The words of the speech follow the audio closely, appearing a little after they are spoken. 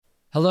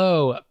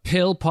Hello,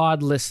 Pill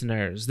Pod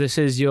listeners. This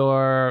is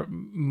your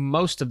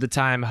most of the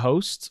time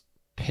host,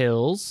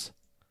 Pills.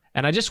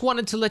 And I just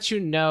wanted to let you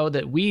know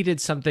that we did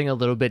something a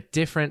little bit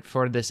different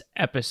for this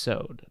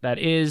episode. That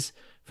is,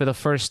 for the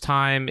first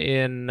time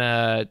in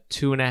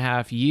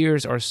 2.5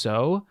 years or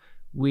so,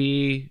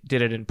 we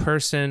did it in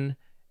person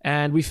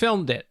and we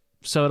filmed it.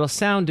 So it'll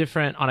sound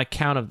different on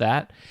account of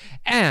that.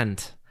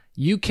 And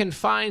you can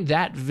find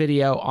that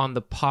video on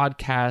the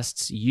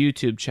podcast's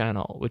YouTube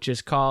channel, which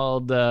is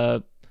called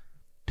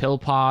Pill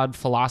Pod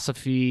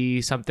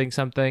Philosophy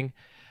something.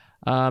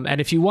 And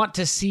if you want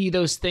to see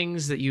those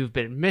things that you've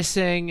been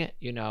missing,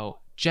 you know,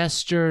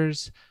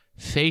 gestures,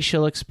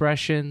 facial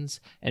expressions,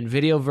 and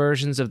video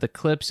versions of the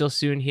clips you'll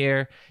soon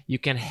hear, you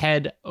can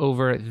head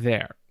over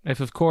there. If,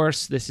 of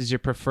course, this is your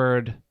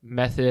preferred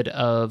method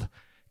of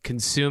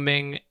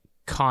consuming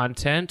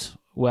content,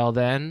 well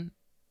then,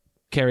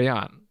 carry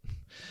on.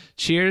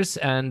 Cheers,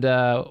 and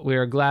we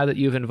are glad that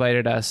you've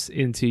invited us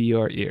into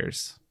your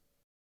ears.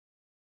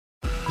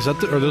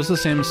 Are those the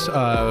same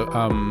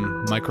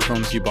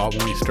microphones you bought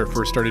when we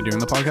first started doing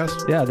the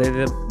podcast? Yeah,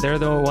 they're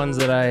the ones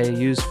that I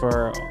use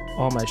for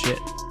all my shit.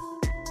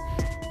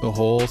 The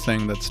whole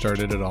thing that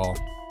started it all.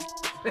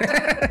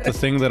 The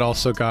thing that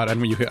also got, I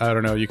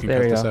don't know, you can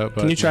cut this out.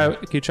 But, can you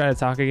try to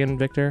talk again,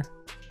 Victor?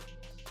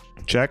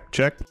 Check.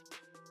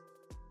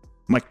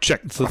 Mic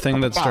check. It's the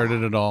thing that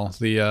started it all.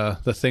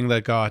 The thing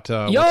that got...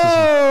 the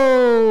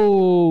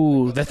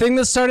thing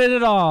that started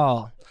it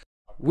all.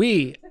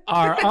 We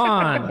are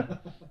on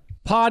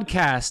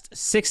podcast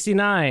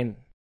 69.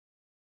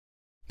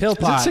 Pill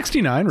Pod. Is it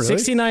 69, really?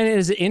 69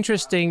 is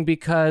interesting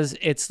because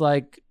it's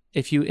like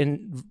if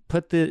you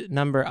put the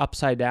number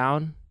upside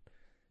down,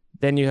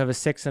 then you have a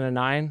 6 and a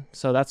 9.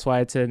 So that's why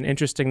it's an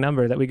interesting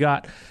number that we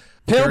got.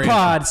 Pill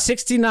Pod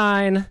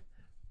 69.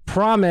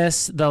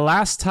 Promise the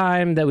last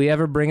time that we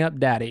ever bring up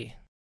Daddy.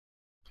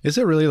 Is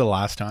it really the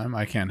last time?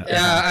 I can't.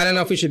 Yeah, I don't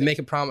know if we should make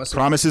a promise.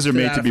 Promises are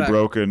made to be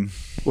broken.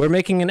 We're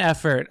making an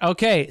effort.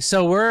 Okay,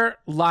 so we're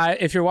live.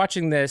 If you're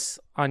watching this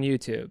on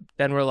YouTube,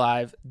 then we're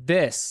live.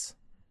 This,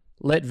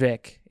 Lit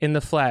Vic, in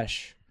the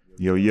flesh.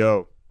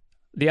 Yo.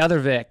 The other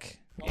Vic.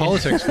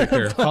 Politics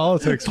Victor.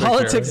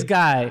 Politics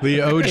guy.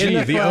 The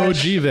OG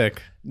Vic.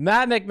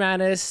 Matt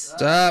McManus.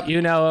 What's up?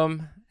 You know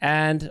him.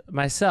 And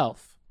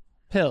myself,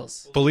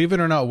 Pills. Believe it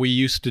or not, we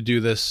used to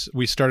do this.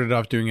 We started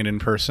off doing it in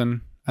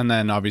person. And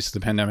then obviously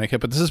the pandemic hit,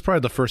 but this is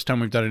probably the first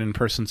time we've done it in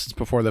person since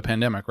before the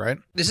pandemic, right?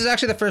 This is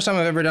actually the first time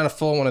I've ever done a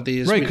full one of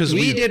these. Right, because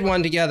we did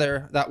one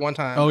together that one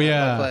time. Oh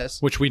yeah,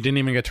 which we didn't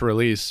even get to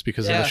release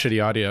because of the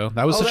shitty audio.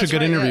 That was such a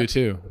good interview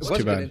too. It was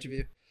a good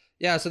interview.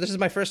 Yeah, so this is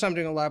my first time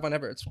doing a live one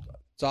ever. It's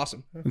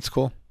awesome. It's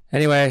cool.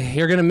 Anyway,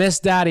 you're gonna miss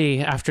Daddy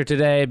after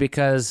today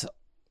because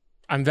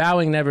I'm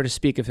vowing never to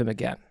speak of him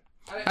again.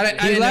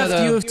 He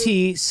left U of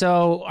T,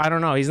 so I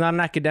don't know. He's not an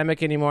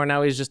academic anymore.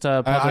 Now he's just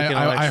a public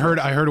intellectual.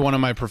 I heard one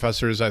of my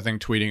professors, I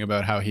think, tweeting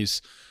about how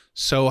he's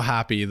so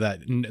happy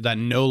that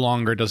no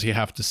longer does he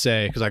have to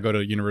say, because I go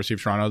to University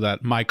of Toronto,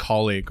 that my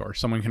colleague or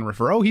someone can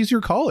refer, oh, he's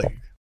your colleague.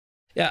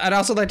 Yeah, I'd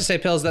also like to say,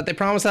 Pills, that they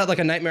promised that like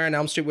A Nightmare on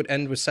Elm Street would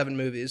end with 7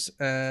 movies.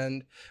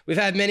 And we've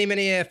had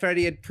many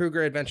Freddy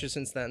Krueger adventures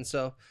since then.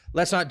 So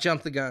let's not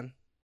jump the gun.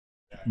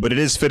 But it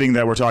is fitting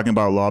that we're talking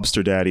about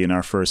Lobster Daddy in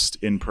our first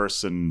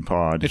in-person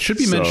pod. It should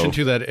be mentioned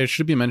too that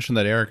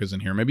Eric is in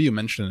here. Maybe you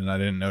mentioned it and I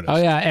didn't notice. Oh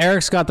yeah,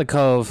 Eric's got the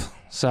cove.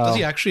 So does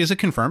he actually? Is it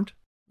confirmed?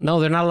 No,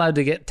 they're not allowed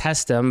to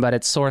test him, but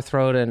it's sore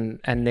throat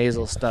and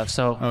nasal stuff.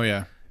 So oh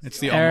yeah, it's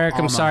the Eric.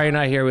 I'm sorry you're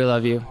not here. We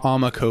love you.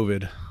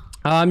 COVID.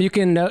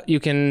 You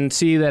can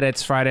see that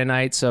it's Friday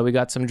night, so we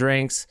got some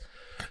drinks.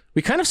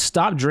 We kind of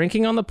stopped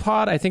drinking on the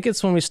pod. I think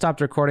it's when we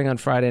stopped recording on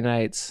Friday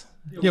nights.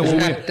 Yeah,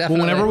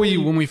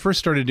 when we first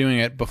started doing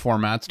it before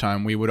Matt's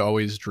time, we would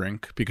always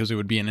drink because it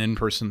would be an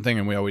in-person thing,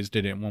 and we always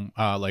did it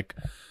like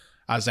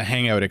as a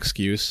hangout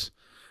excuse.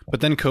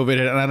 But then COVID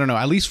hit, and I don't know,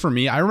 at least for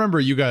me, I remember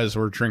you guys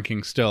were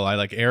drinking still.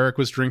 Eric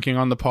was drinking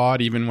on the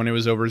pod, even when it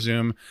was over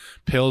Zoom.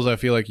 Pills, I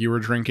feel like you were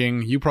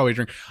drinking. You probably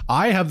drink.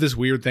 I have this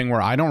weird thing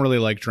where I don't really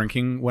like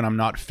drinking when I'm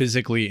not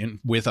physically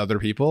with other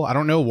people. I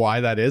don't know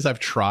why that is. I've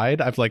tried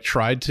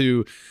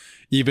to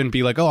even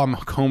be like, oh, I'm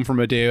home from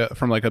a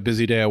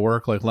busy day at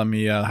work. Like, let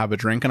me have a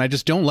drink. And I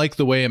just don't like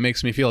the way it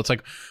makes me feel. It's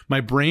like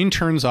my brain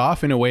turns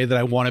off in a way that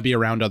I want to be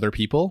around other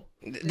people.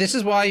 This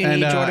is why you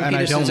need Jordan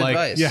Peterson's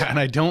advice. Yeah, and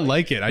I don't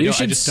like it. You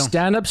should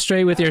stand up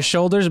straight with your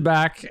shoulders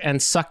back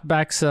and suck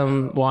back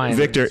some wine.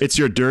 Victor, it's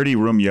your dirty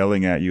room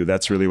yelling at you.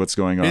 That's really what's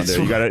going on there.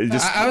 You gotta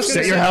just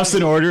set your house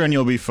in order and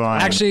you'll be fine.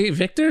 Actually,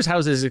 Victor's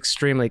house is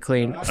extremely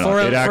clean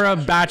for a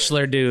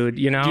bachelor dude.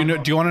 You know.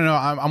 Do you want to know?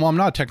 I'm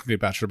not technically a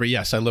bachelor, but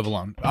yes, I live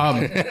alone.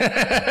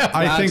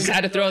 I think I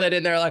had to throw that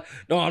in there. Like,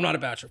 no, I'm not a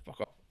bachelor.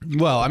 Fuck off.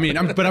 Well, I mean,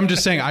 I'm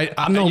just saying,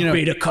 I'm no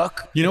beta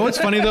cook. You know what's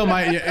funny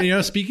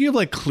though? Speaking of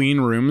like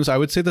clean rooms, I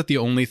would say that the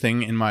only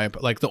thing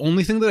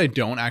that I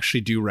don't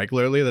actually do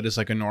regularly that is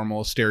like a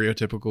normal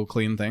stereotypical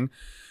clean thing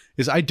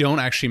is I don't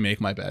actually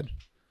make my bed.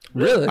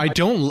 Really? I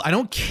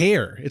don't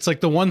care. It's like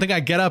the one thing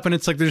I get up and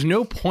it's like there's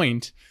no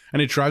point,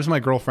 and it drives my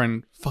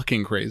girlfriend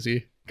fucking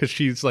crazy. because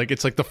she's like,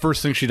 it's like the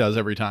first thing she does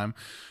every time.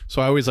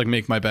 So I always like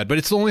make my bed, but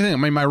it's the only thing. I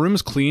mean, my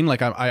room's clean.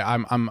 Like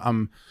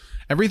I'm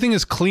everything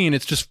is clean.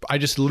 It's just I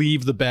just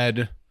leave the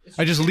bed.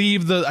 I just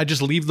leave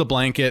the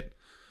blanket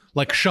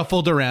like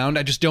shuffled around.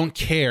 I just don't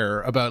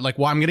care about like,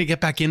 well, I'm gonna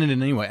get back in it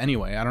anyway.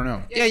 I don't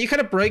know. Yeah, you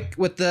kind of break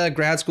with the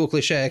grad school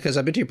cliche, because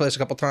I've been to your place a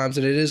couple times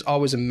and it is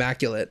always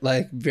immaculate,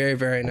 like very,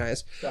 very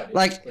nice.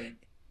 Like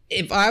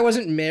if I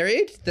wasn't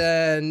married,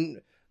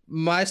 then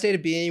my state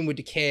of being would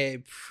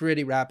decay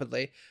pretty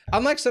rapidly.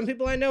 Unlike some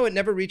people I know, it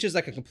never reaches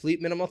like a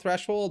complete minimal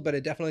threshold, but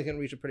it definitely can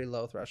reach a pretty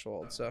low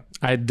threshold. So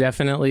I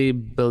definitely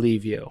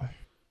believe you.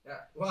 yeah,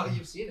 well,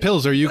 you've seen it.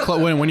 Pills, are you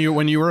when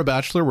you were a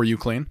bachelor? Were you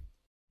clean?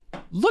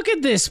 Look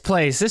at this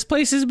place. This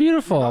place is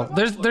beautiful.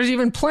 There's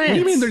even plants.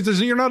 What do you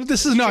mean? You're not.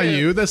 This is not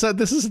you. This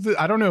is.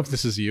 I don't know if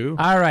this is you.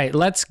 All right,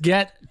 let's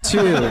get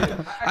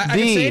to I can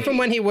say from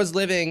when he was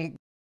living.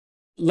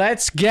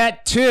 Let's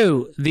get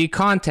to the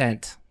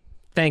content.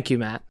 Thank you,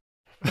 Matt.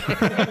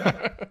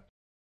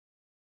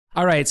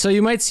 All right, so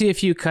you might see a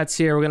few cuts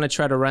here. We're going to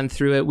try to run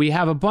through it. We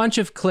have a bunch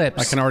of clips.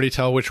 I can already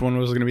tell which one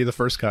was going to be the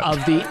first cut.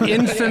 Of the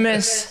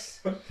infamous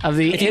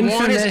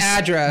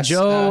address,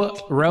 Joe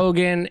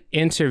Rogan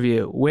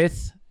interview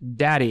with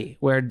Daddy,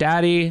 where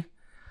Daddy,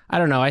 I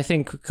don't know, I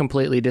think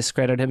completely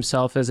discredited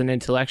himself as an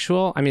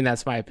intellectual. I mean,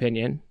 that's my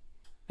opinion.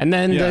 And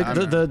then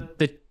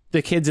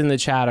the kids in the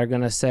chat are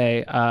going to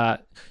say,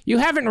 you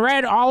haven't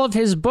read all of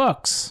his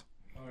books.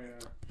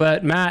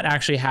 But Matt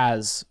actually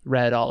has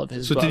read all of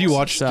his books. Did you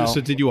watch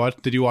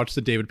did you watch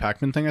the David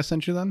Pakman thing I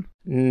sent you then?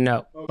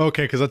 No.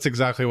 Okay, because that's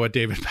exactly what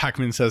David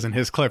Pakman says in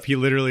his clip. He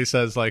literally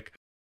says like,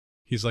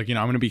 he's like, I'm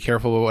going to be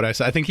careful with what I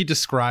say. I think he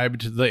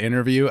described the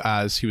interview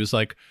as he was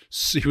like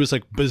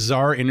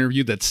bizarre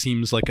interview that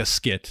seems like a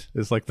skit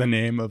is like the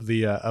name of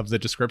the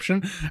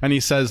description. And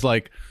he says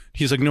like,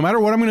 he's like, no matter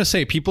what I'm going to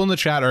say, people in the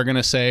chat are going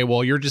to say,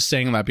 well, you're just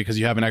saying that because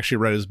you haven't actually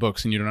read his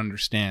books and you don't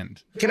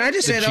understand. Can I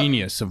just say the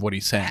genius of what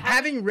he's saying?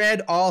 Having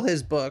read all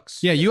his books.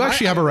 Yeah, you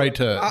actually have a right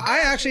to.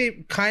 I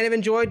actually kind of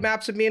enjoyed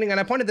Maps of Meaning, and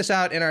I pointed this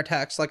out in our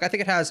text. Like, I think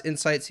it has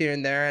insights here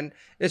and there, and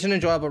it's an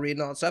enjoyable read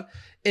and all that stuff.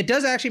 It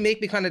does actually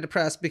make me kind of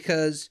depressed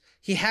because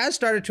he has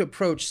started to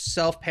approach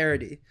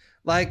self-parody,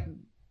 like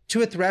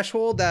to a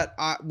threshold that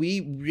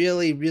we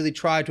really, really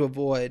tried to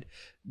avoid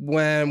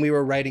when we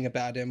were writing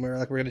about him. We were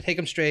like, we're going to take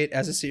him straight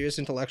as a serious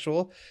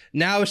intellectual.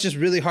 Now it's just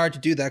really hard to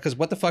do that, because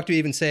what the fuck do you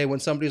even say when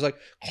somebody's like,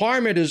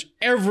 climate is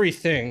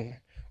everything,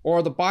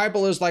 or the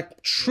Bible is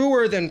like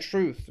truer than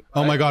truth?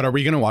 Oh my God, are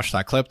we going to watch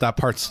that clip?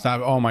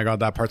 Oh my God,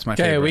 that part's my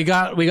favorite.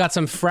 Okay, we got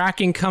some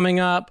fracking coming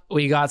up.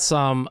 We got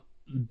some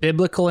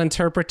biblical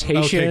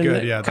interpretation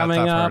coming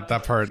up.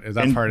 That part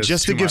is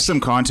just to give some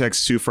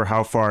context too for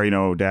how far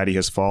Daddy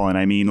has fallen.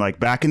 I mean, like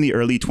back in the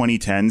early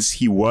 2010s,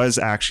 he was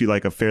actually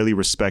like a fairly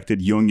respected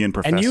Jungian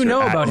professor and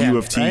about at him, U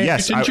of T. Right?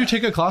 Yes, didn't you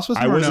take a class with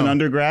him? I was an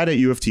undergrad at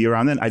U of T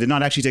around then. I did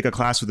not actually take a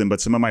class with him, but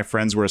some of my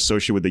friends were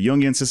associated with the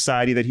Jungian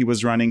Society that he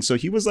was running. So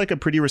he was like a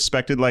pretty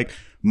respected, like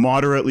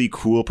moderately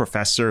cool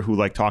professor who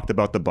like talked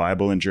about the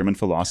Bible and German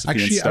philosophy.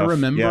 Actually,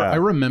 and stuff. I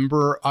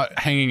remember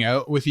hanging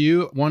out with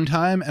you one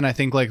time, and I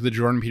think like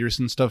the Jordan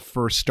Peterson stuff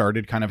first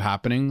started kind of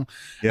happening.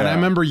 And I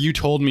remember you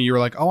told me, you were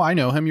like, oh, I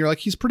know him. You're like,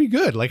 he's pretty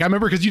good. Like I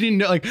remember, because you didn't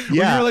know, like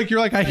you're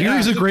like I hear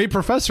he's a great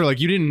professor. Like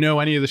you didn't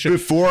know any of the shit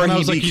before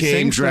he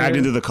became dragged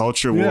into the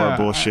culture war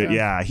bullshit.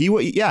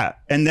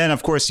 And then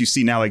of course you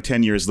see now, like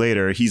 10 years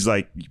later, he's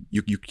like,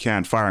 you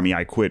can't fire me.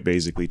 I quit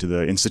basically to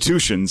the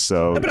institution.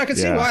 So but I can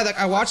see why. Like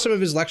I watched some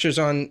of his lectures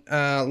on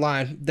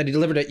line that he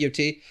delivered at UT,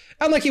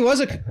 and like he was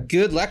a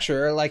good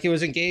lecturer. Like he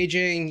was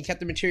engaging. He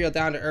kept the material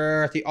down to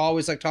earth. He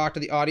always like talked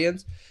to the audience.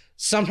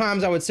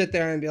 Sometimes I would sit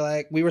there and be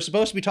like, we were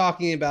supposed to be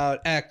talking about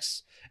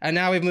X, and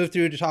now we've moved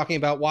through to talking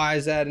about Y,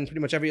 Z, and pretty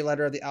much every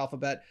letter of the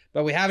alphabet,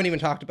 but we haven't even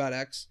talked about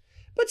X.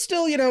 But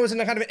still, it was in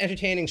a kind of an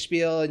entertaining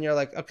spiel, and you're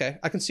like, okay,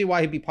 I can see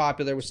why he'd be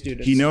popular with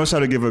students. He knows how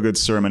to give a good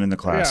sermon in the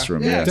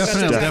classroom. Yeah,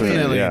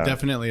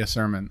 definitely a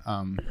sermon.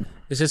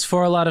 This is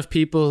for a lot of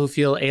people who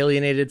feel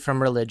alienated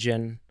from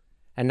religion,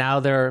 and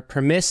now they're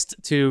permissed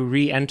to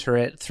re-enter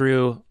it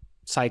through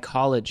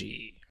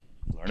psychology.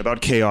 Learn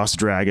about chaos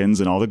dragons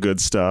and all the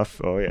good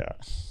stuff. Oh, yeah.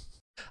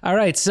 All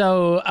right.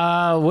 So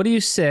what do you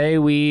say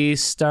we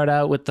start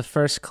out with the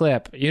first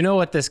clip? You know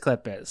what this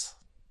clip is.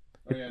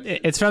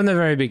 It's from the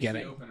very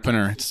beginning.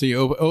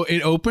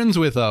 It opens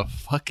with a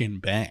fucking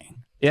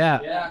bang.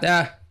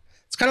 Yeah.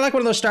 It's kind of like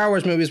one of those Star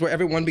Wars movies where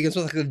everyone begins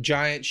with like a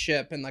giant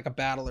ship and like a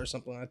battle or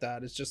something like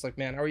that. It's just like,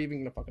 man, how are you even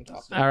going to fucking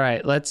talk? All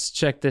right. Let's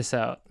check this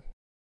out.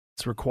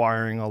 It's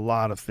requiring a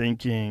lot of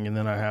thinking, and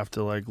then I have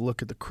to like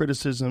look at the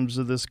criticisms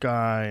of this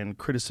guy and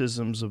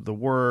criticisms of the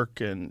work,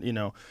 and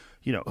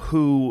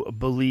who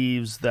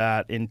believes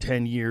that in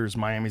 10 years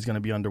Miami's going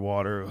to be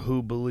underwater,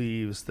 who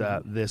believes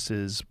that this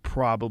is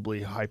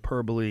probably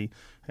hyperbole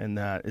and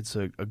that it's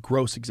a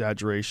gross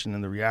exaggeration,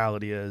 and the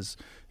reality is,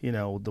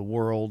 the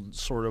world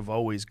sort of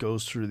always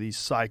goes through these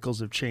cycles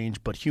of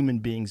change, but human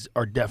beings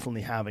are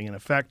definitely having an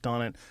effect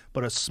on it,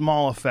 but a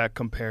small effect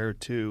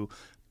compared to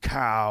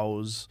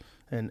cows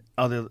and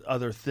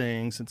other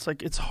things. It's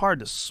like it's hard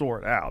to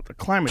sort out. The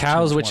climate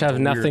Cows, change which one's have a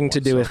weird nothing to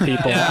one, do with so-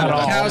 people at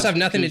all. Cows have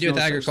nothing to do There's with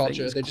no such agriculture.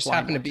 thing as They just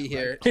happen to climate, be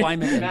here. right?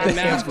 Climate and Mass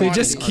mass They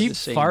just quantity keep are the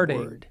same farting.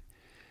 word.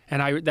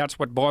 And that's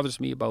what bothers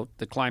me about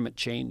the climate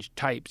change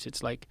types.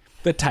 It's like,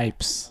 The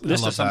types.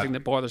 this love is something that.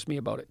 that bothers me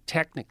about it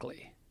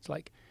technically. It's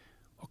like,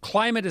 well,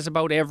 climate is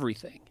about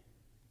everything.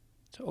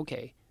 So,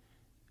 okay.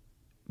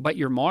 But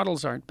your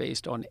models aren't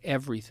based on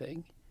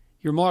everything.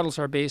 Your models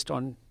are based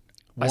on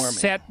a Warming.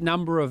 set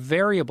number of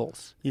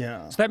variables.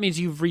 Yeah. So that means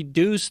you've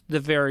reduced the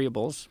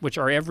variables, which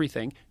are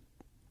everything,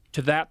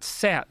 to that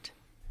set.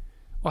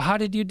 Well, how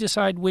did you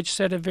decide which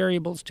set of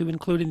variables to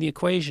include in the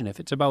equation if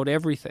it's about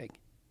everything?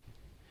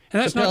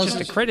 And that's not just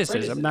a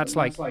criticism. That's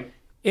like,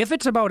 if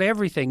it's about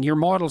everything, your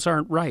models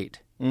aren't right.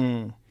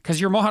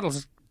 Because your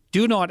models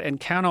do not and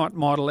cannot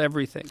model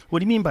everything. What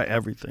do you mean by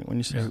everything when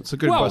you say? It's a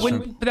good Well,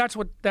 question. but that's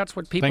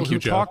what people Thank who you,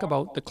 Joe. talk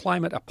about the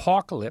climate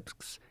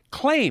apocalypse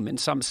claim in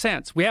some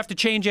sense. We have to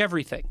change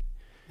everything.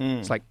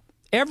 It's like,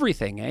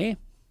 everything, eh?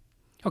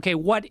 Okay,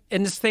 what?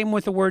 And the same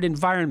with the word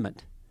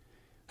environment.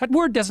 That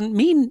word doesn't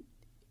mean,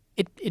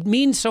 it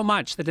means so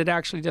much that it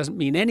actually doesn't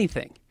mean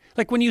anything.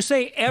 Like when you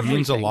say everything,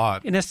 means a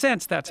lot, in a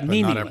sense, that's not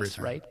meaningless,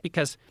 everything. right?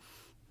 Because,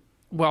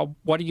 well,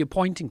 what are you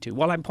pointing to?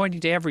 Well, I'm pointing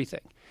to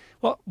everything.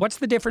 Well, what's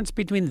the difference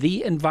between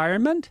the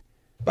environment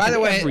By the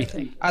and way,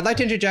 everything? I'd like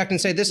to interject and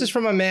say this is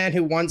from a man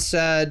who once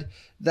said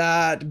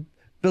that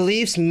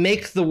beliefs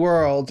make the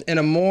world in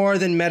a more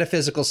than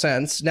metaphysical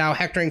sense, now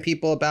hectoring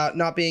people about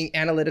not being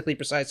analytically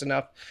precise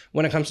enough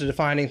when it comes to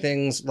defining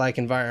things like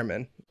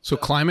environment. So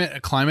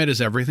climate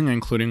is everything,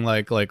 including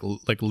like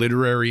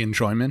literary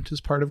enjoyment is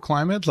part of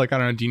climate. Like, I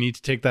don't know, do you need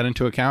to take that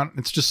into account?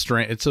 It's just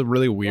strange. It's a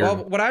really weird. Well,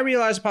 what I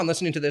realized upon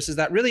listening to this is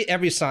that really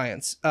every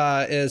science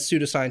is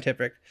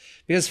pseudoscientific,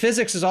 because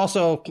physics is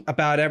also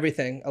about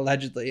everything,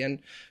 allegedly. And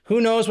who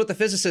knows what the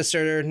physicists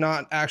are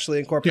not actually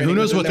incorporating. Yeah, who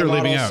knows within what their they're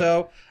leaving models.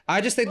 out. So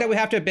I just think that we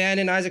have to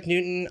abandon Isaac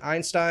Newton,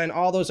 Einstein,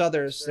 all those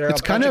others. They're It's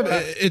a kind bunch of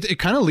it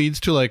kind of leads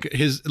to like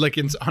his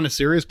on a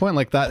serious point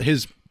like that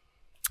his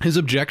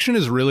objection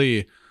is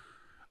really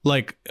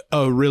like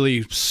a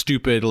really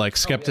stupid like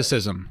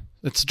skepticism.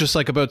 It's just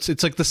like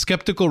it's like the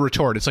skeptical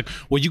retort. It's like,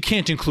 well, you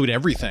can't include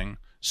everything.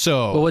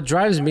 So But what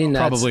drives me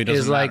nuts Probably doesn't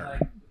is like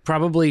matter.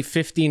 probably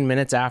 15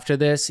 minutes after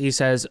this, he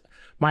says,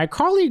 my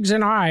colleagues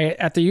and I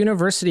at the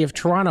University of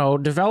Toronto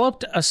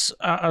developed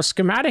a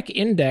schematic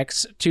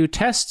index to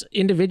test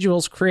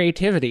individuals'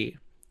 creativity.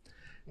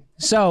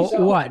 So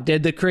what?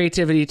 Did the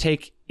creativity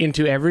take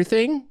into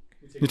everything?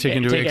 you take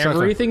into Take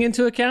exactly. everything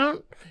into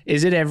account?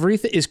 Is it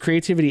everything? Is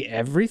creativity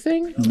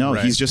everything? No,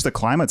 Right. he's just a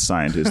climate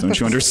scientist. Don't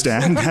you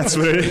understand? That's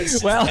what it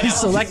is. Well, he's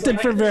selected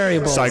for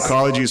variables.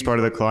 Psychology is part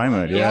of the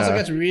climate. He also Yeah.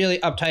 gets really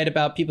uptight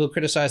about people who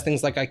criticize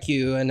things like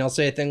IQ, and they'll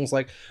say things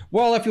like,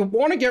 well, if you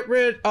want to get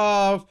rid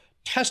of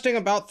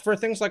testing for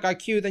things like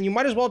IQ, then you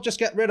might as well just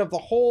get rid of the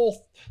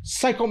whole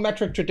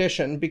psychometric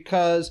tradition,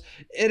 because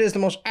it is the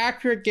most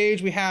accurate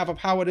gauge we have of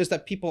how it is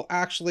that people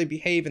actually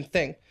behave and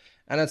think.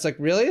 And it's like,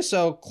 really?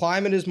 So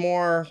climate is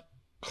more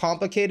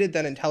complicated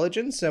than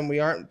intelligence, and we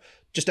aren't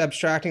just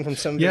abstracting from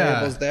some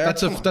variables there?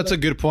 That's a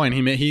good point.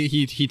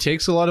 He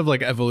takes a lot of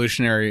like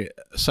evolutionary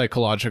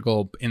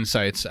psychological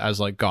insights as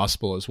like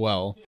gospel as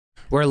well,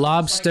 We're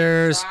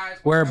lobsters.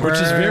 We're birds.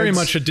 which is very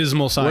much a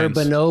dismal We're science.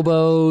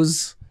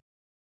 bonobos.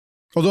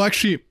 Although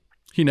actually,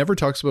 he never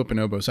talks about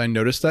bonobos. I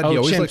noticed that. Oh, He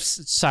always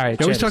chimps. Sorry,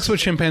 He always chimps. talks about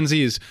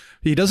chimpanzees.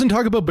 He doesn't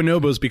talk about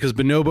bonobos because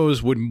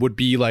bonobos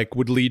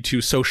would lead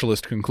to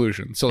socialist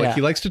conclusions. So like Yeah.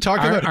 he likes to talk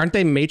about Aren't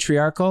they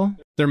matriarchal?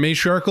 they're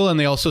matriarchal and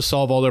they also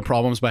solve all their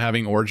problems by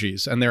having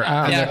orgies. And they're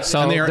and Yeah. they're,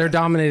 So and they're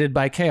dominated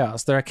by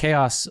chaos. They're a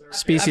chaos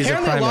species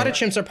Apparently, of a lot of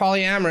primate. chimps are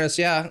polyamorous.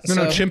 Yeah. no,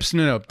 so- chimps.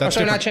 No, that's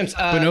sorry, different.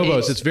 not chimps, Bonobos.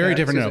 apes. It's very Yeah,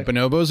 different. No, excuse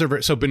bonobos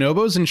are so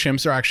bonobos and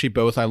chimps are actually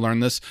both. I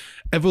learned this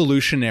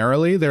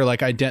evolutionarily. They're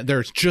like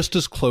they're just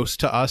as close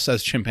to us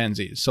as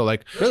chimpanzees. So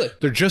like Really?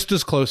 they're just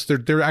as close.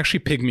 They're actually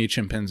pygmy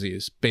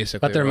chimpanzees basically.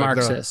 But they're Like,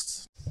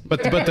 Marxists.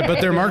 But they're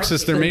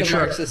Marxists. They're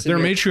Marxists they're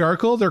in you.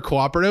 matriarchal. They're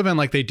cooperative, and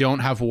like they don't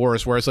have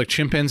wars. Whereas like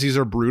chimpanzees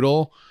are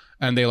brutal,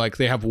 and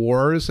they have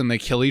wars and they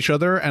kill each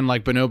other. And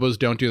like bonobos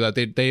don't do that.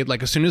 They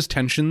like as soon as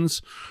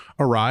tensions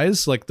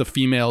arise, like the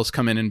females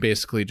come in and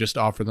basically just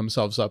offer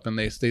themselves up, and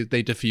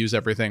they diffuse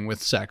everything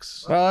with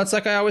sex. Well, it's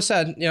like I always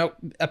said,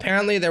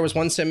 apparently there was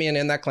one simian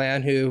in that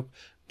clan who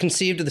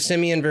conceived of the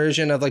simian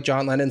version of like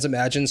John Lennon's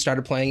Imagine,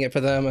 started playing it for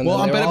them, and Well,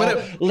 then they but-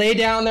 all lay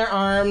down their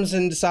arms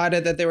and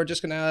decided that they were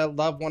just gonna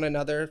love one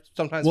another.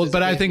 Sometimes, Well,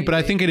 but I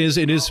physically. think it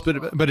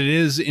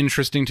is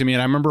interesting to me.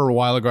 And I remember a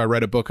while ago I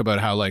read a book about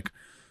how like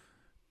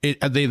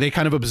they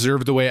kind of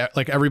observed the way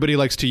like everybody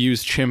likes to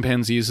use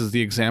chimpanzees as the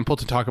example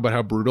to talk about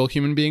how brutal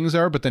human beings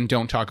are, but then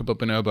don't talk about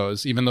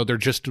bonobos, even though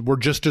we're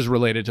just as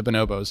related to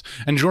bonobos.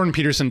 And Jordan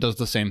Peterson does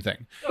the same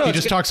thing. He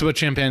just talks about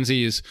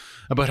chimpanzees,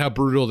 about how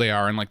brutal they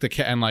are, and like the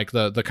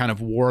kind of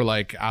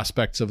warlike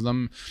aspects of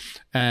them.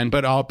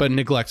 but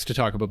neglects to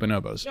talk about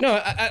bonobos. No,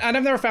 and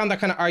I've never found that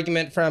kind of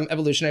argument from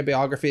evolutionary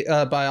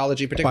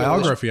biology,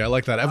 particularly. Biography, I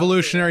like that.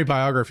 Evolutionary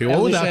biography.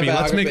 What would that be?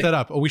 Evolutionary Let's make biography. that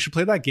up. Oh, we should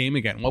play that game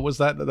again. What was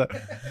that?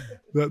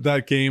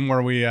 That game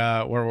where we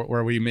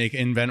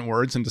invent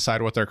words and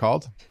decide what they're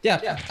called.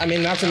 Yeah. I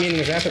mean, that's a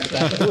meaningless answer to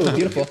that. Ooh,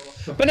 beautiful.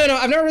 But no,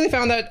 I've never really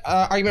found that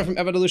argument from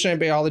evolutionary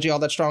biology all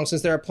that strong,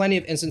 since there are plenty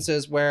of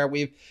instances where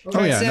we've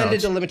transcended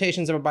the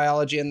limitations of our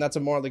biology, and that's a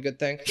morally good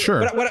thing. Sure.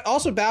 But what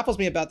also baffles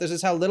me about this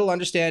is how little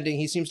understanding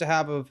he seems to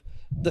have of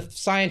the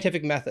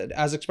scientific method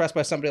as expressed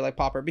by somebody like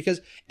Popper,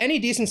 because any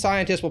decent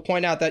scientist will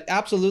point out that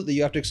absolutely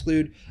you have to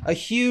exclude a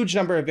huge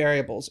number of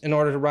variables in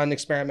order to run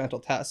experimental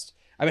tests.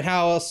 I mean,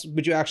 how else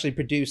would you actually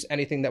produce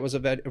anything that was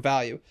of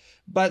value?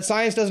 But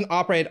science doesn't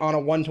operate on a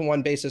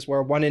one-to-one basis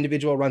where one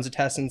individual runs a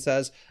test and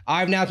says,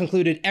 I've now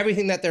concluded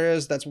everything that there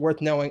is that's worth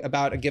knowing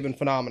about a given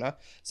phenomena.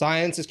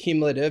 Science is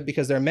cumulative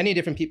because there are many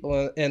different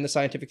people in the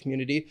scientific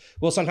community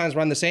who will sometimes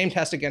run the same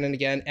test again and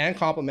again, and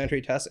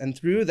complementary tests. And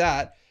through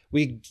that,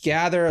 we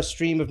gather a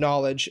stream of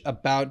knowledge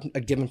about a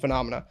given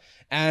phenomena.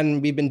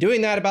 And we've been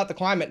doing that about the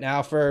climate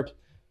now for,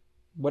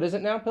 what is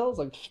it now, Pills?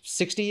 Like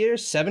 60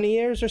 years, 70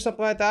 years or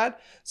something like that.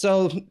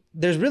 So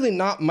there's really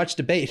not much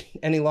debate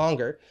any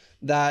longer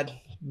that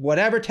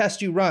whatever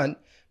test you run,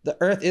 the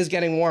Earth is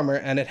getting warmer,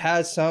 and it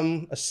has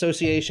some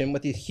association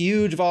with the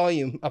huge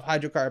volume of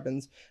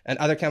hydrocarbons and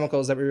other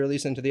chemicals that we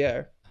release into the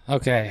air.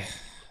 Okay,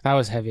 that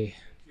was heavy.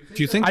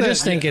 Do you think? I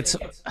just think it's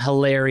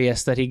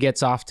hilarious that he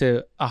gets off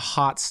to a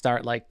hot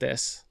start like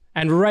this.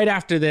 And right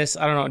after this,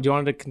 I don't know. Do you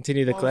want to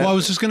continue the clip? Well, I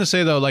was just gonna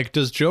say though, like,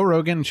 does Joe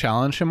Rogan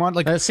challenge him on?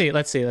 Like, Let's see.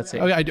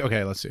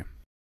 okay, let's see.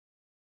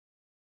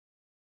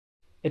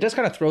 It does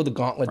kind of throw the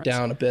gauntlet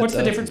down a bit. What's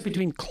the difference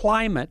between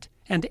climate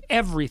and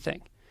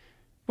everything?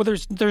 Well,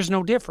 there's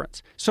no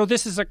difference. So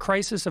this is a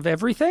crisis of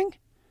everything?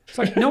 It's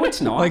like, no, it's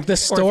not. Like the Or if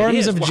it storms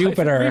is, of well,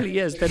 Jupiter. If it really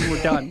is, then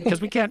we're done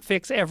because we can't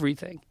fix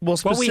everything. Well,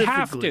 but we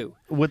have specifically, to.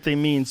 What they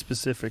mean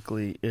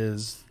specifically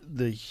is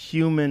the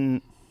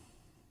human,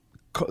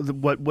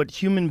 what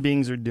human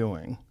beings are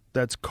doing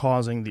that's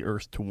causing the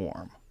Earth to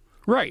warm.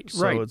 Right,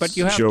 So right. it's But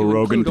you have Joe to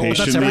Rogan include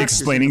all patiently factors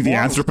explaining the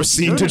involved.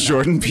 Anthropocene to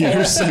Jordan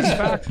Peterson.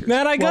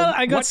 Man, I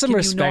got what some can you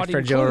respect not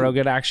for Joe include?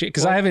 Rogan, actually,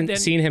 because Well, I haven't then-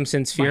 seen him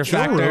since Fear Joe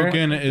Factor.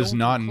 Rogan is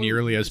not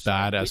nearly as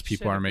bad as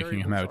people are making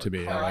him out to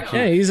be. Like,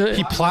 Yeah, he's a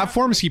he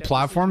platforms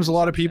a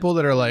lot of people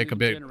that are like a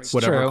bit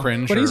whatever true.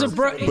 cringe. But he's or- a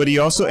bro. But he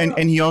also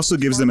and he also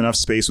gives them enough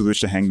space with which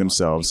to hang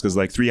themselves, because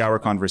like 3-hour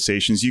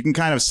conversations, you can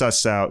kind of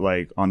suss out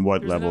like on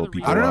what level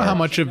people I don't know are. how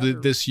much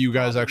of this you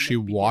guys actually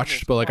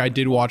watched, but like I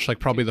did watch like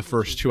probably the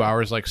first 2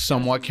 hours like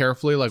somewhat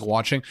carefully, like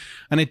watching,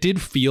 and it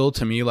did feel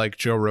to me like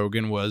Joe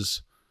Rogan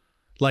was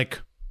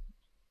like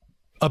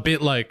a bit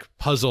like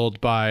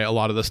puzzled by a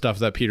lot of the stuff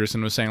that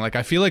Peterson was saying. Like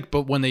I feel like,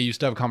 but when they used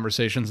to have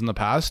conversations in the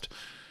past,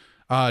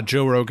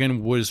 Joe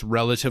Rogan was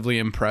relatively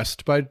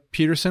impressed by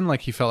Peterson.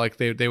 Like he felt like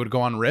they would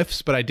go on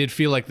riffs, but I did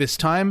feel like this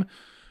time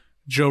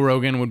Joe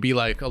Rogan would be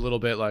like a little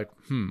bit like,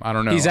 I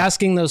don't know. He's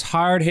asking those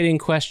hard-hitting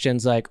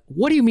questions like,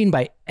 what do you mean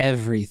by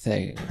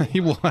everything?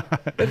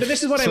 But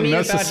this is what I It's a mean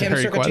about him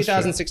necessary circa question.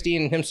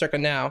 2016 and him circa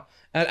now.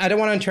 And I don't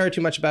want to inter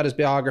too much about his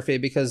biography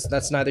because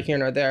that's neither here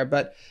nor there.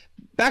 But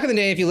back in the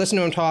day, if you listen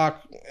to him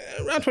talk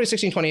around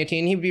 2016,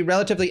 2018, he would be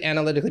relatively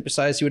analytically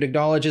precise. He would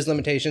acknowledge his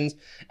limitations.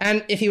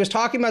 And if he was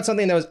talking about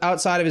something that was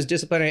outside of his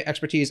disciplinary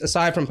expertise,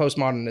 aside from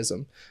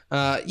postmodernism,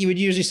 he would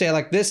usually say,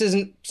 like, this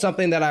isn't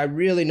something that I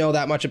really know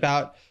that much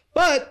about,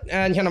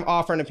 and kind of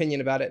offer an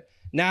opinion about it.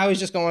 Now he's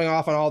just going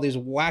off on all these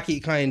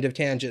wacky kind of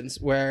tangents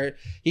where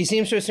he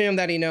seems to assume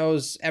that he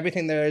knows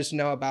everything there is to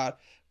know about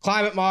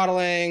climate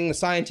modeling, the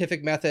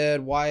scientific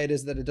method, why it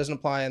is that it doesn't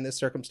apply in this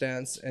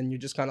circumstance. And you're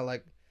just kind of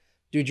like,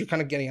 dude, you're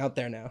kind of getting out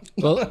there now.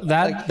 Well,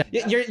 that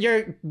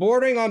You're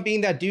bordering on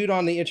being that dude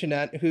on the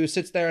internet who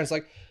sits there and is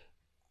like,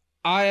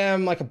 I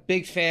am like a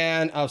big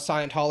fan of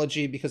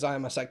Scientology because I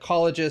am a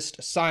psychologist,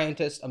 a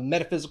scientist, a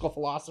metaphysical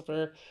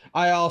philosopher.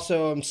 I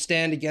also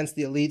stand against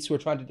the elites who are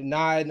trying to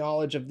deny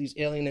knowledge of these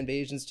alien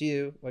invasions to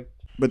you. Like,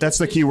 But that's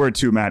the key word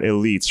too, Matt,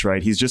 elites,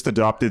 right? He's just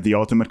adopted the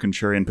ultimate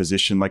contrarian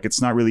position. Like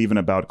it's not really even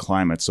about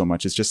climate so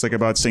much. It's just like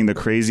about saying the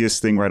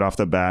craziest thing right off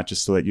the bat,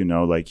 just to let you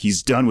know, like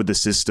he's done with the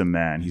system,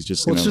 man. He's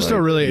just Well, it's gonna, just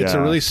like, it's a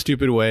yeah. really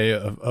stupid way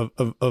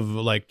of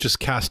like just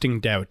casting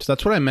doubt.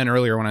 That's what I meant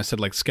earlier when I said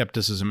like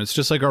skepticism. It's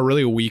just like a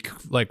really weak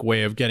like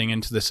way of getting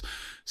into this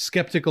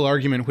skeptical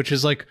argument, which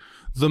is like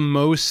the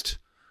most.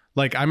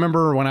 Like I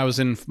remember when I was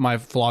in my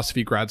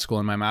philosophy grad school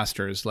in my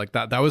master's, like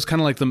that was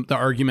kind of like the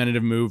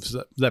argumentative moves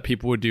that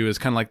people would do is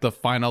kind of like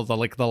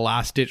the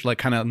last ditch, like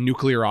kind of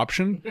nuclear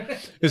option.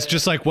 It's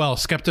just like, well,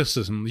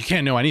 skepticism, you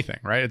can't know anything,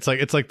 right? It's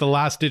like the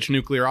last ditch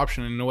nuclear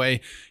option. In a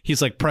way,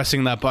 he's like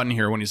pressing that button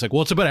here when he's like,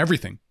 well, it's about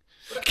everything.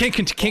 Can't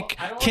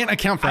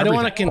account for I don't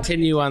want to everything.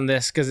 continue on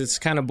this because it's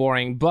kind of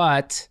boring,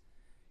 but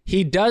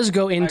he does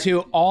go into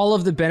all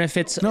of the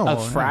benefits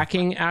of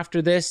fracking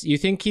after this. You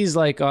think he's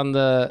like on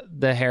the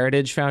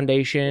Heritage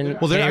Foundation?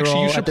 Well, actually,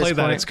 payroll you should at this play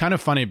that. point? It's kind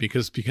of funny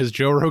because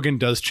Joe Rogan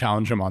does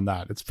challenge him on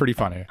that. It's pretty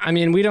funny. I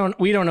mean, we don't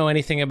know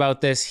anything about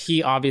this.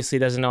 He obviously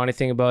doesn't know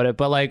anything about it,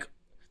 but like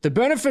the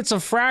benefits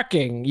of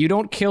fracking. You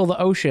don't kill the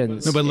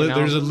oceans. No, but you know?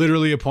 there's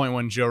literally a point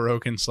when Joe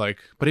Rogan's like,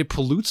 but it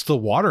pollutes the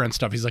water and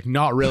stuff. He's like,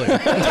 not really.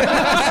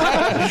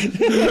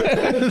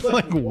 It's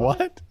like,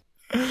 what?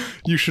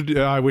 You should.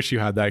 I wish you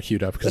had that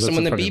queued up. Listen,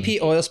 when the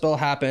BP oil spill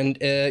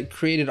happened, it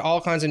created all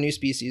kinds of new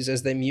species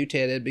as they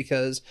mutated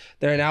because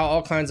there are now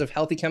all kinds of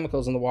healthy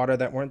chemicals in the water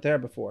that weren't there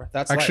before.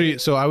 That's actually.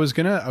 life. So I was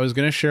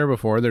gonna share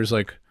before. There's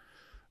like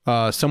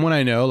someone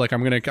I know. Like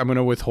I'm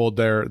gonna withhold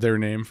their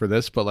name for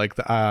this, but like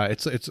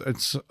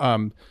it's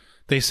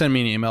they sent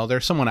me an email. They're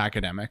someone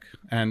academic,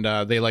 and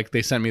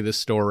they sent me this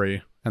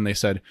story, and they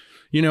said,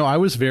 you know, I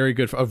was a very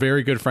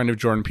good friend of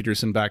Jordan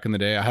Peterson back in the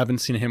day. I haven't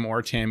seen him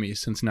or Tammy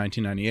since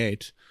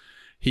 1998.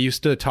 He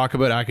used to talk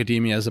about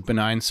academia as a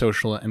benign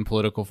social and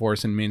political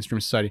force in mainstream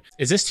society.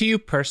 Is this to you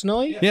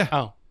personally? Yeah.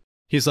 Oh.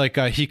 He's like,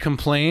 he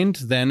complained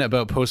then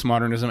about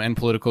postmodernism and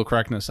political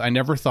correctness. I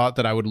never thought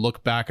that I would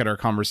look back at our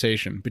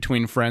conversation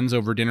between friends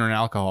over dinner and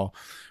alcohol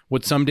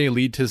would someday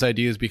lead to his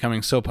ideas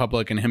becoming so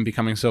public and him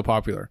becoming so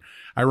popular.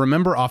 I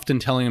remember often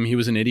telling him he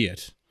was an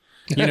idiot,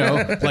 you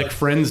know, like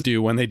friends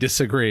do when they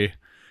disagree.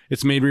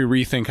 It's made me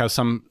rethink how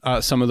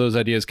some of those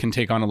ideas can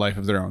take on a life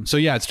of their own. So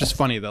yeah, it's just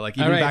funny that like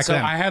even back so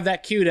then. I have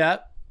that queued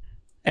up.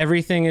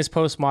 Everything is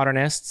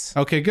postmodernists.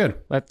 Okay, good.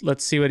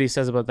 Let's see what he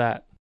says about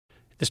that.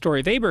 The story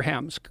of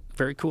Abraham's a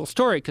very cool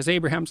story because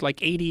Abraham's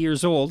like 80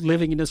 years old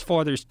living in his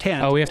father's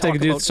tent. Oh, we have to Talk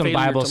do about some failure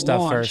Bible to stuff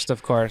launch. first,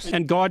 of course.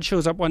 And God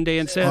shows up one day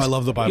and says, I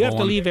love the Bible you have to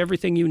one. leave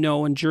everything you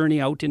know and journey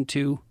out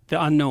into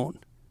the unknown.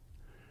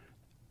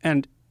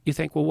 And you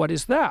think, well, what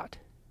is that?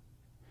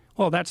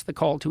 Well, that's the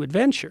call to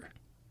adventure.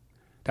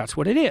 That's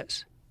what it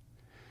is.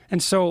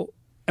 And so,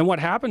 and what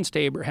happens to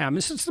Abraham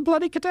is it's a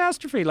bloody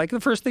catastrophe. Like the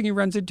first thing he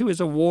runs into is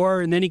a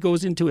war, and then he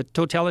goes into a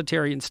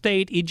totalitarian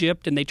state,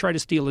 Egypt, and they try to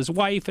steal his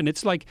wife. And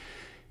it's like,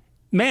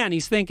 man,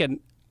 he's thinking,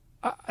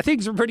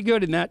 things are pretty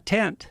good in that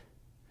tent.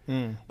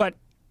 But,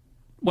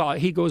 well,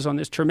 he goes on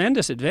this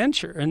tremendous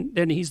adventure, and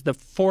then he's the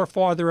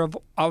forefather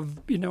of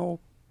you know,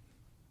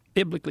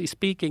 biblically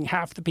speaking,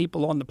 half the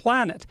people on the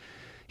planet.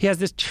 He has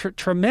this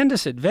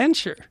tremendous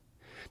adventure.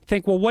 You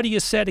think, well, what do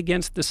you set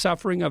against the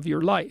suffering of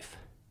your life?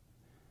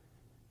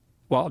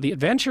 Well, the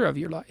adventure of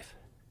your life.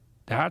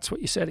 That's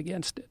what you set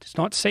against it. It's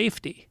not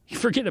safety. You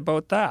forget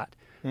about that.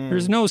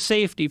 There's no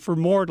safety for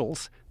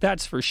mortals,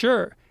 that's for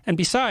sure. And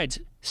besides,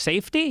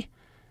 safety?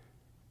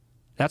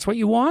 That's what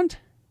you want?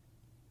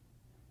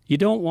 You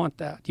don't want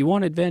that. You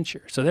want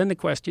adventure. So then the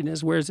question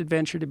is, where's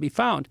adventure to be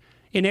found?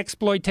 In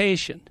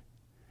exploitation.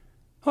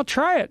 Well,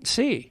 try it and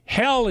see.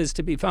 Hell is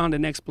to be found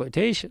in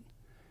exploitation.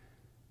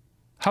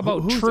 How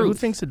about truth? Who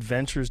thinks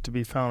adventure is to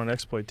be found in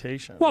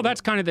exploitation? Well, that's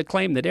kind of the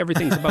claim that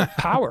everything's about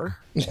power.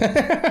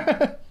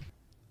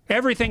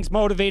 Everything's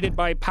motivated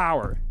by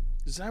power.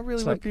 Is that really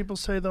It's what like- people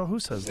say, though? Who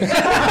says that?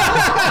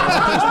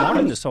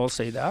 Postmodernists all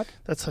say that.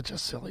 That's such a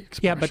silly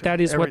expression. Yeah, but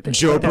that is what Everything-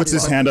 Joe That puts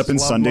his is hand up in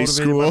love Sunday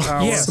motivated school. by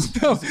power. Yes.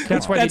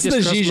 That's why That's they the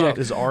distrust Zizek. love.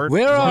 Is art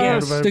Where are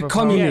motivated the by power?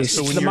 communists? Yes,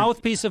 So when the you're-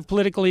 mouthpiece of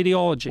political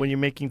ideology. When you're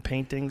making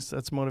paintings,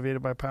 that's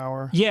motivated by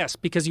power? Yes,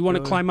 because you want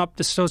to Really? climb up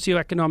the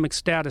socioeconomic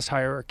status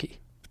hierarchy.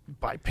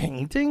 By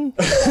painting?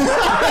 That's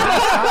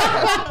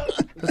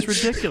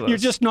ridiculous. You're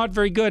just not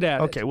very good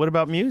at it. Okay, what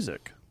about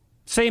music?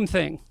 Same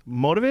thing.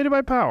 Motivated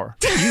by power.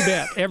 You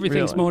bet.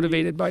 Everything's Really?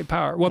 motivated by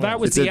power. Well, that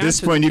was It's the at this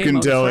answer point that you came can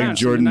out of tell, like, France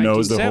in Jordan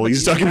knows the whole. 1970s.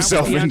 He's talking That was the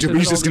himself answer into it. that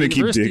He's all just the going to keep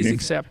universities digging.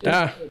 accepted.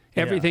 Yeah.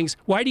 Everything's.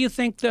 Why do you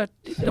think that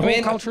the whole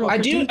mean, cultural I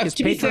do- critique is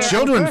to be fair- patriarchal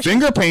Children oppression?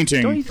 finger Don't you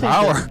painting. think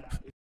Power.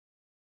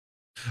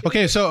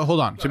 Okay, so hold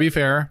on. To be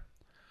fair,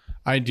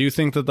 I do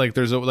think that like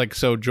there's a like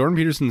so Jordan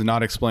Peterson's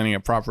not explaining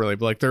it properly,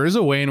 but like there is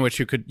a way in which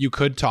you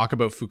could talk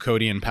about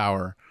Foucauldian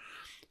power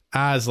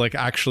as like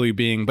actually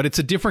being, but it's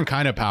a different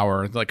kind of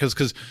power, like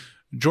because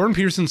Jordan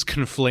Peterson's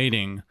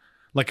conflating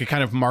like a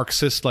kind of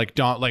Marxist like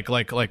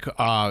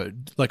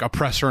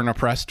oppressor and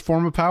oppressed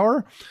form of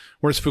power,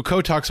 whereas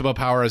Foucault talks about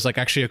power as like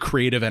actually a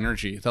creative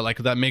energy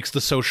that makes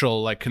the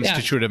social like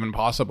constitutive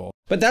impossible.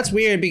 But that's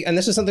weird, and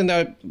this is something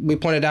that we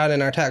pointed out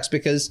in our text,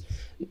 because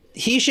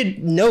he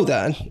should know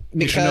that, should know the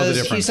because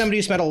difference. he's somebody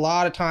who spent a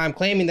lot of time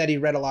claiming that he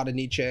read a lot of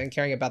Nietzsche and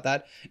caring about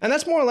that. And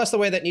that's more or less the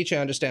way that Nietzsche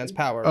understands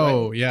power.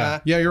 Oh right? yeah,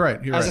 yeah, you're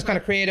right. You're As right. this kind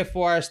of creative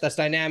force that's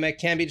dynamic,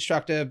 can be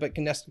destructive, but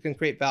can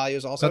create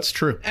values also. That's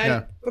true. And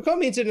Yeah. Foucault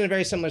means it in a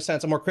very similar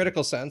sense, a more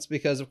critical sense,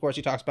 because of course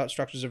he talks about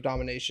structures of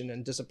domination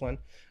and discipline.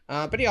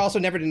 But he also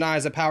never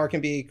denies that power can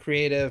be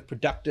creative,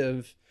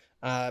 productive,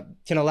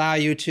 can allow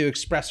you to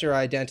express your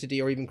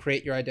identity or even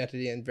create your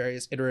identity in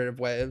various iterative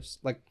ways.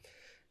 Like,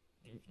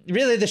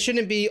 really, this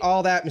shouldn't be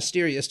all that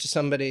mysterious to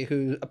somebody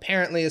who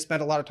apparently has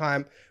spent a lot of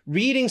time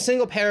reading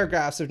single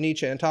paragraphs of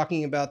Nietzsche and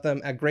talking about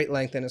them at great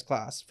length in his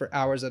class for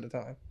hours at a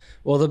time.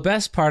 Well, the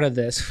best part of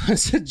this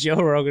was that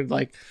Joe Rogan,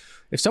 like,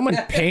 if someone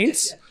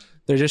paints,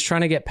 they're just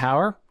trying to get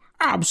power.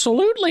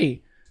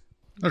 Absolutely.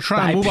 They're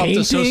trying By to move up the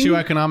painting?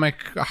 socioeconomic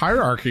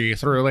hierarchy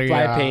through the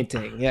By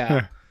painting,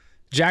 yeah.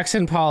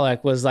 Jackson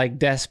Pollock was like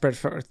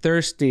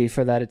thirsty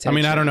for that I attention.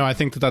 mean, I don't know. I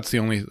think that's the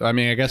only. I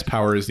mean, I guess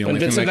power is the When only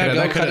thing Vincent that Van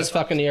Gogh could. cut his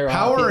fucking ear off.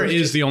 Power he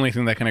was is the only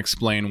thing that can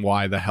explain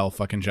why the hell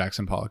fucking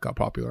Jackson Pollock got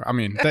popular. I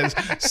mean,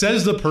 that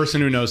says the person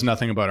who knows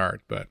nothing about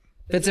art, but.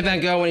 Vincent Van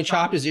Gogh, when he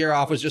chopped his ear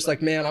off, was just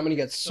like, man, I'm gonna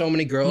get so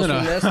many girls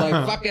from this. Like,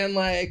 fucking,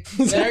 like,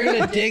 they're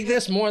gonna dig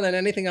this more than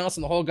anything else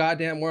in the whole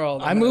goddamn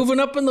world. I'm moving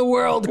up in the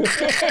world.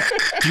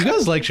 Do you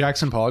guys like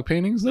Jackson Pollock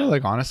paintings though?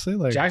 Like honestly,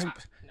 like Jackson,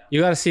 you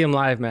got to see him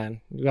live,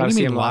 man. You got what to do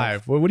see you him mean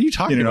live. live? What are you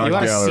talking In an about? You got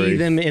to gallery. see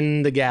them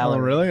in the Oh,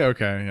 gallery. really?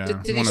 Okay, yeah. To the One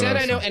of extent those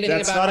I know things. anything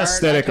That's about not art,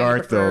 aesthetic I kinda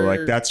art though. prefer- Like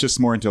that's just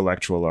more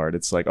intellectual art.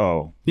 It's like,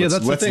 oh, Yeah, let's,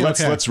 that's the let's thing,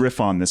 let's okay. let's riff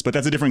on this. But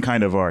that's a different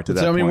kind of art. To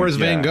that So I mean, point. whereas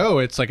Van Yeah. Gogh,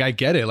 it's like I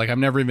get it. Like I've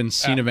never even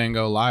seen a Van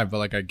Gogh live, but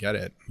like I get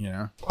it. You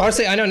know.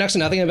 Honestly, I know next to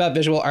nothing about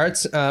visual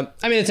arts. I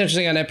mean, it's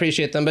interesting and I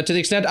appreciate them, but to the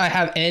extent I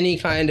have any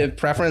kind of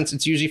preference,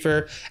 it's usually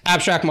for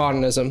abstract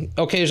modernism,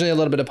 occasionally a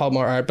little bit of Paul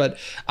Moore art, but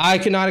I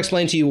could not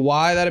explain to you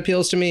why that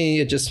appeals to me.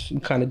 It just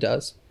kind of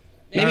does.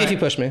 Maybe if you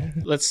push me.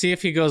 Let's see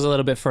if he goes a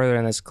little bit further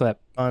in this clip.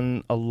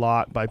 Done a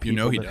lot by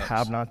people he that does.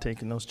 have not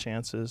taken those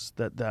chances,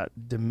 that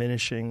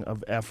diminishing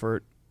of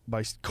effort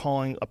by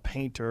calling a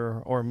painter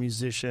or a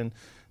musician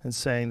and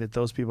saying that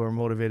those people are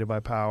motivated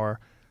by power.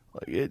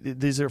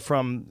 These are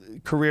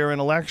from career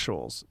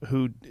intellectuals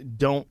who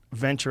don't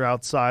venture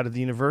outside of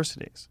the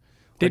universities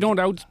They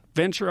don't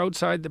venture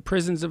outside the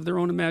prisons of their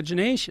own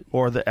imagination.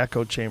 or the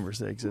echo chambers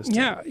that exist.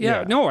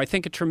 Yeah. No, I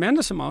think a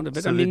tremendous amount of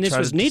it. So I mean, they this try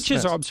was to Nietzsche's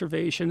dismiss.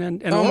 observation,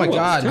 and Oh my Orwell's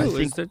God. too. I Is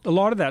think- that a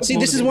lot of that. See,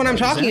 this is what I'm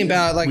talking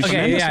about. Like,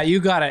 Okay, yeah, you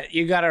got it.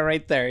 You got it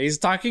right there. He's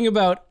talking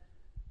about,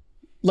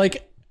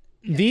 like,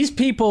 these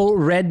people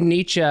read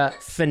Nietzsche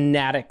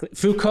fanatically.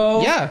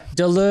 Foucault, Yeah.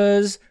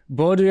 Deleuze,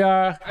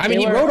 Baudrillard. I mean,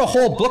 he wrote a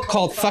whole book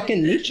called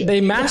fucking Nietzsche.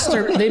 They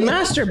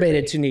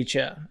masturbated to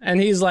Nietzsche, and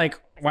he's like,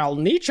 well,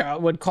 Nietzsche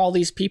would call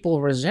these people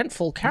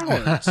resentful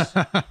cowards.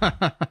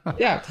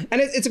 Yeah,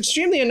 and it's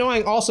extremely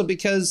annoying also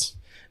because,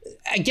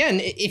 again,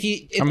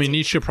 I mean,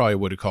 Nietzsche probably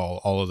would call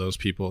all of those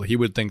people. He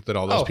would think that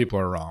all those people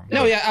are wrong.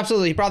 no, yeah,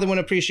 absolutely. He probably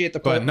wouldn't appreciate the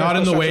But not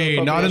in the way,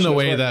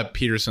 appropriation that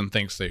Peterson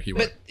thinks that he would.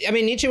 But I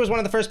mean, Nietzsche was one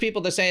of the first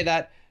people to say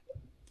that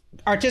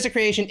artistic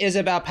creation is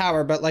about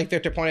power, but like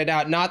Victor pointed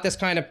out, not this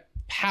kind of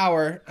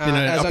power In an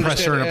as oppressor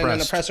understood and in an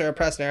oppressed.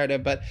 oppressor-oppressed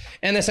narrative, but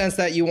in the sense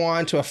that you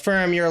want to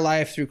affirm your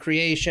life through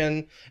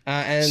creation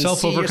and see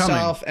Self-overcoming.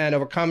 yourself and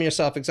overcome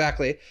yourself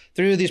exactly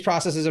through these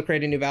processes of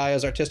creating new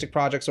values, artistic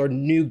projects, or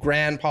new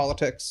grand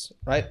politics,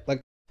 right?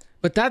 Like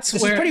But that's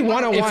this where is pretty if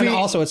one-on-one. we-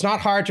 Also, it's not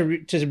hard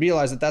to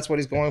realize that that's what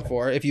he's going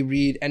for if you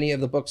read any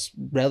of the books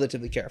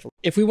relatively carefully.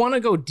 If we want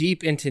to go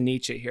deep into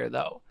Nietzsche here,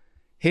 though,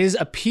 his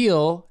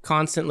appeal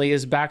constantly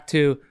is back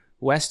to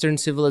Western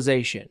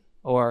civilization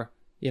or,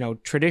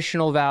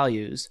 traditional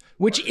values,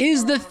 which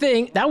is the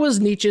thing that was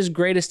Nietzsche's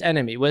greatest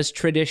enemy, was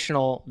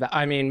traditional.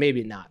 I mean,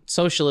 maybe not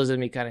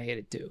socialism. He kind of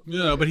hated too.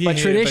 Yeah, but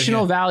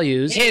Traditional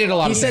values. He hated a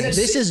lot He of said things.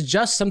 this is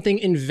just something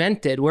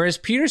invented, whereas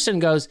Peterson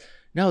goes,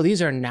 no,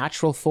 these are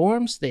natural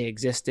forms. They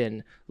exist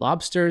in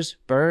lobsters,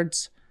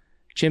 birds,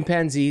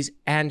 chimpanzees,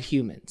 and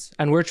humans.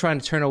 And we're trying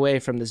to turn away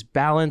from this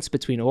balance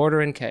between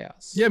order and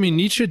chaos. Yeah, I mean,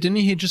 Nietzsche, didn't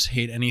he just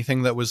hate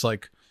anything that was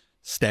like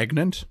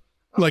stagnant?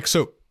 Like,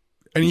 so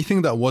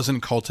anything that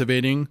wasn't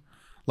cultivating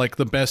like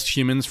the best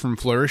humans from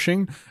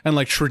flourishing, and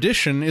like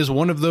tradition is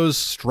one of those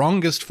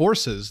strongest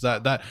forces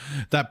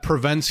that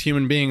prevents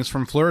human beings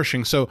from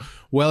flourishing. So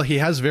while he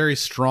has very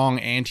strong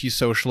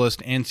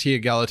anti-socialist,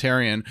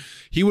 anti-egalitarian,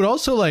 he would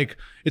also like,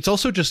 it's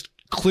also just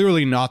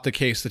clearly not the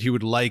case that he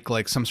would like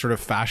some sort of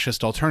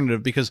fascist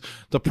alternative, because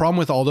the problem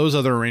with all those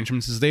other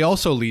arrangements is they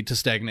also lead to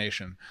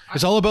stagnation.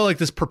 It's all about like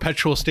this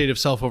perpetual state of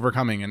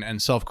self-overcoming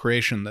and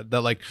self-creation that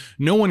like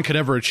no one could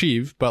ever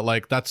achieve, but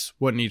like that's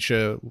what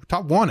Nietzsche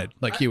wanted.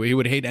 Like he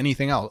would hate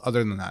anything else other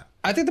than that.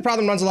 I think the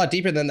problem runs a lot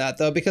deeper than that,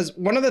 though, because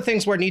one of the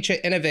things where Nietzsche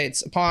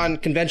innovates upon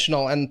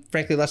conventional and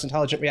frankly less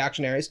intelligent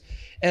reactionaries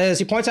is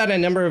he points out in a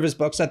number of his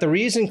books that the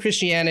reason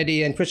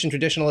Christianity and Christian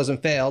traditionalism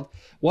failed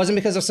wasn't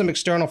because of some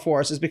external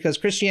force, it's because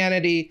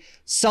Christianity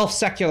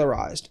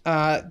self-secularized.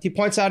 He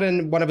points out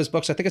in one of his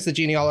books, I think it's The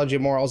Genealogy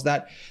of Morals,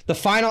 that the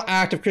final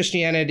act of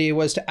Christianity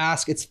was to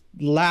ask its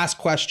last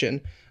question,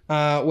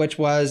 which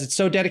was, it's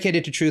so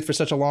dedicated to truth for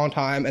such a long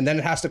time, and then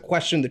it has to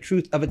question the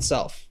truth of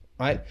itself.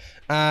 Right.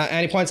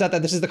 And he points out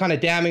that this is the kind of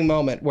damning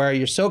moment where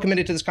you're so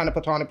committed to this kind of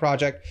Platonic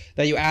project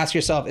that you ask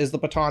yourself, is the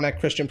Platonic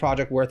Christian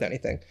project worth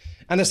anything?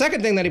 And the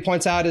second thing that he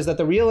points out is that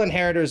the real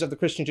inheritors of the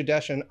Christian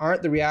tradition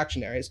aren't the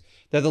reactionaries.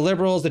 They're the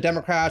liberals, the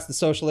Democrats, the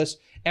socialists,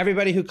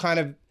 everybody who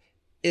kind of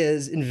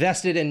is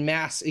invested in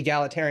mass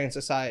egalitarian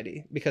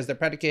society because they're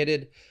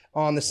predicated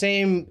on the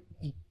same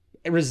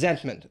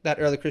resentment that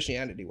early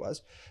Christianity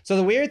was. So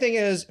the weird thing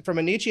is, from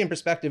a Nietzschean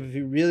perspective, if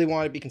you really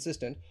want to be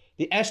consistent,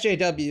 the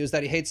SJWs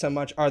that he hates so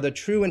much are the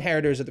true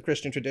inheritors of the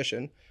Christian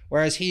tradition,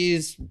 whereas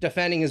he's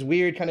defending his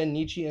weird kind of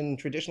Nietzschean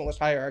traditionalist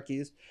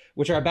hierarchies,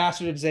 which are a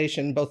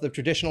bastardization both of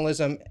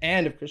traditionalism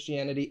and of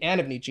Christianity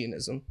and of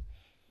Nietzscheanism.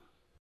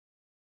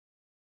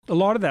 A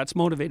lot of that's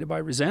motivated by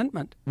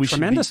resentment.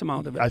 Tremendous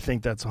amount of it. I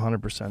think that's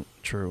 100%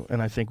 true.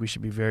 And I think we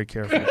should be very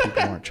careful that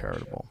people aren't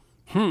charitable.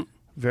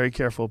 Very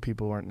careful of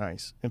people who aren't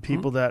nice, and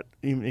people that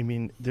I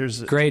mean,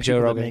 there's Great people Joe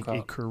that Rogan make a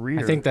quote. career.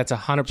 I think that's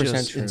 100%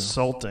 just true.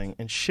 insulting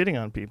and shitting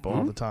on people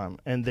all the time,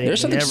 and they There's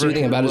something never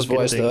soothing about his look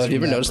at voice, things though. Have you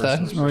from ever noticed that?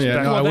 person's Oh, yeah.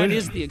 perspective. No, I Well, that would-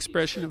 is the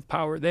expression of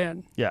power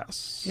then.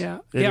 Yes. Yeah.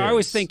 It I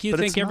always is, think you but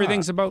think it's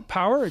everything's not. about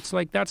power. It's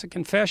like that's a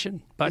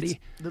confession, buddy.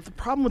 The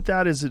problem with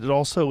that is it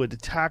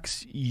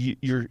attacks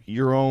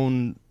your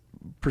own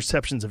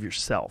perceptions of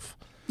yourself.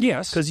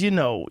 Yes. Because you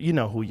know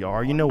who you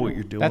are, you know what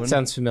you're doing. That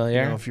sounds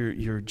familiar. You know, if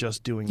you're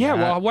just doing Yeah,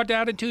 that. well, what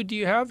attitude do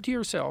you have to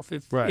yourself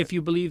if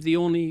you believe the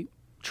only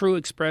true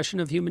expression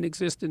of human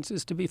existence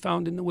is to be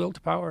found in the will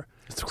to power?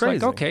 It's Like,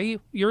 crazy. okay,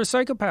 you're a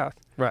psychopath.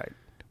 Right.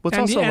 Well, it's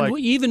And, also and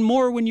like, even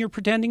more when you're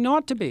pretending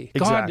not to be.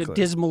 God, Exactly. a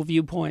dismal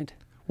viewpoint.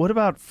 what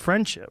about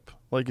friendship?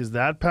 Like, is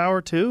that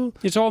power too?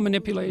 It's all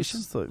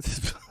manipulation. It's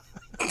like-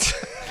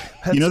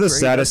 You know the That's great.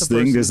 saddest That's a thing?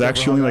 person There's who's ever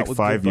actually only hung like out with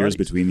 5 good years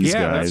buddies. between these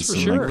Yeah, that's guys. for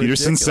And, sure. like,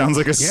 Peterson Ridiculous. sounds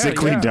like a Yeah,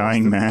 sickly yeah.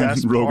 dying The man.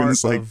 best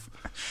Rogan's part like of-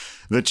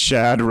 the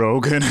Chad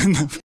Rogan.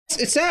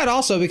 It's sad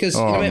also because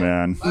Oh, you know,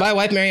 man. my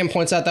wife Miriam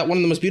points out that one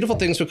of the most beautiful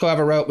things Foucault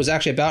ever wrote was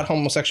actually about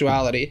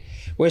homosexuality,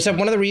 where he said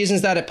one of the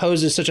reasons that it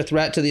poses such a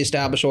threat to the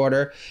established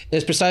order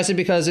is precisely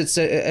because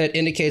it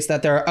indicates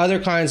that there are other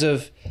kinds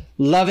of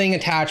loving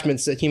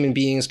attachments that human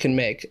beings can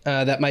make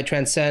that might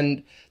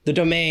transcend the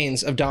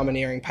domains of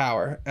domineering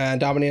power, and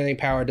domineering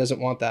power doesn't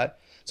want that.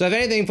 So if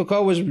anything,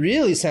 Foucault was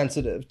really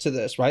sensitive to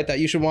this, right? That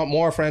you should want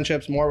more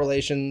friendships, more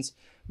relations,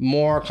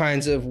 more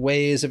kinds of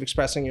ways of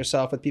expressing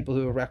yourself with people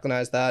who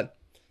recognize that.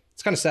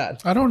 It's kind of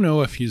sad. I don't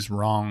know if he's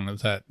wrong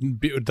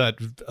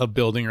that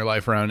building your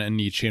life around a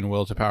Nietzschean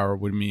will to power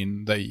would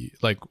mean that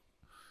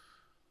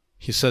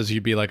he says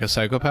you'd be like a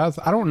psychopath.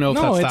 I don't know if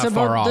No, that's it's that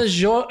far about off.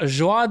 the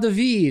joie de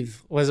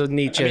vivre was a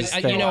Nietzsche's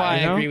thing. you know, I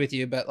you agree with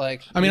you, but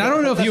like, I mean, I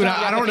don't know if let's you would. not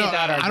I don't know. replicate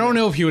that I argument. don't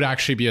know if you would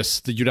actually be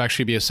you'd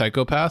actually be a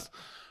psychopath.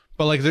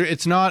 But like,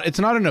 it's not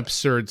an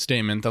absurd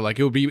statement that like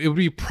it would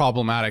be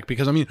problematic,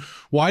 because I mean,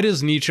 why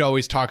does Nietzsche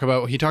always talk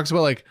about? He talks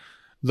about like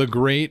the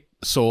great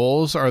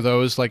souls are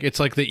those like, it's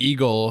like the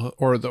eagle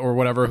or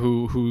whatever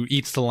who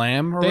eats the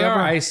lamb or They whatever.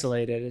 are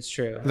isolated. It's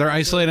true. They're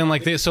isolated, and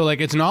like so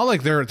like it's not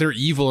like they're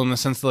evil in the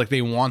sense that like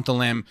they want the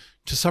lamb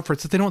to suffer.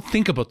 It's that they don't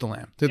think about the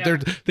lamb.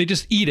 They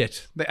just eat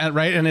it,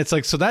 right? And it's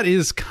like, so that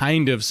is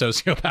kind of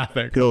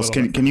sociopathic. Pills,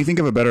 can you think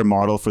of a better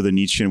model for the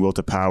Nietzschean will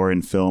to power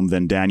in film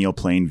than Daniel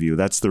Plainview?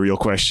 That's the real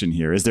question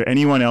here. Is there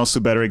anyone else who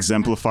better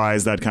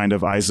exemplifies that kind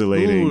of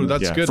isolating? Ooh,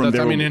 that's good. from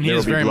That's- I mean, and he There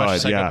is Will Be very much a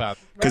Blood,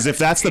 psychopath. Because if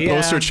that's the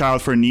poster Yeah.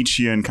 child for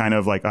Nietzschean kind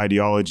of like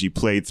ideology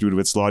played through to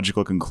its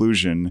logical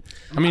conclusion,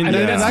 I mean, I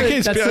mean, in that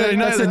case, that's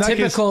in a that case-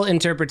 typical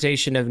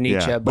interpretation of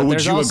Nietzsche, Yeah, but but would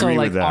there's you also agree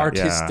like with that? Yeah.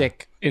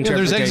 artistic Yeah,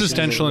 interpretations. there's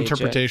existential of Nietzsche.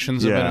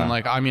 interpretations of it, Yeah. and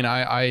like, I mean,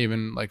 I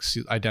even like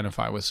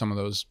identify with some of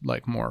those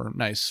like more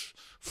nice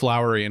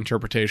flowery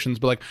interpretations,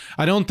 but like,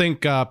 I don't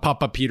think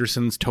Papa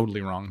Peterson's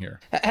totally wrong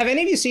here. Have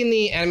any of you seen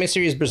the anime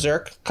series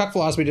Berserk? Cuck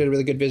Philosophy did a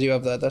really good video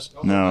of this.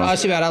 No. Oh,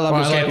 that's too bad. I love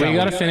Well, I Berserk. like that We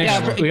gotta one. finish.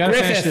 Yeah, we gotta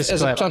Griffith finish this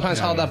is clip. sometimes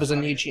held up as a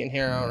Nietzschean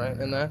hero, right?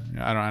 In there,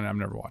 I've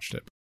never watched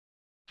it.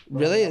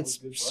 really, it's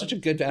such a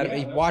good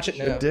anime. Watch it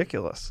now.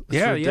 ridiculous. It's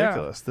Yeah, yeah.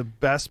 ridiculous. The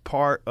best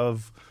part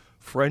of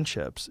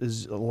friendships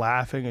is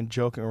laughing and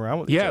joking around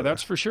with each Yeah, other.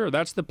 that's for sure.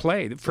 That's the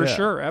play. For Yeah.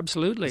 sure.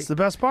 Absolutely. It's the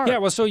best part. Yeah,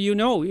 well, so you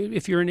know,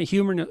 if you're in a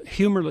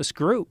humorless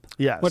group,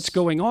 Yes. what's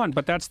going on.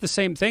 But that's the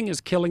same thing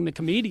as killing the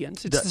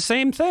comedians. It's the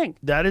same thing.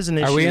 That is an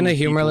issue. we in with a people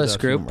humorless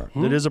without group?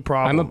 humor. That is a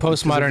problem. I'm a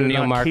because if postmodern they're not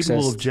neo-Marxist.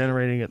 capable of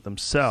generating it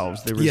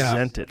themselves. They Yeah.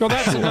 resent it. Well,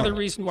 that's another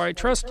reason why I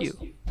trust you.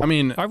 I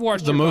mean, I've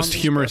watched the your most comedy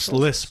humorous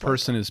specials.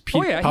 person is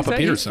Oh yeah, Papa he's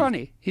Peterson.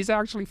 funny. He's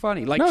actually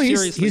funny. Like No, he's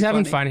seriously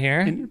having funny. fun here.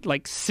 And,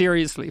 like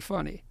seriously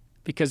funny,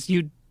 because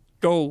you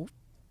go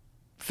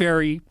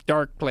very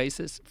dark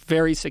places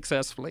very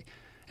successfully,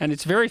 and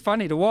it's very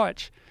funny to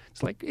watch.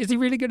 It's like, is he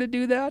really going to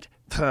do that?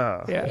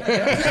 Yeah.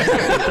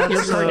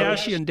 Your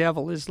Kardashian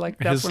devil is like,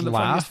 that's His one of the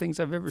laugh funniest things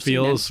I've ever seen.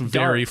 feels And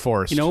very dark.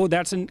 forced. You know,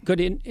 that's an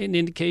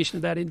indication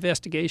of that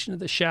investigation of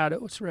the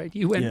shadows, right?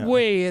 You went Yeah.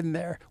 way in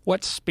there.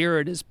 What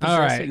spirit is All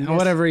right, possessing this?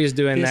 whatever he's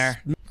doing this-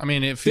 there. I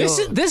mean, it feels.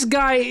 This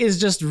guy is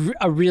just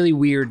a really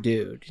weird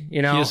dude.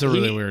 You know, He is a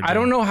really weird I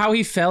don't dude. know how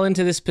he fell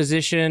into this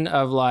position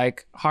of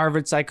like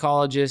Harvard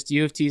psychologist,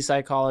 U of T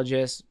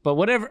psychologist, but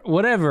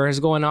whatever is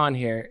going on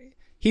here,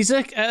 he's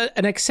like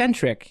an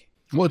eccentric.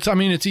 Well,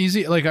 it's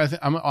easy. Like I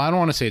don't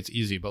want to say it's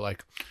easy, but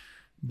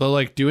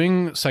like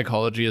doing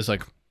psychology is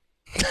like.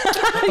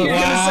 You're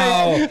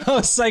gonna say,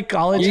 oh,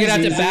 psychology. You're gonna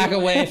have is to easy. back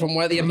away from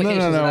where the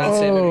implications no. of that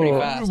statement pretty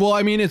fast. Well,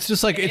 I mean, it's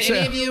just like it's.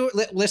 Any of you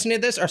listening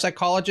to this are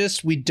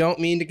psychologists. We don't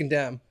mean to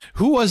condemn.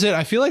 Who was it?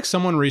 I feel like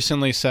someone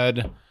recently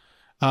said,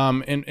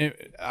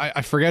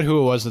 I forget who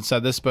it was that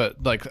said this,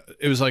 but like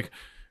it was like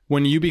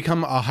when you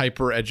become a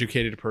hyper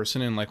educated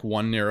person in like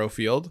one narrow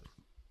field,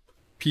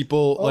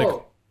 people like.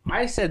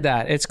 I said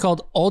that. It's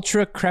called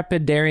ultra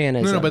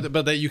crepidarianism. No,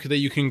 but that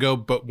you can go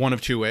but one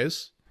of two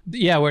ways.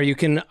 Yeah, where you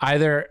can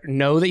either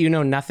know that you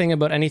know nothing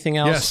about anything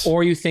else, Yes.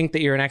 or you think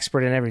that you're an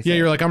expert in everything. Yeah,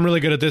 you're like, I'm really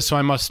good at this, so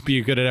I must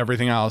be good at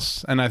everything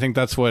else. And I think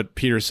that's what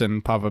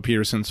Papa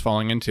Peterson's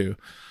falling into.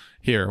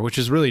 here, which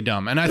is really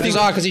dumb. And I think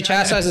because he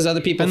chastises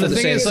other people and for the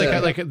the thing same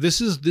is,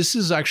 sin. this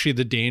is actually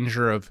the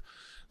danger of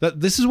that.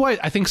 This is why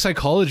I think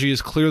psychology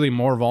is clearly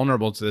more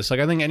vulnerable to this. Like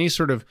I think any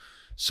sort of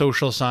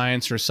social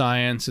science or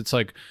science, it's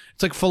like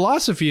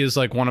philosophy is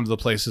like one of the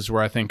places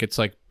where I think it's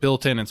like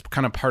built in. It's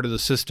kind of part of the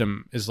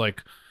system. Is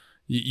like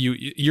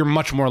you're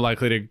much more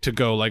likely to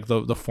go like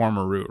the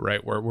former route,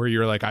 right? Where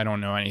you're like, I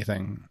don't know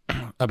anything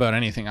about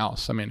anything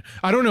else. I mean,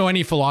 I don't know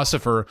any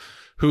philosopher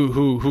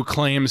who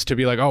claims to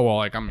be like, oh well,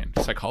 like I'm in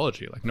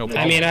psychology, like no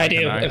problem. I mean, I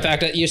do. In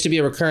fact, it used to be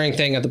a recurring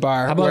thing at the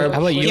bar. How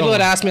about you? People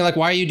would ask me like,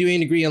 "Why are you doing a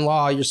degree in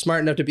law? You're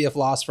smart enough to be a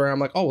philosopher." I'm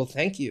like, "Oh well,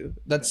 thank you.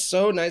 That's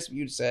so nice of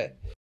you to say."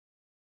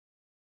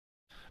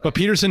 But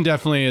Peterson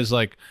definitely is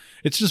like,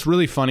 it's just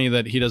really funny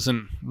that he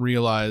doesn't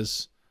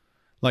realize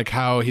like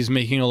how he's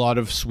making a lot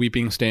of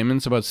sweeping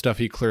statements about stuff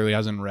he clearly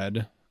hasn't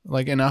read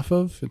like enough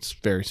of. It's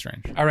very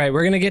strange. All right,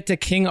 we're gonna get to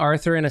King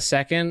Arthur in a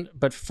second,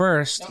 but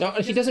first, No,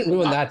 he doesn't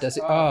ruin that, does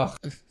he? Oh,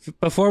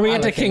 before we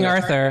get to like King King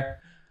Arthur,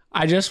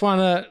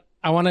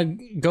 I want to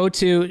go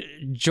to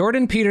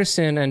Jordan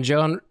Peterson and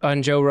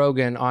Joe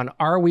Rogan on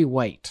Are We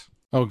White?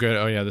 Oh, good.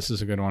 Oh, yeah, this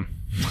is a good one.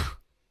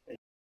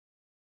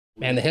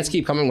 man, the hits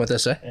keep coming with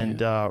this, eh?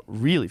 And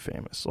really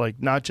famous, like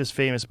not just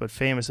famous, but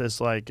famous as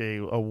like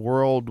a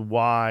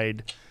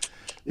worldwide.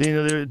 You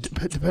know,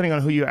 depending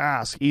on who you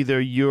ask,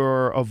 either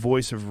you're a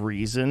voice of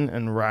reason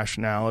and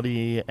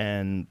rationality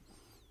and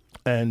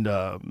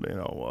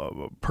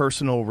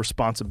personal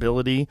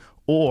responsibility,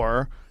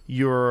 or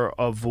you're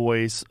a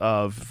voice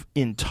of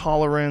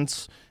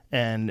intolerance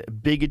and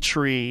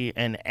bigotry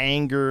and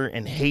anger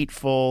and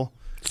hateful.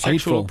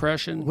 Sexual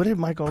oppression. What did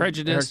Michael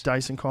Prejudice. Eric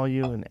Dyson call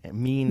you? A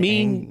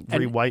mean,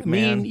 angry white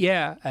man.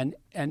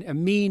 And a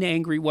mean,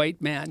 angry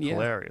white man. Yeah.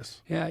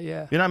 Hilarious. Yeah,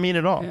 yeah. You're not mean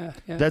at all. Yeah,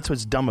 yeah. That's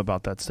what's dumb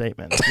about that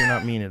statement. You're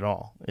not mean at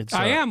all. It's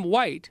I am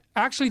white.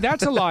 Actually,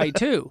 that's a lie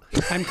too.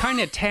 I'm kind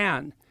of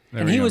tan.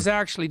 And he was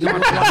actually not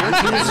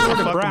white. He was sort of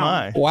Fuck am brown.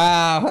 I?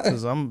 Wow.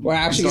 'Cause I'm We're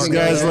actually This gonna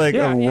go guy's there. like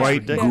Yeah, a yeah,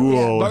 white yeah,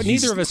 ghoul. But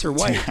He's- neither of us are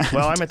white.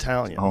 Well, I'm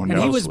Italian. Oh, no.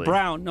 And he was mostly.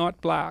 brown,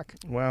 not black.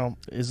 Well,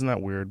 isn't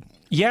that weird?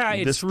 Yeah,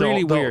 it's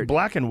really the weird.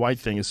 black and white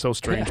thing is so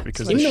strange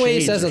because Even the way he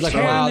shades says are it, like, so-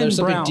 wow, Tan there's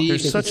and something brown. deep.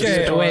 There's and such a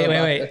considerate story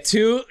about Wait.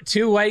 it.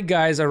 Two white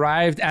guys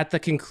arrived at the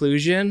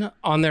conclusion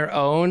on their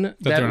own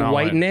they're that not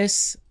white.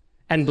 whiteness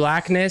and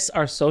blackness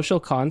are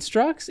social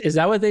constructs. Is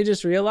that what they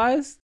just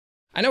realized?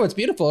 I know, it's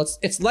beautiful.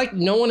 It's like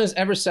no one has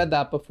ever said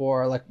that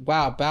before. Like,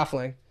 wow,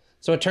 baffling.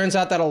 So it turns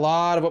out that a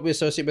lot of what we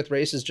associate with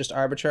race is just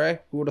arbitrary.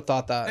 Who would have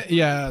thought that?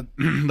 Yeah,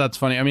 that's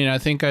funny. I mean, I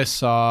think I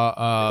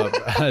saw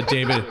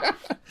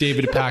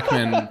David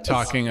Pakman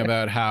talking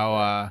about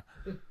how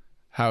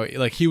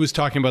like he was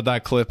talking about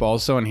that clip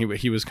also, and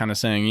he was kind of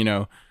saying, you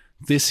know,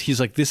 he's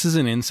like, this is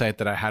an insight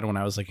that I had when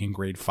I was like in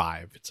grade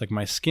 5. It's like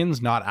my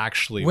skin's not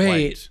actually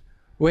white.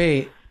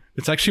 Wait.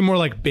 It's actually more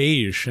like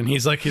beige. And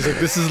he's like,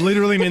 this is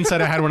literally an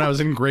insight I had when I was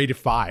in grade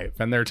 5.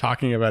 And they're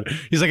talking about it.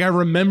 He's like, I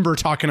remember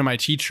talking to my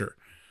teacher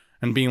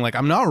and being like,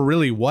 I'm not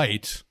really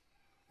white.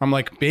 I'm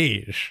like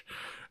beige.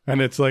 And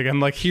it's like, and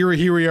like here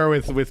we are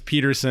with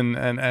Peterson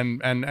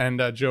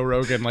and Joe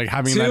Rogan, like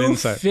having that Two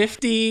insight.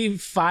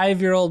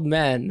 55-year-old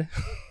men.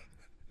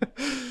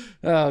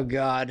 Oh,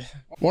 God.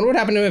 I wonder what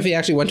happened to him if he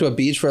actually went to a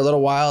beach for a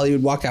little while. He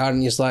would walk out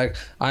and he's like,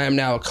 I am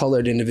now a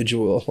colored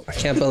individual. I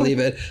can't believe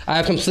it. I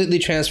have completely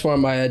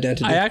transformed my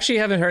identity. I actually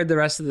haven't heard the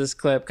rest of this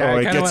clip. Oh,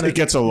 it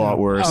gets a lot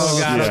worse. Oh,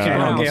 God,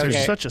 Yeah. okay.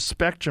 There's such a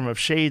spectrum of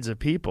shades of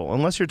people.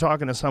 Unless you're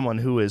talking to someone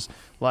who is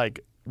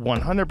like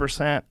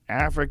 100%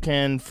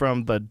 African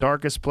from the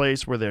darkest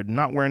place where they're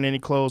not wearing any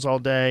clothes all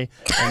day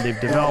and they've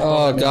developed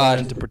all the God.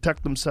 melanin to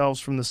protect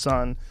themselves from the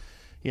sun.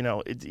 You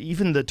know,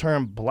 even the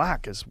term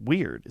black is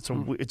weird.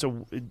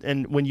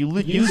 And when you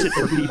use it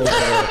for people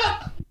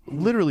that are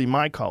literally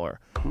my color,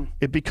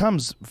 it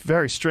becomes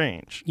very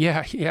strange.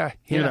 Yeah.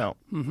 You know,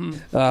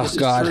 oh,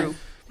 God. True.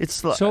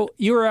 it's like, So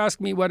you were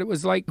asking me what it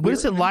was like. what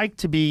is it like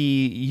to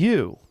be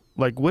you?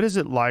 Like, what is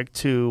it like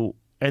to?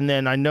 And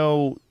then I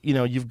know, you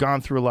know, you've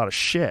gone through a lot of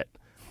shit.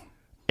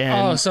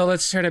 And Oh, so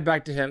let's turn it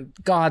back to him.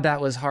 God,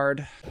 that was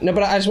hard. No,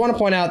 but I just want to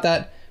point out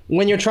that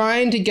when you're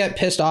trying to get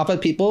pissed off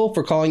at people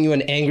for calling you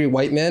an angry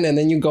white man, and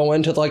then you go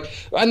into like,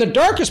 in the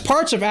darkest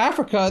parts of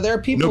Africa, there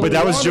are people. No, but who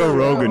that was wander Joe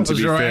around. Rogan, to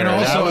be Joe- fair. and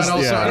also- That was- and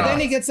also- yeah. But then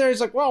he gets there, he's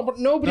like, well, but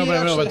nobody No,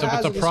 actually but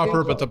has the an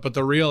proper, escape but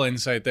the real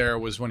insight there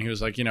was when he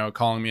was like, you know,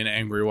 calling me an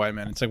angry white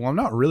man. It's like, well, I'm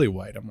not really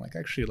white. I'm like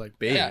actually like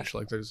beige. Yeah.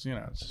 Like there's, you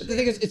know, it's The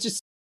thing is,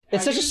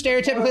 it's such a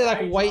stereotypically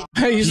like white.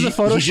 I used the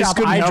He just Photoshop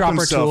couldn't help eyedropper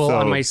himself, tool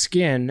on though. my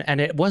skin, and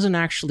it wasn't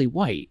actually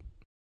white.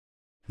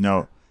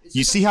 No.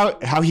 You see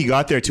how he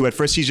got there too? At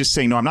first he's just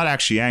saying, no, I'm not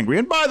actually angry.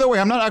 And by the way,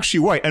 I'm not actually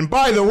white. And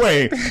by the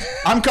way,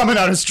 I'm coming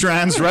out as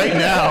trans right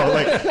now.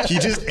 Like he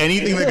just,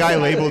 anything the guy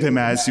labeled him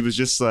as, he was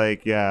just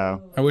like, yeah.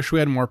 I wish we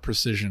had more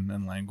precision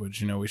in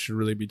language. You know, we should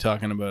really be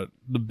talking about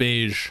the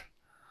beige.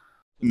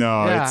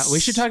 No, Yeah, it's, we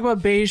should talk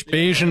about beige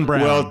Beige and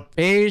brown. Well,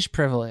 beige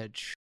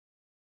privilege.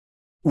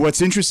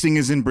 What's interesting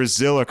is in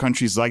Brazil or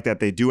countries like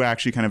that, they do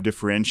actually kind of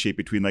differentiate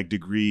between like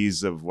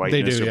degrees of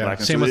whiteness do, or yeah.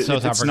 blackness. Same with South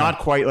It's Africa. not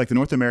quite like the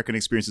North American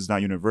experience is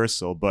not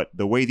universal, but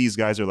the way these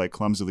guys are like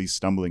clumsily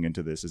stumbling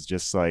into this is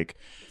just like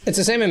It's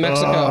the same in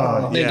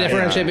Mexico. They yeah,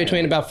 differentiate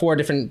between about 4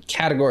 different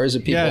categories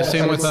of people. Yeah,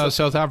 same And with it's-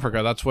 South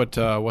Africa. That's what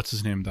what's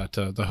his name? That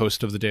the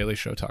host of the Daily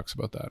Show talks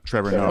about that.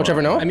 Trevor Noah.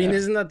 Trevor Noah? I mean,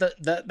 isn't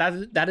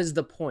that is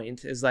the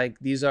point? Is like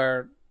these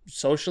are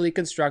socially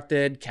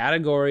constructed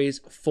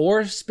categories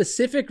for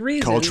specific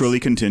reasons. Culturally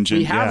contingent.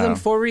 we have yeah. them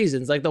for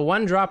reasons, like the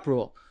one drop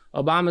rule.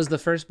 Obama's the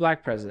first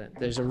black president.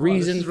 There's a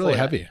reason. This is really for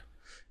that. heavy.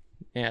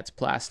 Yeah, it's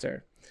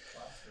plaster.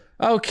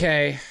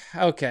 Okay.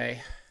 That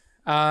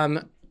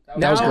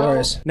was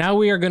glorious. Now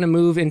we are going to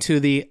move into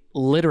the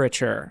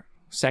literature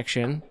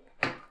section.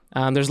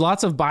 There's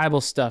lots of Bible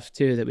stuff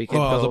too that we could.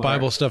 Oh, go the over.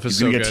 Bible stuff is He's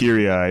so gonna good. get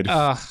teary-eyed.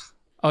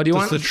 Oh, do you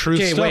Just want the truth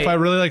okay, stuff. wait. I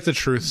really like the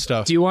truth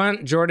stuff. Do you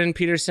want Jordan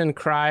Peterson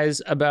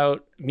cries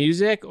about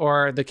music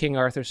or the King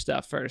Arthur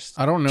stuff first?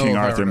 I don't know. King if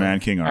I Arthur, remember. man,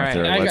 King right,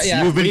 Arthur. I got- Let's-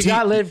 yeah, You've been, we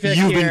got Lidvik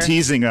you've here. been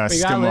teasing us. We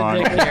got Come on.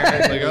 Lidvik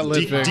here. They got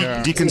Lidvik,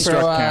 yeah.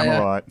 Deconstruct Yeah.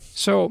 Camelot.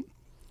 So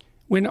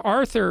when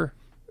Arthur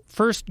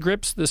first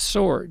grips the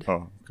sword,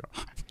 Oh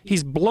God.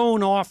 he's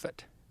blown off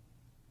it.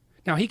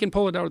 Now he can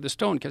pull it out of the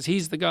stone because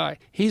he's the guy.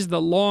 He's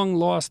the long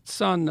lost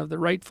son of the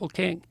rightful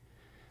king.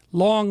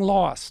 Long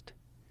lost.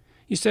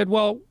 You said,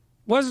 well,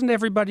 wasn't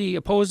everybody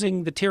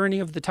opposing the tyranny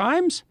of the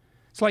times?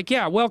 It's like,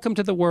 yeah, welcome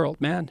to the world,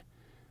 man.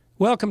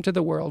 Welcome to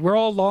the world. We're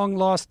all long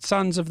lost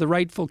sons of the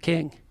rightful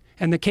king.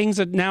 And the king's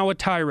now a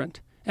tyrant.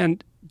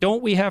 And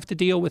don't we have to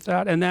deal with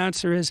that? And the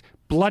answer is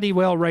bloody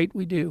well right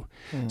we do.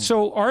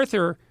 So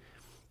Arthur,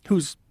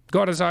 who's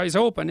got his eyes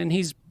open and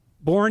he's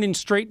born in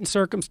straitened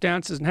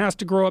circumstances and has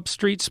to grow up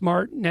street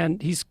smart,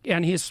 and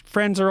his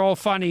friends are all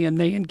funny and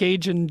they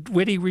engage in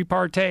witty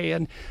repartee,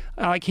 and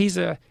like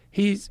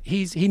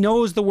he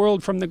knows the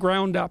world from the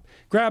ground up.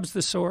 Grabs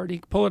the sword, he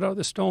can pull it out of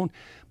the stone,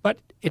 but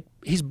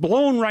he's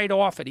blown right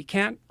off it. He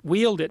can't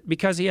wield it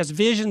because he has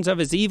visions of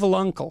his evil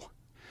uncle,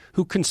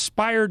 who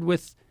conspired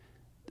with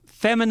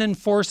feminine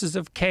forces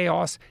of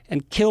chaos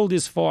and killed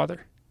his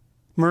father,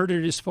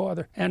 murdered his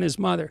father and his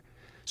mother.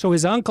 So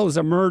his uncle is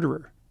a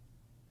murderer.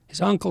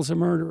 His uncle's a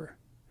murderer.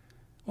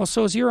 Well,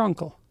 so is your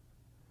uncle.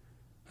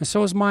 And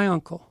so is my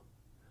uncle.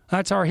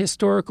 That's our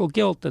historical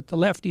guilt that the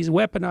lefties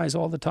weaponize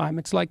all the time.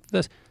 It's like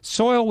the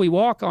soil we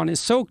walk on is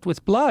soaked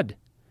with blood.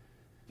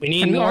 We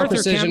need And more Arthur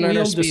precision can't in our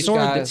wield the speech, sword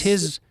guys. that's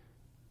his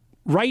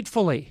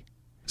rightfully.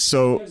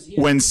 So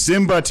when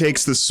Simba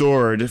takes the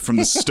sword from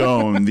the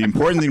stone, the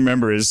important thing to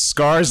remember is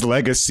Scar's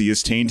legacy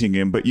is tainting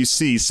him. But you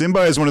see, Simba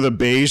is one of the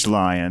beige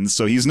lions,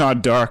 so he's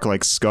not dark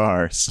like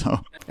Scar. So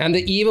And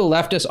the evil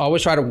leftists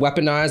always try to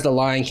weaponize the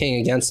Lion King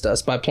against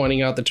us by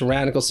pointing out the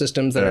tyrannical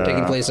systems that are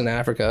taking place in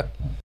Africa.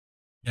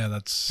 Yeah,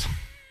 that's.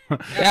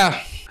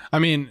 Yeah. I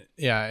mean,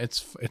 yeah, it's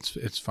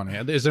funny.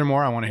 Is there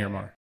more? I want to hear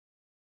more.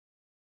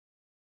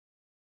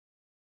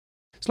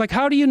 It's like,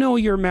 how do you know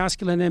your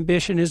masculine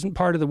ambition isn't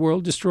part of the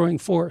world destroying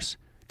force?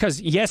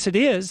 Because yes, it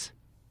is.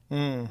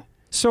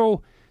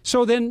 So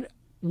then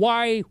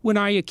why, when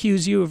I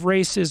accuse you of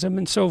racism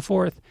and so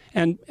forth,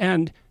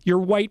 and your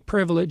white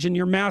privilege and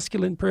your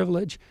masculine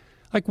privilege,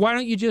 like, why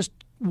don't you just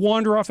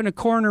wander off in a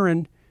corner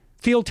and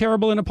feel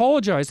terrible and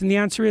apologize? And the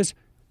answer is,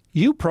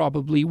 you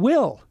probably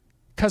will,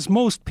 because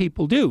most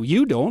people do.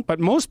 You don't, but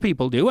most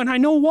people do. And I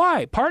know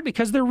why. Partly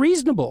because they're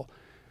reasonable.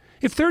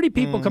 If 30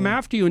 people come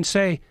after you and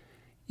say,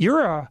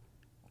 you're a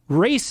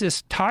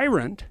racist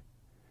tyrant,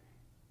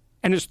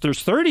 and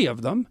there's 30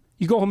 of them,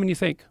 you go home and you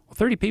think, well,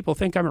 30 people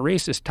think I'm a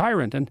racist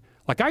tyrant, and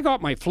like, I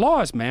got my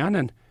flaws, man,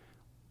 and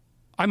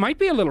I might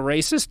be a little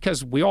racist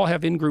because we all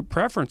have in-group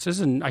preferences,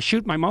 and I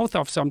shoot my mouth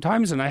off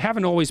sometimes, and I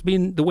haven't always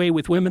been the way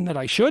with women that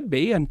I should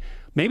be, and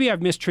maybe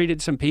I've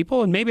mistreated some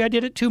people, and maybe I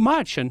did it too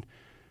much, and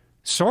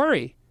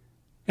sorry.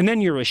 And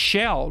then you're a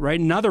shell, right?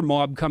 Another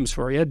mob comes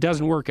for you. It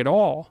doesn't work at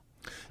all.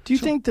 Do you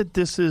think that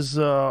this is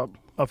a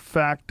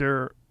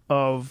factor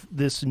of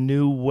this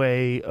new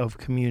way of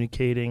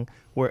communicating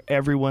where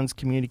everyone's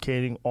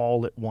communicating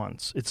all at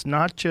once? It's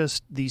not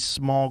just these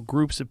small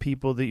groups of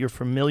people that you're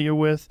familiar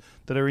with,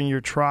 that are in your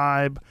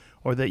tribe,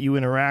 or that you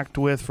interact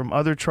with from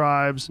other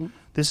tribes.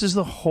 This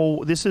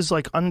is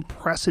like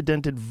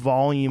unprecedented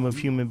volume of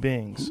human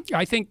beings.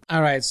 I think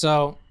All right,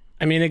 so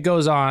I mean, it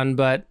goes on,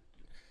 but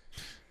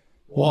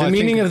Well, the I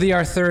meaning think- of the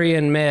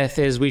Arthurian myth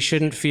is we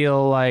shouldn't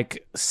feel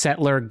like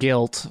settler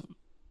guilt,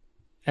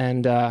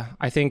 and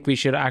I think we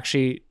should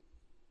actually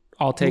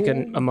all take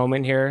a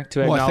moment here to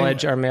Well, I think-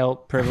 acknowledge our male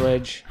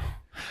privilege.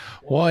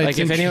 Well, I Like,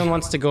 if think- anyone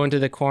wants to go into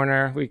the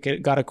corner,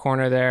 got a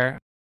corner there.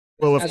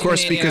 well, of As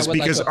course, Canadian, I would like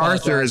because to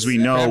Arthur, apologize as we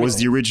for know, was everything.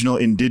 the original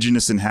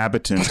indigenous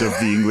inhabitant of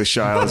the English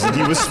Isles, and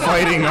he was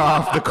fighting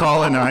off the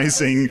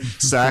colonizing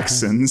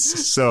Saxons.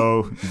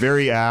 So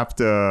very apt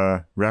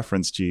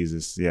reference,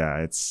 Jesus. Yeah,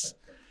 it's.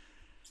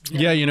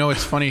 Yeah, you know,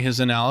 it's funny, his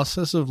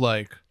analysis of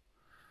like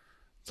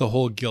the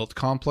whole guilt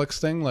complex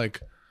thing,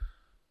 like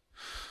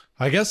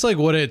I guess like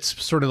what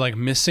it's sort of like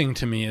missing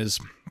to me is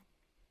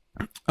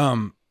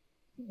well,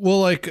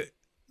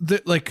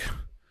 like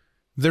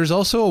There's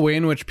also a way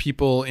in which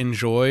people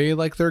enjoy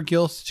like their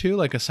guilt too,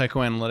 like a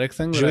psychoanalytic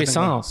thing. that I think,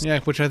 Jouissance.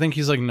 like, which I think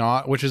he's like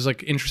not, which is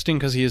like interesting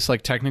because he is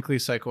like technically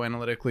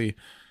psychoanalytically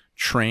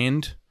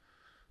trained.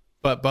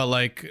 But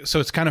like, so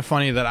it's kind of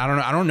funny that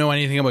I don't know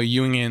anything about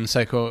Jungian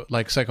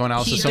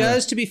psychoanalysis. He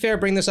does, to be fair,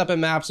 bring this up in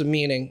Maps of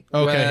Meaning.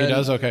 Okay, he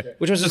does. Okay,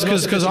 Which was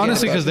because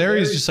honestly, because there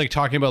he's just like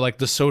talking about like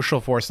the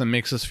social force that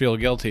makes us feel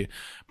guilty.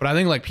 But I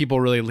think like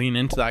people really lean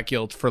into that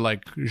guilt for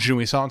like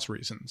jouissance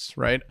reasons,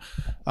 right?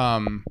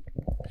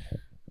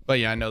 But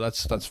yeah, no,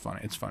 that's funny.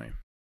 It's funny.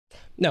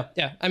 No,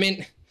 yeah. I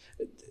mean,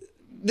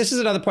 this is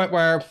another point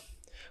where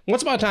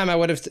once upon a time I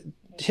would have...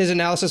 his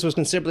analysis was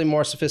considerably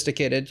more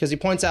sophisticated because he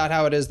points out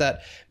how it is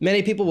that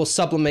many people will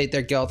sublimate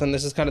their guilt, and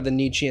this is kind of the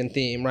Nietzschean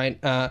theme, right?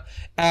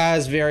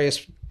 As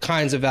various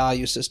kinds of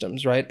value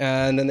systems, right?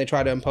 And then they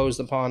try to impose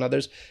them upon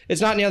others.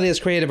 It's not nearly as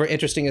creative or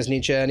interesting as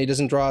Nietzsche, and he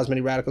doesn't draw as many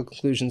radical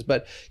conclusions,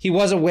 but he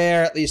was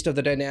aware at least of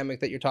the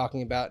dynamic that you're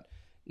talking about.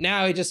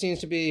 Now he just seems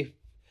to be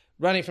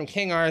running from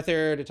King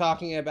Arthur to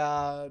talking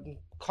about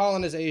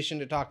colonization,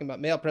 to talking about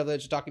male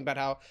privilege, to talking about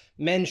how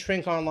men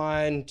shrink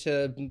online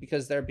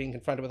because they're being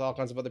confronted with all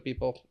kinds of other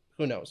people.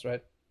 Who knows,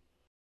 right?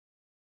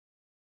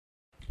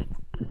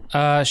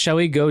 Shall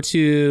we go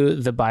to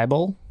the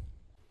Bible?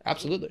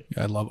 Absolutely.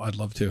 Yeah, I'd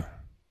love to.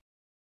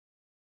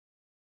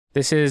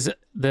 This is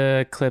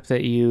the clip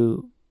that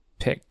you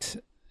picked,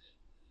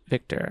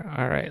 Victor.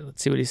 All right,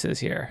 let's see what he says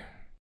here.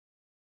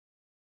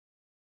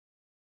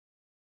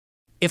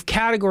 If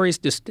categories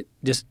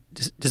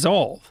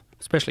dissolve,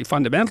 especially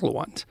fundamental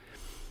ones,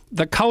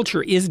 the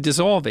culture is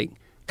dissolving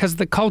because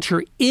the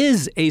culture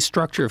is a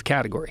structure of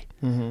category.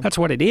 Mm-hmm. That's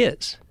what it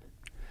is.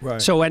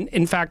 Right. So, and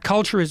in fact,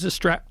 culture is a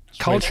structure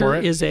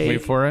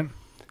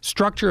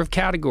of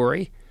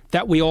category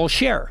that we all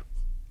share.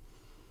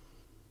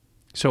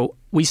 So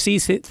we see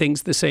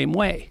things the same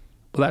way.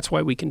 Well, that's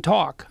why we can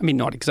talk. I mean,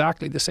 not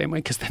exactly the same way,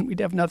 because then we'd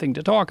have nothing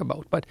to talk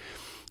about. But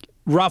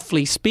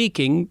roughly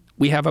speaking,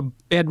 we have a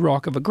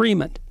bedrock of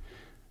agreement.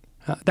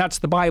 That's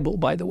the Bible,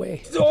 by the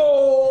way.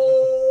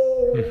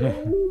 Oh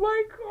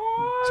my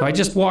God. So I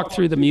just walked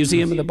through the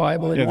Museum of the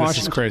Bible in Washington. This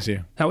is crazy.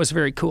 That was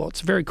very cool.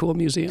 It's a very cool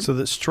museum. So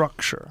the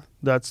structure,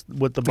 that's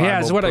what the Bible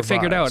that's what provides. I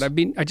figured out.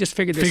 I just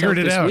figured this out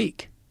this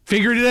week.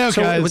 Figured it out,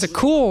 so guys. It was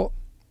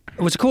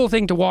a cool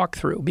thing to walk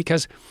through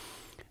because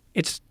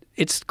it's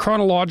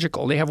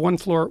chronological. They have one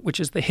floor which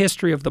is the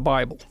history of the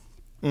Bible.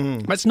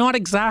 Mm. But it's not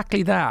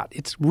exactly that.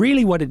 It's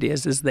really what it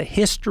is the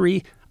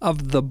history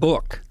of the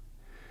book.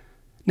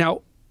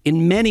 Now,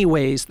 in many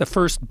ways, the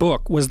first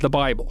book was the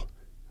Bible.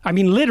 I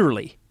mean,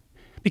 literally,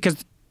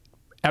 because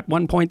at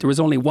one point there was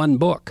only one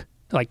book.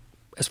 Like,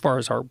 as far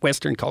as our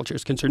Western culture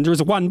is concerned, there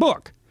was one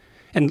book.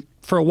 And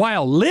for a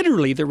while,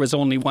 literally, there was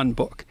only one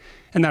book.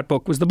 And that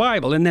book was the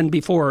Bible. And then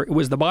before it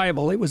was the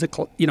Bible, it was it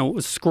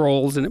was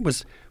scrolls and it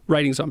was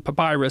writings on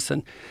papyrus.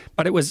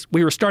 But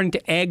we were starting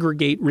to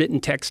aggregate written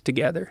text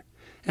together.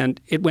 And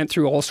it went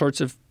through all sorts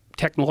of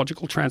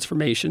technological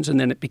transformations, and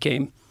then it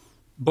became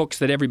books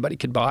that everybody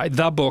could buy,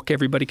 the book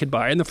everybody could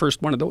buy, and the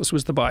first one of those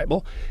was the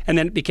Bible. And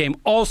then it became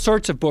all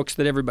sorts of books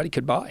that everybody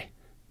could buy.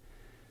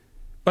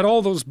 But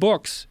all those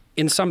books,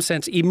 in some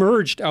sense,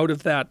 emerged out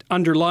of that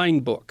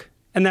underlying book.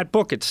 And that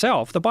book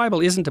itself, the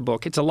Bible isn't a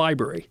book, it's a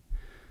library.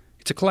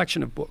 It's a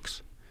collection of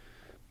books.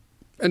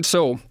 And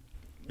so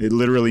it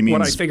literally means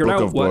what I figured book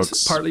out of was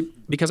books. partly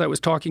because I was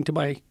talking to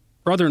my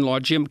brother-in-law,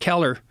 Jim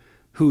Keller,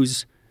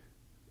 who's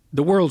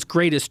the world's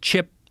greatest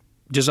chip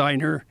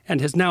designer and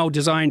has now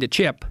designed a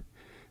chip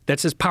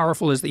that's as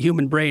powerful as the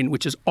human brain,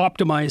 which is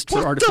optimized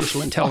for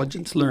artificial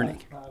intelligence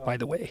learning, by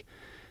the way.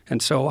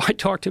 And so I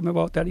talked to him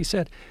about that. He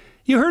said,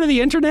 "You heard of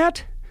the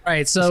internet?"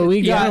 Right. So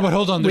we got. Yeah, but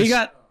hold on. We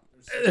got.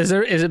 Is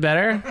it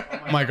better?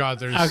 Oh my God,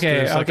 there's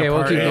Okay, like okay, a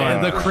we'll part- keep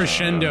going. The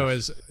crescendo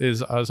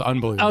is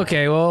unbelievable.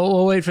 Okay. Well,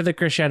 we'll wait for the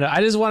crescendo.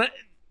 I just want to.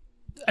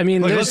 I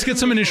mean, Like, let's get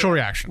some initial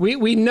reaction.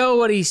 we know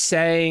what he's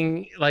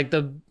saying. Like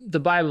the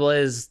Bible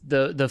is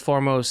the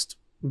foremost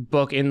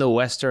book in the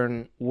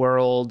Western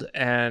world,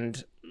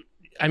 and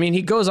I mean,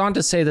 he goes on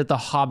to say that The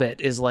Hobbit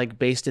is like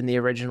based in the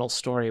original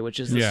story, which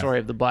is the story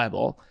of the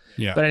Bible.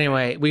 Yeah. But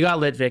anyway, we got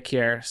Litvik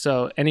here.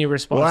 So any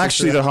response? Well,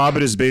 actually, The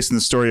Hobbit is based on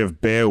the story of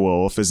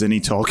Beowulf, as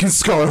any Tolkien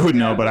scholar would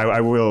know, but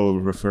I will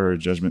refer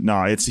judgment.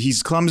 No,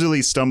 he's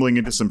clumsily stumbling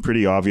into some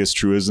pretty obvious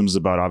truisms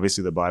about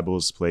obviously the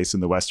Bible's place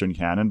in the Western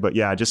canon. But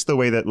yeah, just the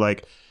way that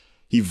like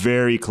he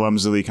very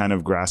clumsily kind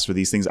of grasps for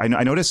these things. I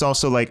notice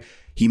also like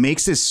he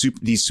makes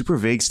these super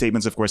vague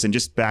statements, of course, and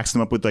just backs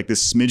them up with like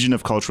this smidgen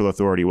of cultural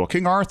authority. Well,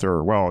 King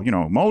Arthur, well,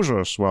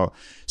 Moses, well.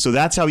 So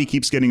that's how he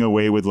keeps getting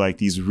away with like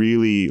these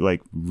really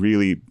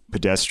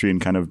pedestrian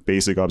kind of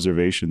basic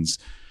observations.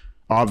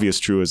 obvious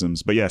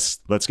truisms. But yes,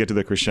 let's get to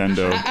the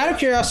crescendo. Out of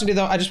curiosity,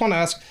 though, I just want to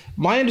ask,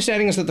 my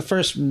understanding is that the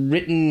first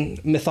written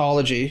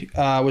mythology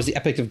was the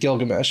Epic of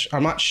Gilgamesh.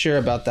 I'm not sure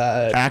about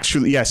that.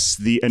 Actually, yes,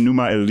 the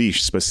Enuma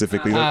Elish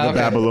specifically, the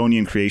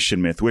Babylonian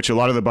creation myth, which a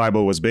lot of the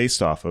Bible was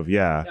based off of,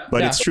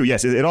 But it's true,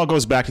 yes, it all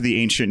goes back to the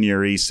ancient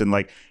Near East, and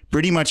like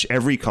pretty much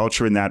every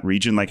culture in that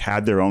region like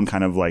had their own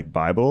kind of like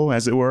Bible,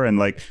 as it were, and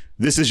like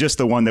this is just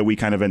the one that we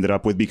kind of ended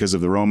up with because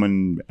of the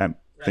Roman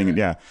thing,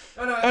 I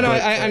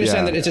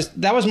understand that. It's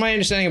just that was my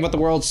understanding of what the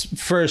world's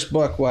first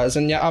book was,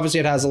 and obviously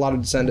it has a lot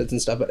of descendants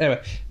and stuff. But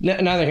anyway,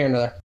 neither here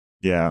nor there.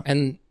 Yeah,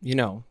 and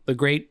the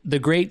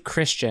great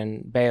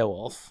Christian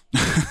Beowulf,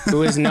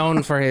 who is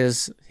known for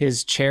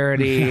his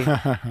charity,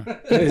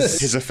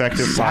 his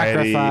effective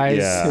piety,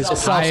 his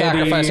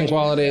self-sacrificing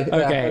quality.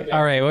 Okay,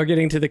 all right, we're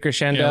getting to the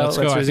crescendo. Yeah, let's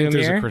go. I think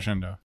there's here. a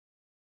crescendo.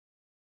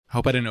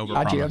 Hope I didn't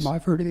overpromise.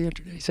 I've heard of the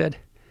internet. He said,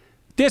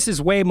 "This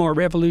is way more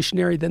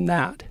revolutionary than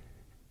that."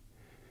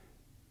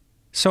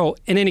 So,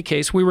 in any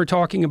case, we were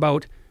talking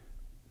about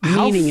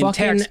meaning in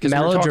text because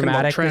we were talking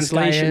about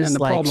translation and the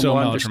problem of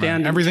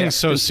understanding. Everything's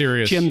so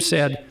serious. Jim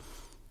said,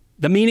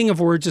 the meaning of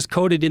words is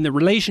coded in the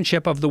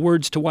relationship of the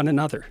words to one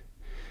another.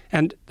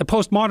 And the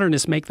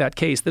postmodernists make that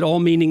case, that all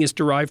meaning is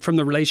derived from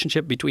the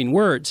relationship between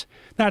words.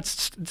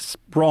 That's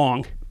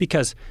wrong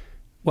because,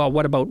 well,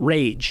 what about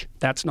rage?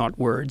 That's not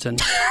words.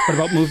 And what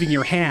about moving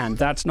your hand?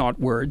 That's not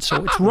words.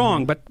 So it's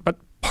wrong, but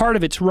part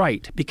of it's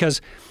right because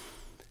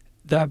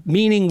the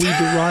meaning we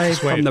derive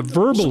from the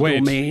verbal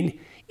domain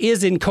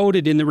is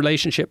encoded in the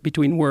relationship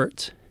between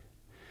words.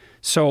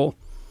 So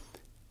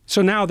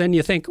now then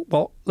you think,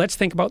 well, let's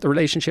think about the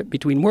relationship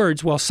between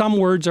words. Well, some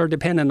words are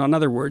dependent on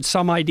other words.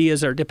 Some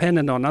ideas are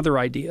dependent on other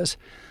ideas.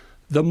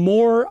 The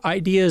more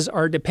ideas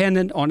are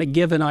dependent on a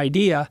given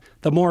idea,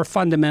 the more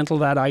fundamental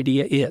that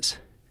idea is.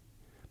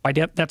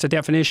 That's a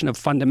definition of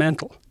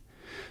fundamental.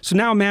 So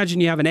now imagine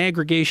you have an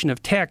aggregation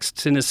of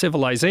texts in a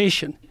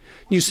civilization.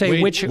 You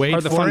say, which are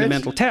the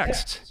fundamental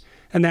texts?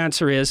 And the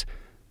answer is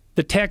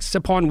the texts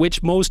upon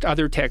which most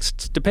other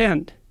texts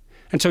depend.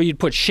 And so you'd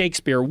put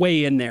Shakespeare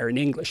way in there in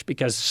English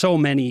because so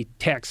many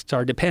texts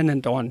are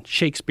dependent on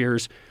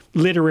Shakespeare's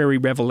literary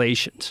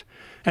revelations.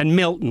 And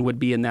Milton would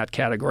be in that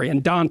category,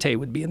 and Dante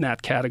would be in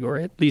that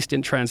category, at least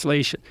in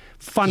translation.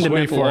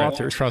 Fundamental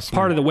authors,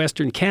 part of the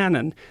Western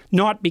canon,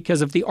 not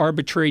because of the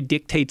arbitrary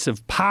dictates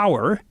of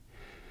power,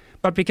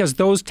 but because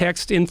those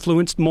texts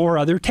influenced more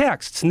other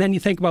texts. And then you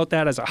think about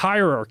that as a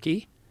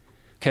hierarchy,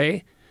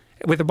 okay,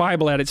 with the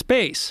Bible at its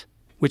base,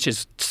 which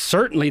is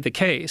certainly the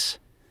case.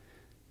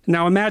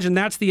 Now imagine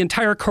that's the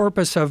entire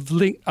corpus of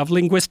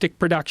linguistic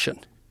production,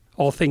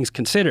 all things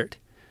considered.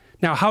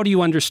 Now, how do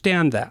you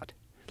understand that?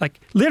 Like,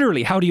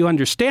 literally, how do you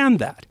understand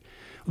that?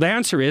 The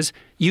answer is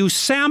you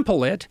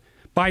sample it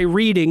by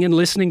reading and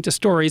listening to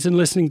stories and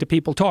listening to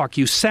people talk.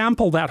 You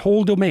sample that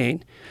whole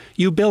domain.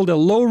 You build a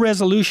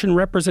low-resolution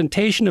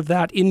representation of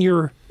that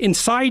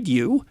inside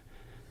you,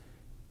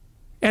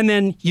 and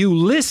then you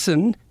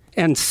listen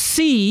and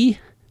see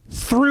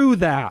through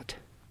that.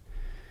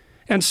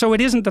 And so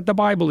it isn't that the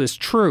Bible is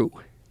true.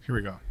 Here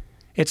we go.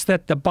 It's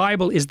that the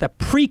Bible is the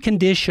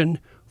precondition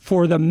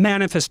for the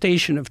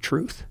manifestation of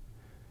truth,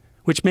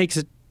 which makes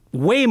it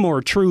way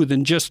more true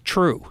than just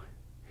true.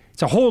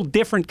 It's a whole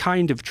different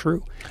kind of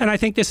true. And I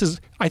think this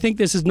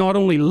is not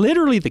only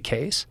literally the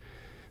case,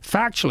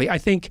 factually, I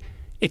think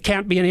it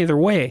can't be any other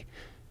way.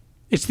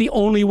 It's the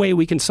only way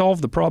we can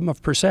solve the problem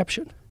of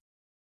perception.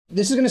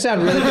 This is going to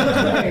sound really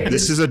good.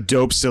 This is a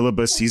dope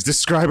syllabus. He's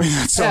describing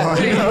that song.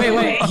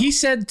 Wait. He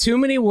said too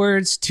many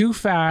words too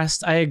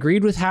fast. I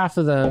agreed with half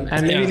of them,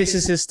 and maybe this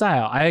is his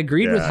style. I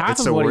agreed with half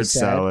of what he said,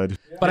 salad.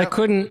 But I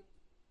couldn't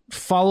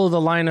follow the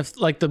line of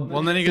like the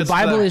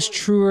Bible is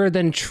truer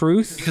than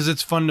truth because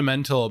it's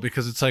fundamental,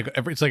 because it's like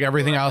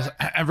everything else.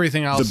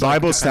 The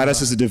Bible's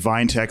status as a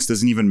divine text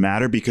doesn't even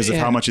matter because of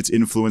how much it's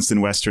influenced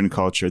in Western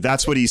culture.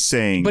 That's what he's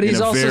saying. But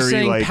he's also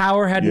saying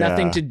power had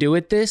nothing to do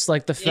with this,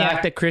 like the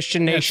fact that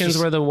Christian nations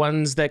were the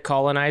ones that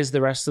colonized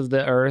the rest of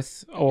the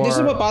earth. This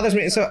is what bothers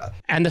me.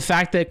 And the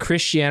fact that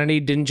Christianity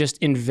didn't just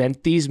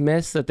invent these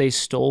myths, that they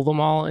stole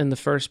them all in the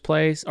first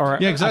place, or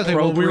exactly.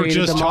 Well, we were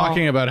just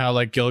talking about how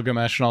like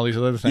Gilgamesh and all these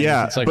other things.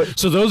 Yeah, it's like,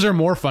 so those are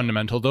more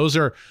fundamental. Those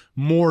are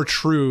more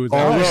true. So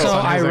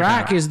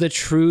Iraq is the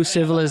true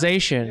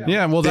civilization.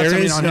 Yeah, well, that's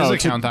on his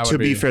account. To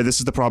be fair, this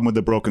is the problem with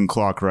the broken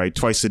clock, right?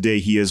 Twice a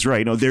day he is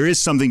right. No, there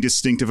is something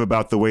distinctive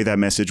about the way that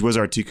message was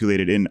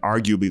articulated in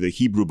arguably the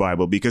Hebrew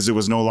Bible, because it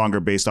was no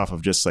longer based off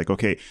of just like,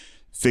 okay,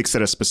 fixed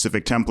at a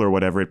specific temple or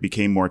whatever. It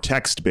became more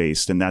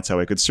text-based, and that's how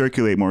it could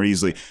circulate more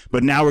easily.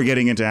 But now we're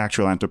getting into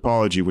actual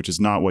anthropology, which is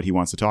not what he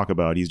wants to talk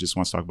about. He just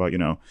wants to talk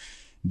about,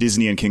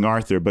 Disney and King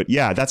Arthur. But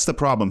yeah, that's the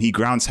problem. He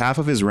grounds half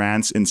of his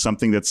rants in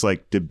something that's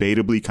like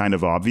debatably kind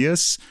of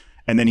obvious,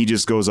 and then he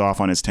just goes off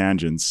on his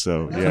tangents.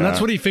 So yeah. And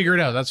that's what he figured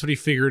out.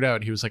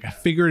 He was like, I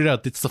figured it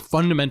out. It's the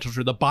fundamental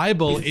truth. The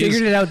Bible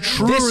figured it out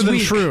truer than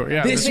true.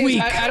 Yeah. This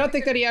week. I don't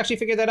think that he actually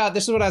figured that out.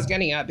 This is what I was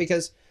getting at,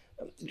 because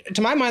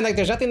to my mind, like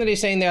there's nothing that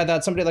he's saying there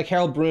that somebody like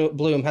Harold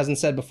Bloom hasn't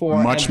said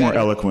before. Much more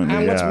eloquently.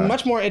 And what's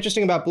much more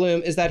interesting about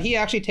Bloom is that he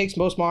actually takes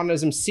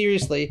postmodernism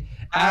seriously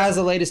as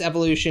the latest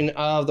evolution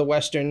of the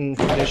Western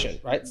tradition,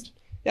 right?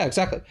 Yeah,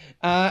 exactly.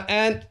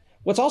 And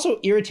what's also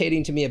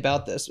irritating to me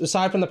about this,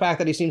 aside from the fact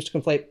that he seems to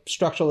conflate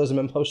structuralism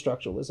and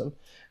post-structuralism,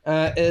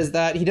 is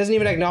that he doesn't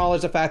even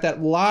acknowledge the fact that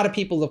a lot of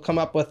people have come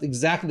up with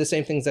exactly the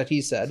same things that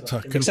he said.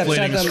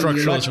 Conflating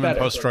structuralism and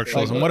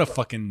post-structuralism. What a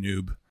fucking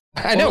noob.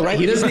 I know, right?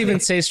 He doesn't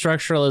even say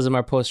structuralism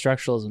or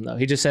post-structuralism, though.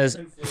 He just says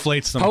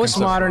Conflates them.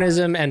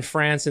 postmodernism and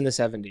France in the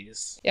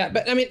 70s. Yeah,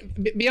 but I mean,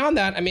 beyond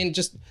that, I mean,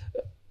 just,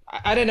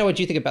 I don't know what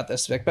you think about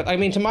this, Vic, but I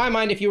mean, to my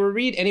mind, if you were to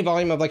read any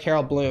volume of like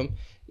Harold Bloom,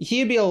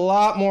 he'd be a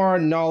lot more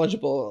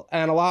knowledgeable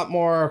and a lot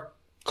more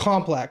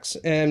complex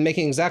and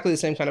making exactly the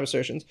same kind of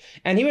assertions.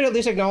 And he would at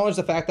least acknowledge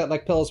the fact that,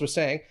 like Pills was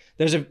saying,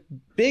 there's a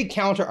big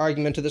counter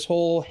argument to this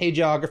whole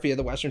hagiography of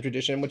the Western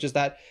tradition, which is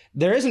that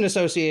there is an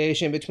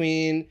association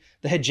between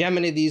the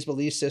hegemony of these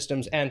belief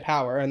systems and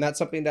power. And that's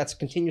something that's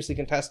continuously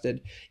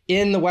contested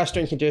in the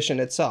Western tradition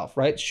itself,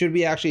 right? Should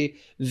we actually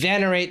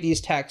venerate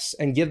these texts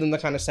and give them the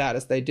kind of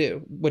status they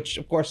do? Which,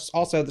 of course, is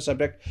also the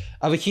subject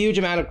of a huge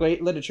amount of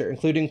great literature,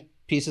 including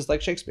pieces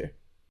like Shakespeare.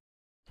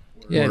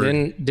 Yeah,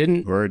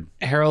 didn't Word.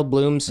 Harold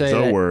Bloom say The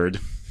that word.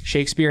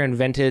 Shakespeare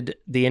invented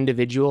the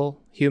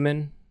individual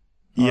human?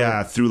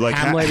 Yeah, through like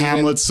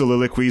Hamlet's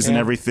soliloquies and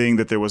everything,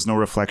 that there was no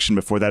reflection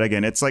before that.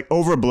 Again, it's like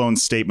overblown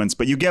statements,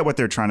 but you get what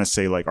they're trying to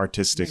say, like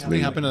artistically.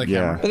 Something happened to the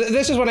camera. But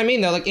this is what I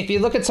mean, though. Like, if you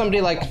look at somebody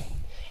like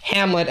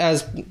Hamlet,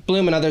 as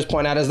Bloom and others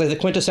point out, as like the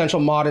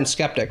quintessential modern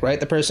skeptic, right?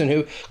 The person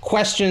who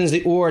questions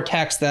the Ur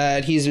text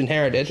that he's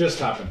inherited. Just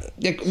happened.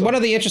 One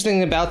of the interesting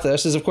things about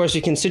this is, of course,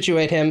 you can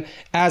situate him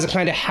as a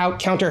kind of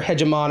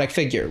counter-hegemonic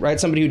figure, right?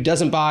 Somebody who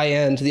doesn't buy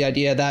into the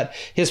idea that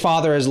his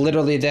father is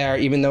literally there,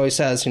 even though he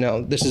says, you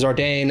know, this is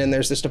ordained and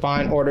there's this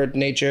divine ordered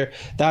nature.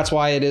 That's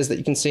why it is that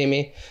you can see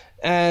me.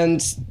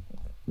 And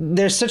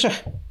there's such a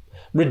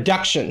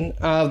reduction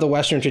of the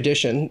Western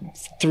tradition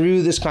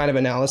through this kind of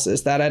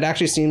analysis that it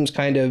actually seems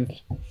kind of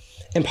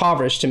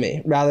impoverished to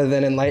me rather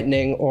than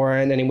enlightening or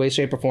in any way,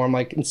 shape, or form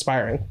like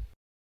inspiring.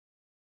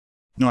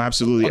 No,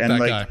 absolutely. Fuck And that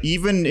like guy.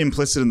 even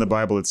implicit in the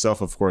Bible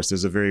itself, of course,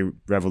 there's a very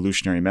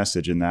revolutionary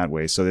message in that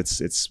way. So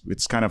it's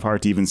kind of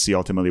hard to even see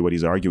ultimately what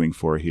he's arguing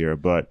for here.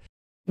 But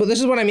this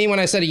is what I mean when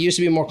I said it used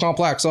to be more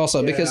complex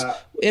also, because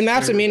in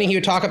Maps of Meaning, he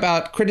would talk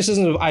about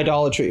criticism of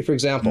idolatry, for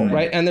example,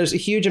 right? And there's a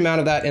huge amount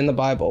of that in the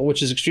Bible,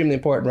 which is extremely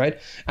important, right?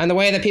 And the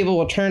way that people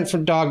will turn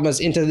from dogmas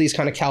into these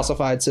kind of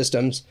calcified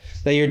systems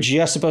that you're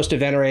just supposed to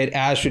venerate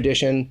as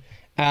tradition,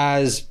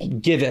 as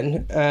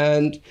given.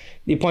 And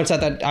he points out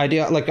that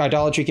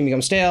idolatry can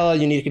become stale.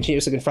 You need to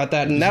continuously confront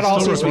that. And that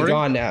all seems to be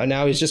gone now.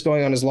 Now he's just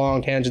going on his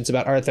long tangents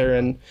about Arthur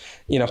and,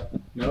 you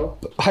know,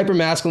 hyper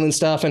masculine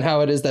stuff and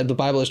how it is that the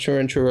Bible is truer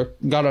and truer.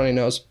 God only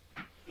knows.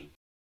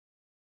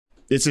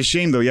 it's a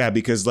shame though, yeah,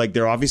 because like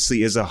there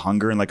obviously is a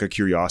hunger and like a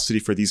curiosity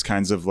for these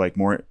kinds of like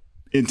more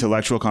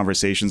intellectual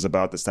conversations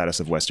about the status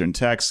of Western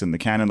texts and the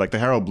canon, like the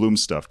Harold Bloom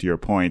stuff, to your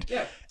point.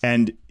 Yeah.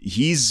 And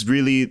he's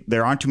really,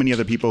 there aren't too many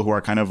other people who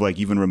are kind of like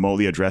even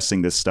remotely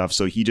addressing this stuff.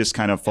 So he just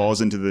kind of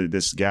falls into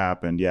this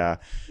gap. And yeah,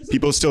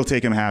 people still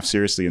take him half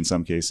seriously in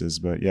some cases,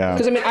 but yeah.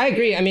 Because I mean, I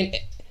agree. I mean,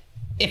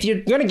 if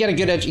you're going to get a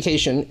good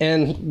education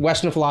in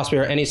Western philosophy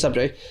or any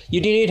subject, you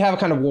do need to have a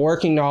kind of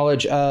working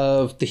knowledge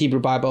of the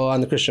Hebrew Bible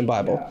and the Christian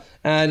Bible. Yeah.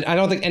 And I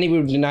don't think anyone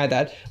would deny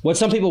that. What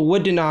some people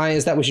would deny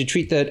is that we should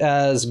treat that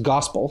as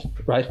gospel,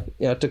 right?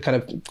 You know, to kind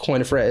of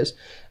coin a phrase.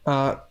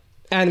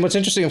 And what's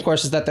interesting, of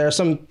course, is that there are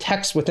some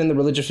texts within the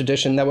religious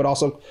tradition that would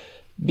also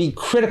be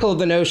critical of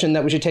the notion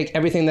that we should take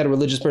everything that a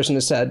religious person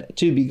has said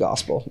to be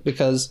gospel,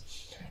 because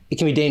it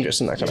can be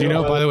dangerous in that kind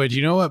of way. By the way, do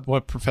you know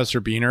what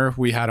Professor Biener,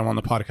 we had him on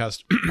the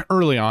podcast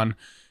early on,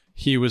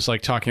 he was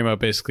like talking about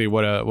basically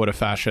what a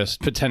fascist,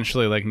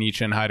 potentially like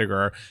Nietzsche and Heidegger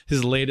are.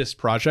 His latest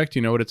project,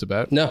 you know what it's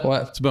about? No,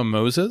 what? It's about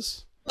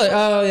Moses.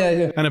 Oh,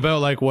 yeah. And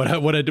about like what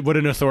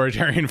an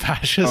authoritarian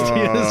fascist he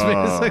is,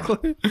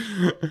 basically.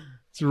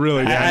 It's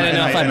really good. I don't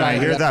know if I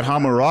hear that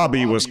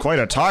Hammurabi was quite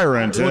a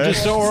tyrant. Well,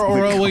 just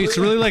well, it's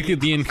really like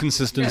the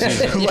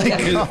inconsistencies.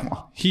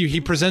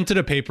 He presented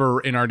a paper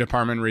in our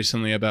department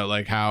recently about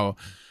like how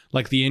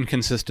like the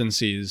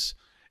inconsistencies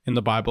in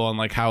the Bible and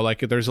like how like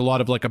there's a lot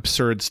of like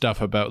absurd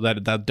stuff about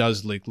that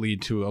does like lead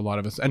to a lot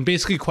of us, and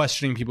basically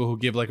questioning people who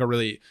give like a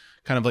really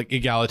kind of like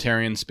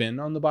egalitarian spin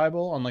on the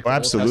Bible, on like the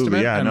Old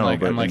Testament, yeah,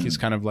 and he's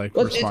kind of like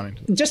responding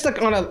to just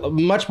like on a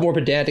much more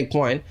pedantic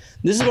point,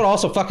 this is what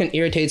also fucking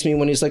irritates me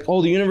when he's like,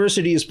 oh, the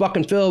university is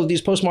fucking filled with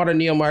these postmodern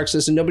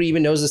neo-Marxists and nobody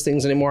even knows these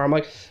things anymore. I'm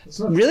like,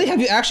 really? Have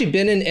you actually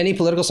been in any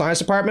political science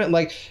department?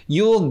 Like,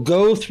 you'll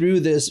go through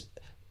this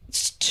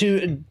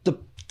to the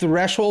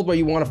threshold where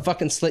you want to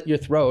fucking slit your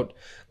throat.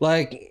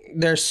 Like,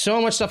 there's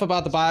so much stuff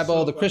about the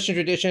Bible, the Christian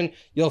tradition.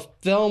 You'll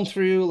film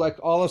through like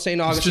all of St.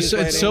 Augustine's.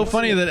 It's so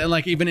funny that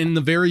like even in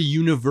the very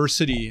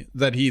university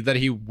that he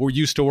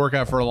used to work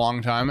at for a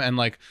long time, and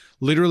like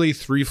literally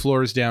 3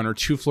 floors down or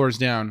 2 floors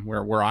down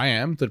where I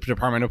am, the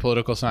Department of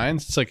Political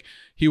Science, it's like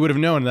he would have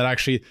known that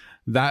actually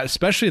that,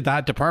 especially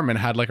that department,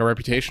 had like a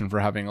reputation for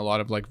having a lot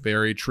of like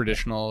very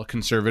traditional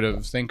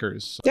conservative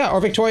thinkers. Yeah,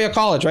 or Victoria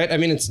College, right? I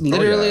mean, it's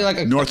literally like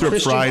a Northrop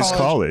Christian Frye's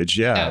college.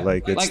 Yeah, Yeah.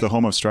 like it's Like, the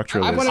home of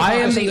structuralism. I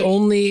am the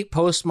only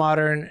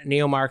postmodern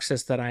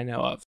neo-Marxist that I know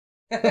of.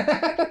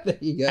 There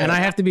you go. And I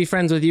have to be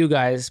friends with you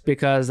guys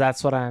because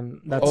that's what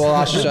I'm. That's Oh, well,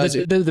 I'll show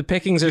you. the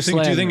pickings are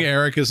slim. Do you think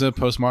Eric is a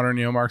postmodern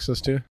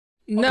neo-Marxist too?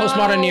 No,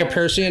 Postmodern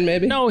neo-Persian,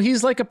 maybe? No,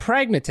 he's like a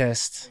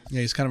pragmatist.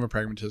 Yeah, he's kind of a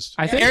pragmatist.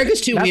 I think Eric is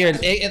too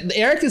that's- weird.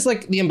 Eric is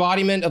like the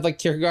embodiment of like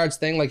Kierkegaard's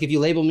thing. Like, if you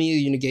label me,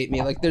 you negate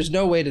me. Like, there's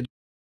no way to.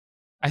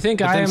 I think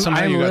But then I'm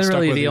somehow you got stuck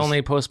literally with the these-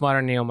 only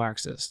postmodern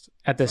neo-Marxist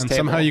at this And table.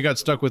 somehow you got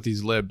stuck with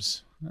these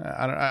libs.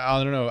 I don't know. I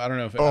don't know if. I don't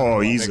know Oh,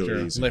 if easily.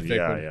 Victor- easily. Vic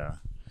Yeah, would- yeah.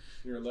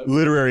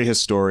 Literary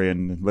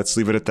historian. Let's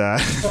leave it at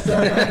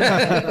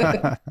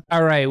that.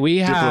 All right, we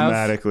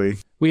Diplomatically.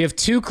 have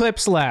 2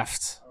 clips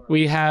left.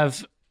 We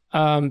have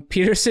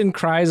Peterson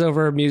cries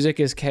over music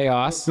is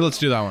chaos, Let's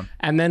do that one.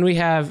 and then we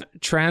have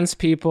trans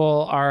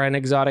people are an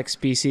exotic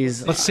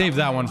species. Let's save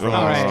that one for All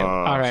right, last.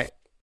 all right.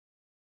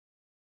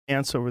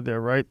 Ants over there,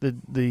 right?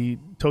 The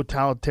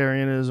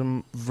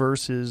totalitarianism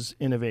versus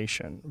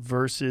innovation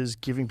versus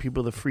giving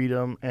people the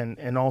freedom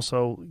and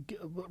also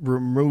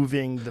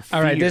removing the fear.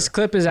 All right, this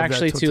clip is of that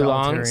actually too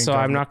long, totalitarian so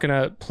I'm not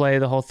going to play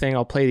the whole thing.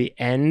 I'll play the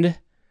end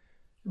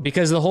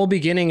because the whole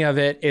beginning of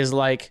it is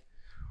like,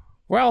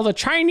 well, the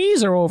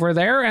Chinese are over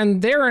there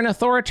and they're an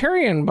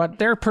authoritarian, but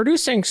they're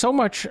producing so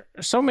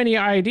many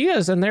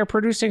ideas and they're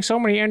producing so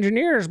many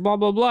engineers, blah,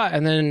 blah, blah.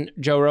 And then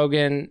Joe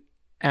Rogan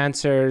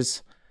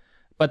answers,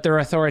 but they're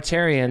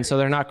authoritarian, so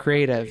they're not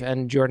creative.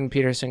 And Jordan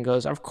Peterson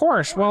goes, of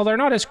course, well, they're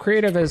not as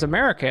creative as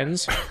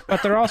Americans,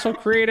 but they're also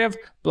creative,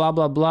 blah,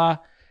 blah, blah.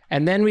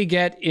 And then we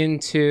get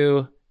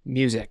into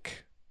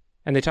music.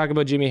 And they talk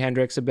about Jimi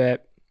Hendrix a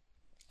bit.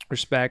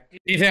 Respect.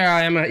 Yeah,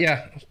 I am.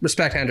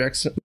 Respect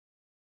Hendrix.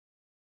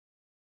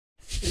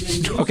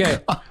 Okay.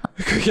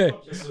 Okay.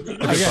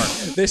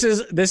 This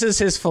is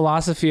his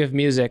philosophy of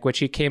music, which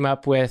he came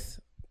up with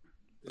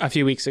a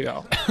few weeks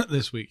ago.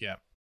 This week, yeah.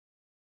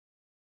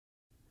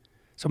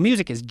 So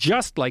music is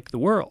just like the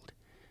world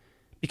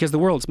because the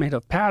world's made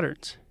of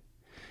patterns.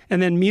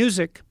 And then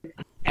music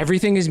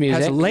Everything is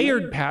music. has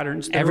layered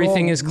patterns. that are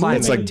Everything all is climate.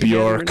 It's like moving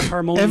together in Bjork.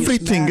 harmonious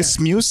Everything manner. is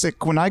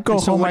music. When I go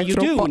And so home, what I do you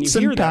throw do when you pots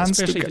hear and that, pans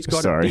especially if together. it's got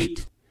a Sorry.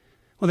 beat?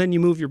 Well, then you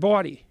move your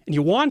body, and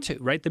you want to,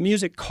 right? The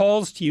music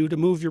calls to you to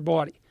move your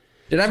body.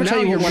 Did I ever So tell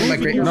now you you're you're one of my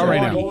moving great your Not right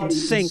body now. in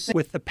sync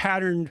with the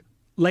patterned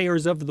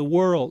layers of the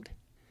world.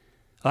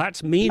 Well,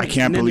 that's meaning. I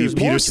can't And then believe there's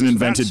more Peterson to it.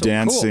 invented That's so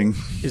dancing.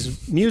 Cool,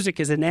 is music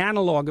is an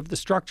analog of the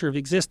structure of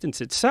existence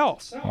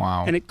itself.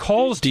 Wow. And it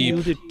calls Deep. to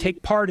you to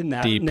take part in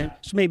that. Deep. And then,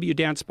 so maybe you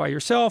dance by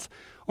yourself,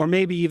 or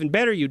maybe even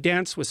better, you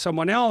dance with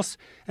someone else.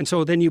 And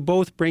so then you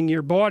both bring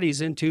your bodies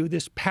into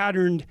this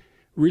patterned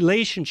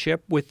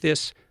relationship with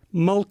this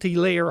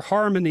multi-layer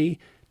harmony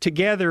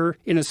together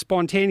in a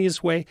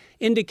spontaneous way,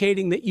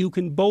 indicating that you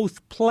can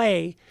both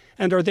play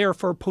and are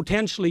therefore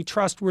potentially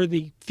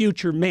trustworthy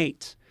future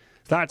mates.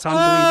 That's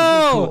unbelievably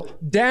Oh, cool.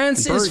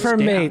 dance Birds is for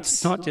dance. mates.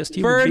 It's not just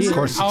human Birds. beings. Of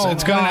course, Oh,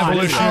 it's got an God.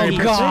 evolutionary Oh,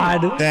 purpose.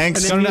 God. Thanks,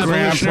 It's got an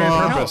evolutionary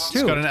Grandpa. purpose.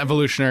 It's Too. got an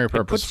evolutionary It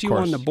purpose, puts of you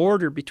course. on the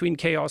border between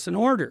chaos and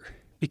order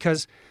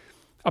because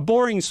a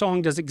boring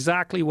song does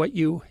exactly what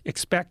you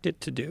expect it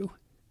to do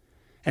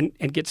and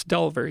gets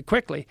dull very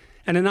quickly.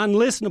 And an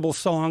unlistenable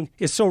song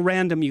is so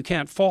random you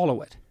can't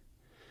follow it.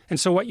 And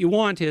so what you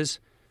want is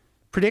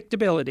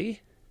predictability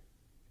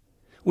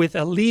with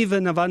a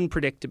leaven of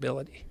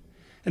unpredictability.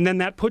 And then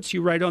that puts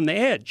you right on the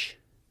edge.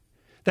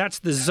 That's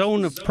the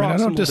zone of proximal I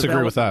don't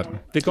disagree with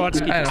that.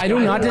 Vygotsky. I do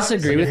not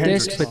disagree with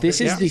this, Hendrix. but this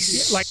is Yeah.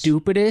 the Like-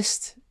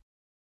 stupidest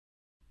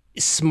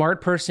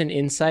smart person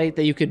insight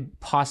that you could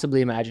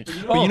possibly imagine.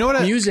 you know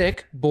what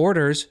music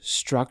borders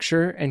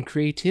structure and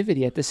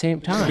creativity at the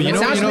same time. But you It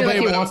know- sounds to me like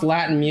he but- wants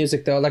Latin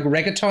music though, like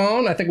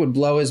reggaeton. I think would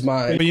blow his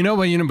mind. But you know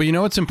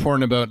what's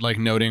important about like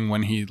noting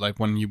when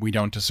we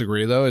don't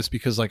disagree though is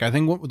because like I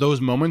think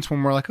those moments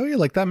when we're like, oh yeah,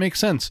 like that makes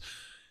sense,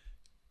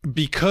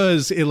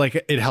 because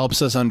it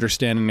helps us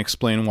understand and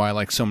explain why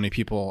like so many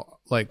people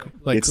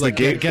It's the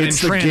get it's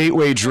the entranced.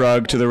 gateway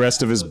drug to the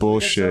rest of his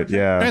bullshit.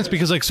 Yeah. It's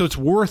because like so it's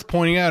worth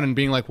pointing out and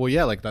being like, well,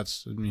 yeah, like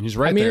that's he's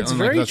right. I mean, there. it's And,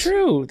 like, very that's-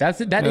 true.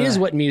 That is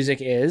what music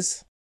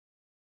is.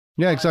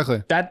 Yeah,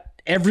 exactly. That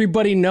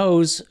everybody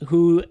knows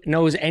who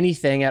knows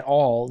anything at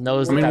all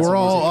knows. I mean, that's we're what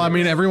all. music I is.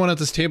 mean, everyone at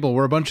this table,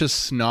 we're a bunch of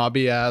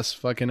snobby ass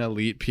fucking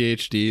elite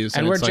PhDs,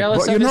 And we're it's like,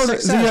 jealous Well, of you his know,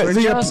 success.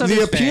 We're jealous of the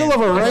his appeal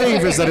fame. of a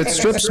rave is that it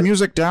strips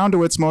music down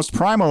to its most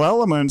primal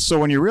elements. So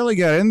when you really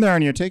get in there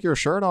and you take your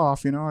shirt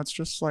off, you know, it's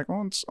just like,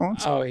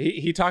 Oh,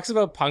 he talks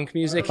about punk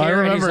music I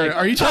here. and he's remember.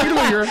 like, Are you talking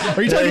about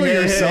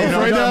yourself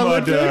right now?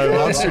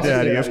 Lobster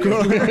Daddy, of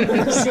course.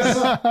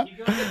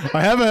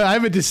 I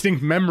have a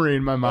distinct memory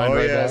in my mind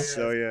right now.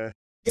 So yeah.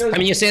 I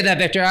mean, you say that,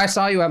 Victor. I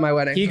saw you at my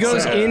wedding. He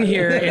goes in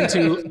here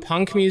into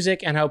punk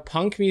music and how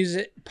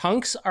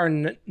punks are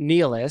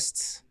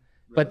nihilists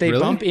but they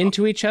Really? bump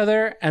into each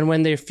other, and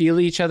when they feel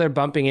each other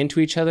bumping into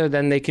each other,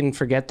 then they can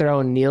forget their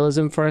own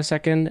nihilism for a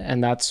second,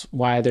 and that's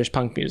why there's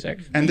punk music.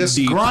 And this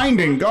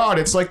grinding, God,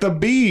 it's like the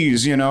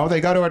bees, you know? They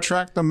got to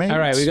attract the mates. All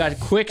right, we got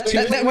quick two.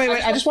 Wait,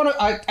 I just want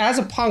to, as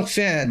a punk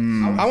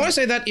fan, I want to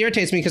say that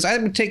irritates me because I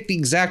would take the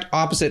exact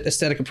opposite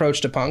aesthetic approach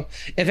to punk.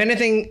 If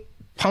anything,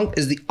 punk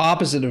is the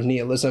opposite of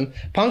nihilism.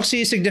 Punk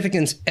sees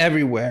significance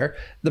everywhere.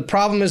 The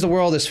problem is the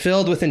world is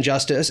filled with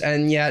injustice,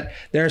 and yet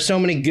there are so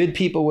many good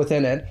people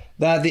within it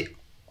that the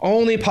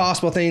only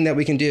possible thing that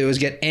we can do is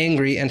get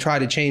angry and try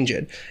to change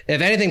it. If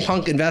anything,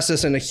 punk invests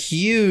us in a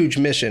huge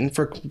mission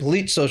for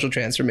complete social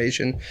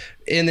transformation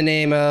in the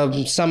name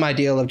of some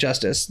ideal of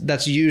justice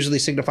that's usually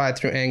signified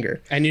through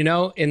anger. And you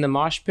know, in the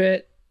mosh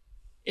pit,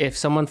 if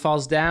someone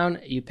falls down,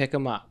 you pick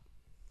them up.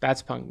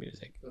 That's punk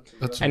music.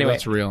 Anyway.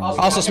 That's real.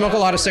 Also smoke a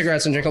lot of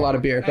cigarettes and drink a lot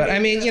of beer. But I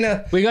mean, you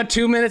know, We got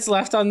 2 minutes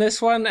left on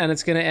this one, and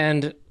it's going to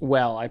end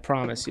well, I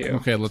promise you.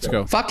 Okay, let's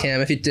go. fuck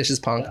him if he dishes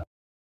punk.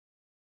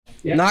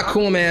 Not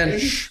cool, man.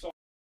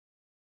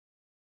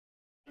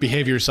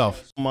 Behave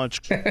yourself. Much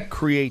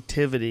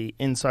creativity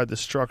inside the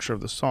structure of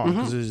the song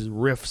because there's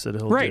riffs that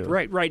he'll do.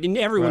 Right. And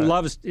everyone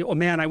loves, oh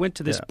man, I went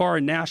to this bar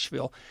in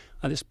Nashville.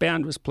 This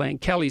band was playing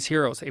Kelly's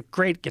Heroes, a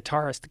great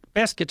guitarist, the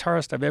best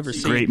guitarist I've ever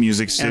seen. Great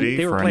music And city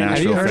they were for our playing Have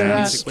you Nashville heard of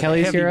fans. that?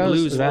 Kelly's heavy Heroes?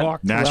 blues, Is that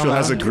rock, Nashville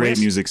has a rock, great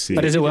twist. music scene.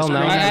 But is it well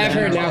known? I've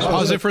heard Nashville.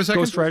 Pause it for a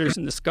second. Ghost Riders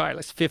in the Sky,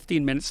 like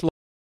 15 minutes long.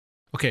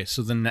 Okay,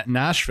 so the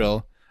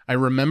Nashville, I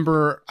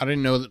remember, I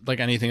didn't know like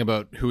anything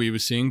about who he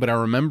was seeing, but I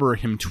remember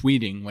him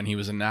tweeting when he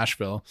was in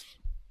Nashville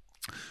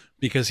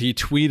because he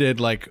tweeted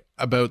like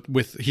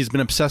he's been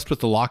obsessed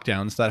with the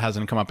lockdowns. That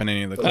hasn't come up in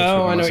any of the clips.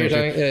 Oh, we've been I know what you're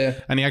listening to. talking.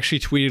 Yeah. And he actually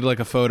tweeted like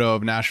a photo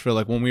of Nashville,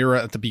 like when we were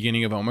at the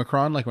beginning of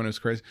Omicron, like when it was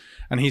crazy.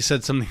 And he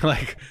said something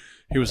like,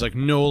 he was like,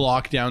 no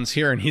lockdowns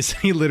here. And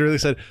he literally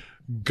said,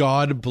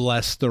 God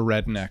bless the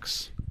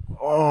rednecks.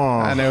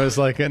 Oh. And it was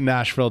like in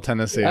Nashville,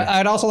 Tennessee.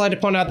 I'd also like to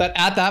point out that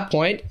at that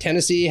point,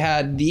 Tennessee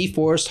had the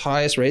fourth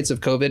highest rates of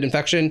COVID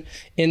infection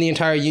in the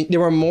entire union. There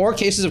were more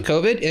cases of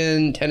COVID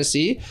in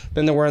Tennessee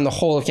than there were in the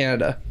whole of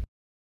Canada.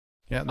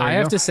 Yeah, there I you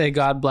have go. to say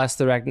God bless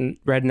the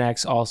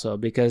rednecks also,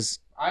 because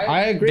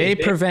I agree. they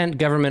prevent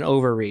government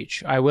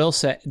overreach. I will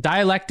say,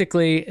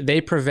 dialectically,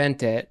 they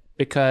prevent it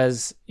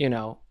because, you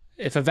know,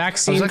 if a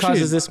vaccine actually-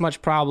 causes this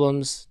much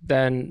problems,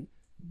 then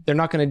they're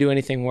not going to do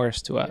anything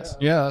worse to us.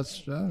 Yeah,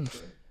 that's.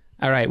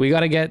 All right, we got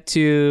to get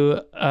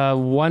to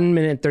 1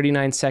 minute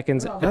 39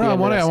 seconds. No, I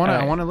want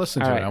to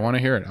listen to All it. right. I want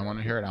to hear it.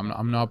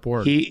 I'm not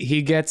bored.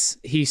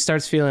 He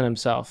starts feeling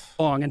himself.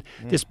 And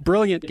this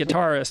brilliant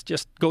guitarist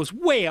just goes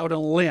way out on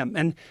a limb,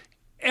 and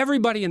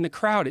everybody in the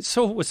crowd, it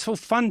was so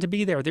fun to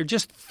be there. They're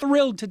just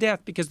thrilled to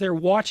death because they're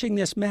watching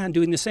this man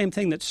doing the same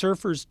thing that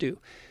surfers do.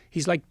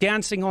 He's like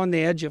dancing on the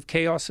edge of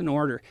chaos and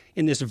order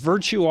in this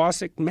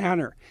virtuosic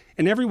manner,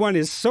 and everyone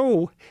is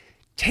so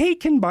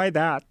taken by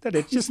that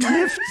it just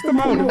lifts them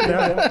out of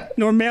the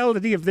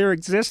normality of their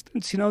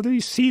existence. You know, you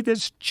see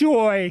this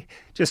joy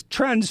just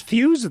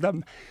transfuse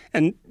them,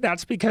 and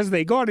that's because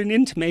they got an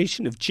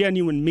intimation of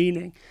genuine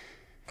meaning.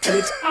 And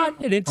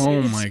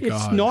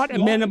it's not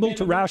amenable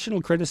to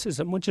rational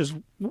criticism, which is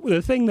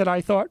the thing that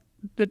I thought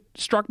that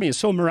struck me as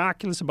so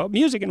miraculous about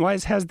music, and why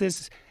it has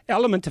this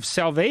element of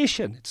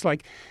salvation. It's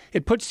like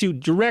it puts you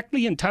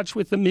directly in touch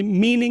with the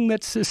meaning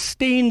that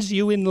sustains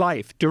you in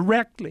life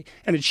directly,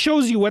 and it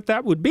shows you what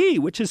that would be,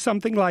 which is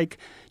something like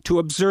to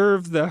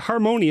observe the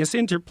harmonious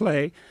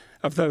interplay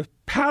of the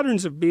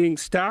patterns of being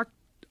stacked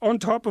on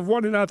top of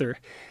one another,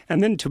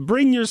 and then to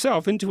bring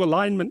yourself into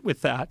alignment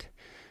with that,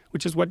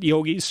 which is what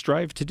yogis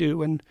strive to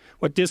do and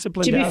what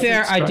disciplined To be athletes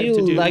fair, I strive do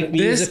to do. like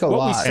music a What we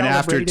lot. And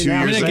after celebrate 2 in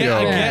years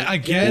Africa.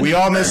 ago, we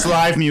all miss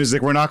live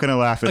music. We're not going to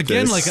laugh at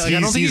Again, this. like I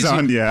don't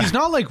think yeah. he's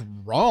not like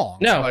wrong.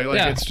 No, like,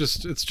 yeah. it's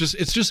just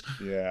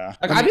Yeah.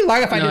 Like, I'd be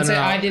lying if I didn't say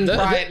No. I didn't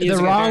cry at The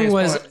music at wrong various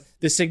was points.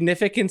 the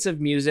significance of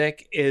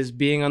music is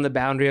being on the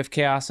boundary of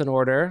chaos and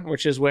order,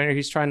 which is where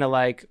he's trying to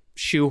like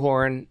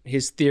shoehorn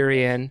his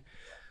theory in.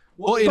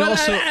 Well, it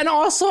But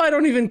also I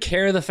don't even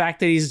care the fact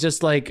that he's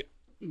just like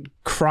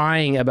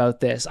crying about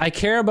this. I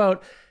care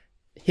about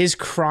his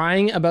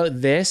crying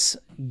about this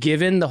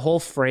given the whole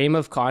frame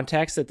of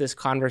context that this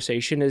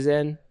conversation is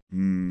in.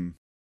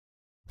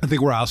 I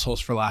think we're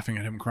assholes for laughing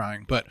at him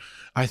crying, but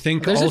I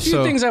think There's also a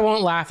few things I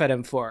won't laugh at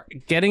him for.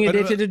 Getting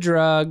addicted to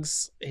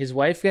drugs, his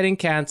wife getting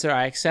cancer.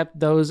 I accept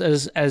those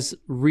as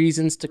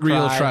reasons to cry.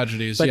 real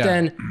tragedies. But yeah.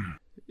 then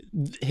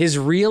his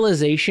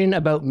realization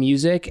about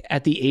music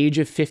at the age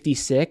of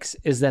 56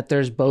 is that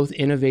there's both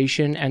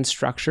innovation and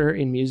structure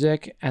in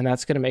music, and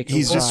that's going to make him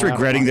He's just cry on a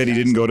regretting that he podcast.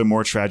 didn't go to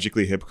more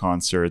tragically hip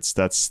concerts.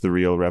 That's the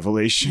real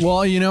revelation.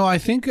 Well, I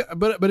think,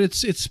 but it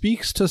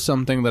speaks to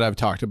something that I've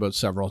talked about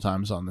several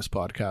times on this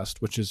podcast,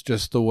 which is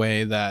just the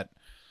way that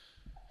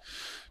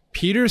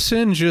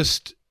Peterson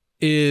just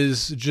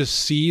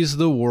sees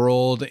the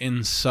world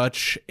in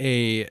such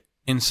a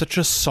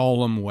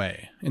solemn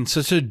way, in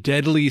such a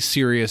deadly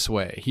serious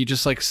way. He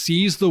just like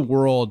sees the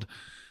world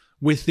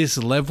with this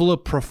level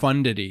of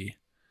profundity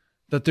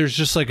that there's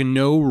just like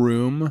no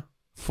room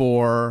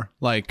for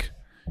like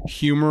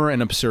humor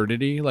and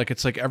absurdity. Like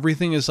it's like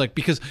everything is like,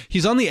 because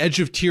he's on the edge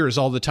of tears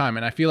all the time.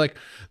 And I feel like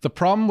the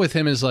problem with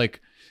him is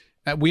like,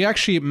 we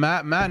actually,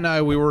 Matt and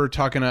I, we were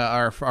talking to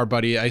our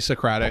buddy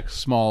Isocratic,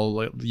 small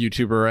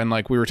YouTuber, and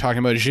like we were talking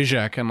about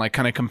Zizek and like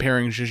kind of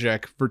comparing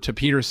Zizek to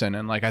Peterson.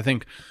 And like I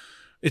think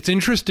it's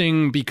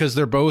interesting because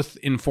they're both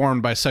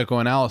informed by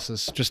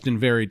psychoanalysis, just in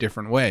very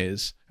different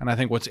ways. And I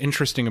think what's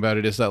interesting about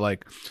it is that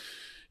like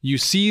you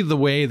see the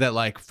way that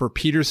like for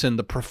Peterson,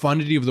 the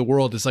profundity of the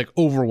world is like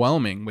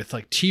overwhelming, with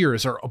like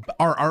tears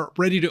are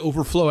ready to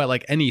overflow at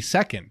like any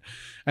second.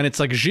 And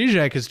it's like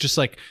Zizek is just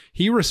like,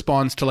 he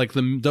responds to like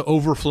the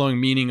overflowing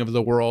meaning of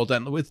the world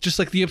and with just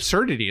like the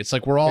absurdity. It's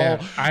like we're all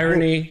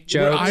irony,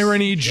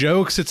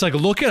 jokes. It's like,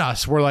 look at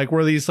us.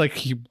 We're these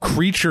like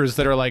creatures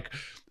that are like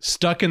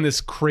stuck in this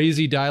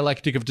crazy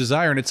dialectic of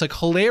desire, and it's like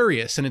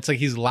hilarious, and it's like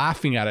he's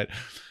laughing at it.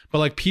 But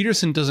like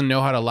Peterson doesn't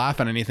know how to laugh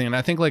at anything. And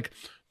I think like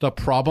the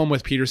problem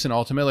with Peterson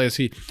ultimately is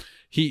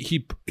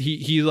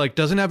he like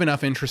doesn't have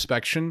enough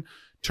introspection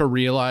to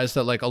realize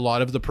that like a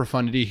lot of the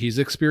profundity he's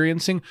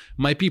experiencing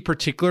might be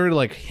particular to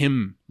like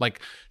him, like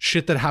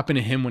shit that happened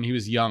to him when he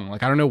was young.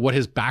 Like I don't know what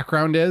his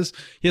background is.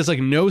 He has like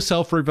no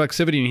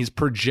self-reflexivity, and he's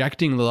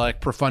projecting the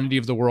like profundity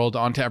of the world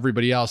onto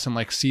everybody else and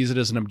like sees it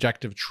as an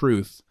objective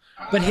truth.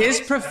 But his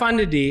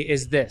profundity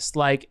is this: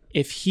 like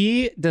if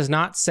he does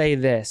not say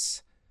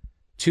this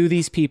to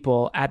these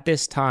people at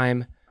this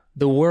time,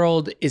 the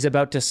world is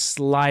about to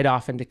slide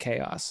off into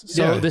chaos.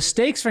 So the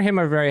stakes for him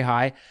are very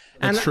high.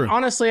 And That's true.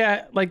 Honestly,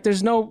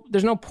 there's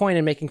no point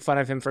in making fun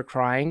of him for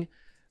crying,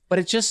 but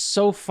it's just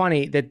so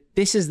funny that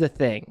this is the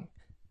thing,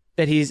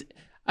 that he's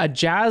a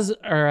jazz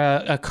or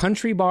a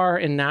country bar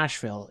in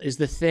Nashville is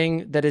the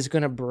thing that is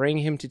going to bring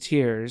him to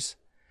tears.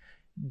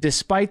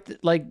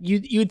 Despite like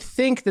you'd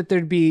think that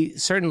there'd be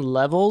certain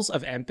levels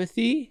of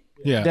empathy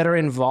that are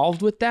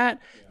involved with that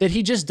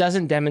he just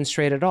doesn't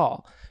demonstrate at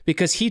all,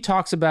 because he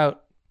talks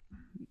about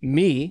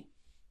me,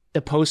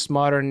 the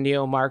postmodern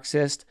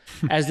neo-Marxist,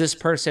 as this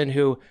person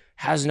who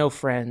has no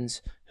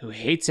friends, who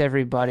hates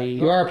everybody.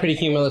 You are a pretty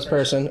humorless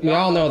person. We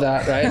all know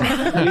that,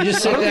 right? You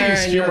just sit there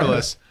and you're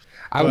humorless.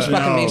 I was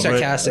fucking being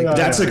sarcastic.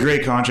 That's a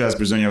great contrast,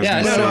 Berzonia.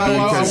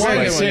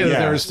 I say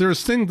that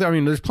there's things. I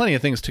mean, there's plenty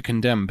of things to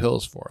condemn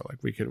Pills for.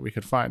 Like we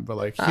could find, but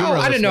like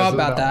I didn't know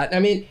about that. I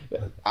mean,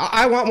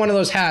 I want one of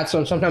those hats, so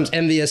I'm sometimes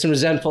envious and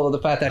resentful of the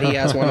fact that he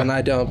has one and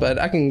I don't. But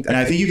I can. And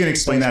I think you can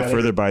explain that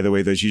further, by the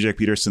way, the Zizek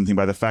Peterson thing,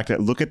 by the fact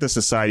that look at the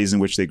societies in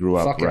which they grew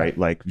up, right?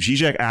 Like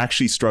Zizek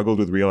actually struggled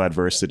with real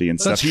adversity and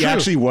stuff. He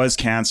actually was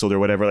canceled or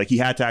whatever. Like he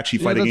had to actually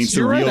fight against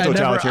the real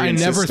totalitarian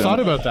system. I never thought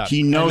about that.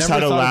 He knows how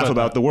to laugh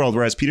about the world,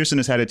 whereas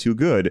Peterson has had it too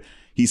good.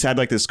 He's had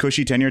like this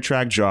cushy tenure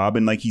track job,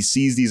 and like he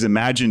sees these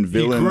imagined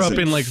villains. He grew up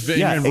in like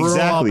in rural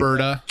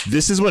Alberta.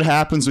 This is what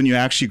happens when you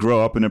actually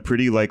grow up in a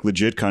pretty like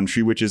legit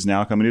country, which is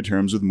now coming to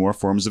terms with more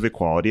forms of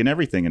equality and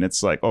everything. And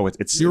it's like, oh,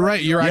 it's you're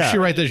right. You're actually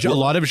right. That a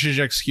lot of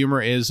Zizek's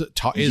humor is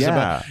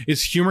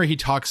humor he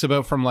talks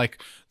about from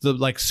like the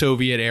like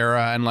Soviet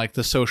era and like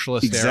the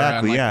socialist era.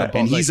 And, like,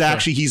 and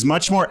he's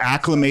much more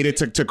acclimated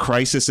to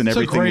crisis and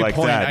everything like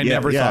that. I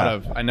never thought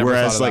of.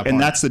 Whereas like, and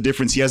that's the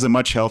difference. He has a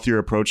much healthier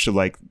approach to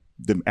like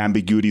the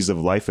ambiguities of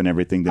life and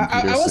everything than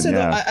Peterson. I will say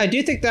that I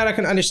do think that I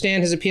can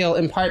understand his appeal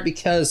in part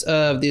because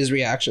of these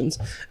reactions.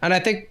 And I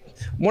think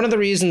one of the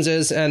reasons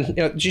is, and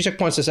Zizek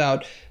points this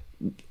out,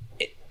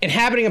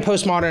 inhabiting a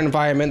postmodern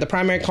environment, the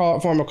primary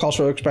form of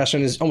cultural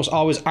expression is almost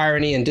always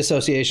irony and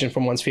dissociation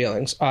from one's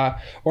feelings,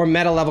 or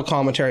meta-level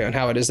commentary on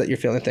how it is that you're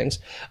feeling things.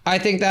 I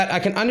think that I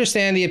can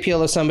understand the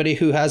appeal of somebody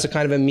who has a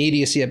kind of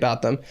immediacy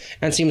about them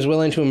and seems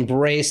willing to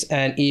embrace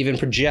and even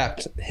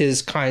project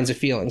his kinds of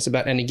feelings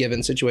about any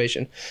given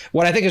situation.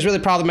 What I think is really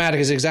problematic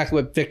is exactly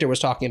what Victor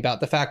was talking about,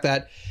 the fact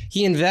that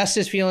he invests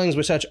his feelings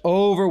with such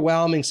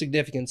overwhelming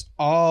significance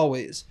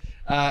always.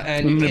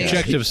 And in an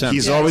objective sense.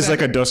 He's always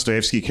like a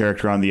Dostoevsky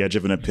character on the edge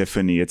of an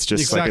epiphany. It's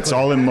just like it's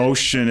all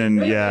emotion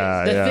and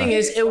The thing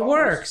is, it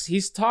works.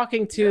 He's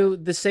talking to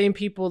the same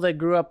people that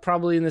grew up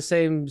probably in the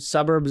same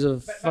suburbs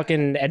of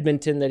fucking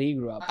Edmonton that he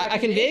grew up. I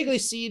can vaguely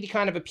see the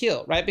kind of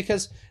appeal, right?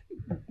 Because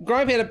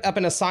growing up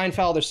in a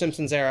Seinfeld or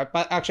Simpsons era,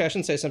 but actually I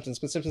shouldn't say Simpsons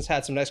because Simpsons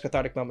had some nice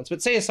cathartic moments,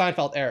 but say a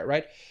Seinfeld era,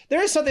 right?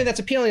 There is something that's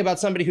appealing about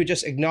somebody who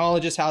just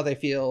acknowledges how they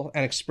feel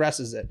and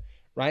expresses it.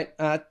 Right?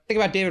 Think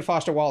about David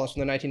Foster Wallace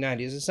from the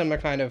 1990s. It's a similar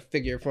kind of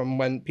figure from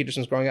when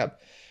Peterson's growing up.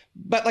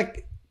 But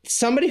like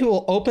somebody who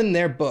will open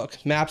their book,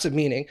 Maps of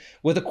Meaning,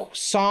 with a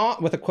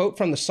quote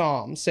from the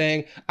Psalm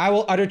saying, "I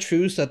will utter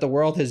truths that the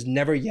world has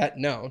never yet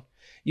known."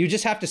 You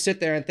just have to sit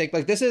there and think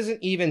like this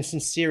isn't even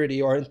sincerity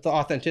or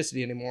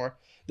authenticity anymore.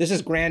 This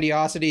is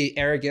grandiosity,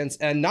 arrogance,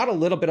 and not a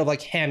little bit of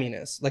like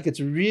hamminess. Like it's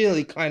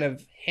really kind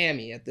of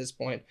hammy at this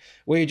point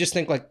where you just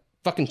think like,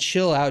 fucking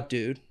chill out,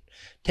 dude.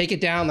 Take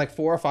it down like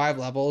 4 or 5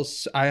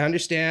 levels. I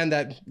understand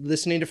that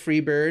listening to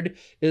Freebird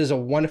is a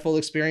wonderful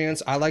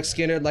experience. I like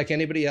Skinner like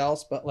anybody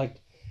else, but like,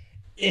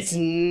 it's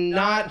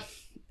not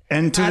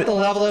And at the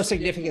level of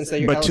significance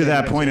that you're. But to that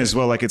elevating point it as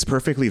well, like it's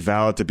perfectly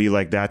valid to be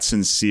like that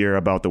sincere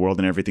about the world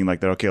and everything like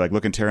that. Okay, like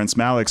look in Terrence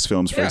Malick's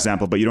films, for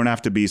example, but you don't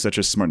have to be such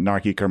a smart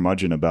narky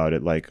curmudgeon about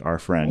it like our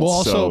friends. Well,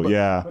 also, so, but,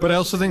 yeah. But I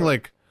also think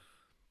like,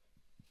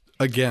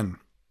 again,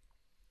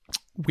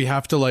 we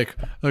have to like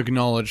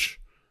acknowledge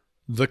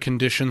the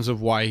conditions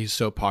of why he's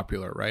so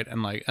popular, right?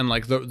 And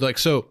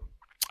so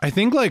I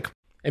think like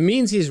It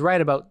means he's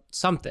right about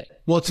something.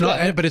 well, it's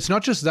not, but it's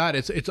not just that.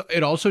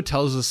 It also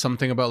tells us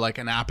something about like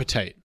an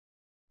appetite.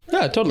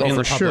 Yeah, totally. In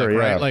the for public, sure, yeah.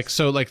 right? Like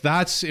so, like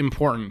that's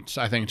important,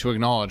 I think, to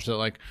acknowledge that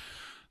like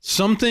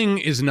something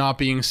is not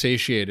being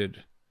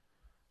satiated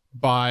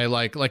by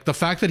like the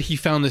fact that he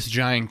found this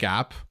giant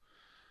gap.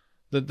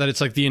 That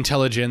it's like the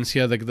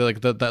intelligentsia,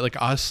 that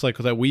like us, like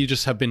that we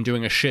just have been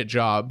doing a shit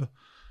job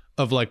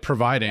of like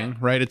providing,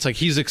 right? It's like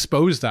he's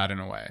exposed that in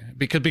a way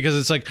because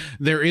it's like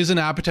there is an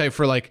appetite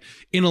for like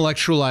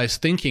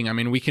intellectualized thinking. I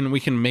mean, we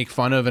can make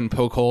fun of and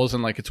poke holes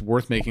and like it's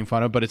worth making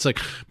fun of, but it's like,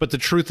 but the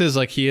truth is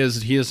like he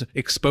is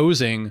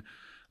exposing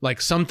like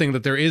something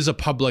that there is a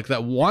public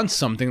that wants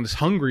something that's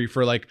hungry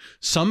for like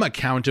some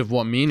account of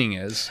what meaning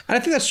is. And I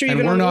think that's true. And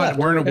even we're on the not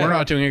left. we're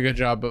not doing a good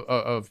job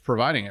of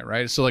providing it,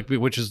 right? So like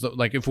which is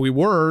like if we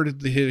were,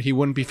 he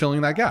wouldn't be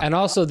filling that gap. And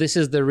also, this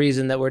is the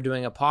reason that we're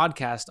doing a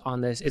podcast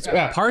on this. It's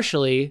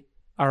partially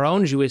our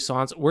own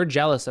jouissance. We're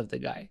jealous of the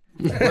guy.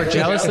 We're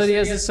jealous that he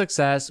has the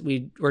success.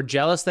 We're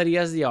jealous that he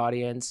has the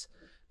audience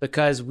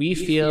because we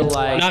feel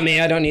like Not me.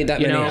 I don't need that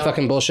many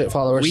fucking bullshit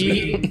followers.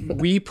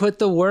 we put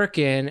the work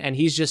in, and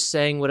he's just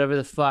saying whatever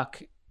the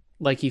fuck,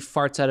 like he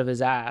farts out of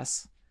his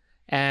ass.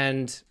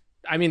 And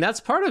I mean, that's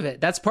part of it.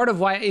 That's part of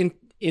why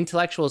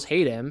intellectuals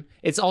hate him.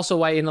 It's also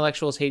why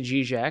intellectuals hate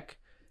Zizek,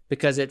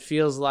 because it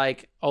feels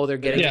like, oh, they're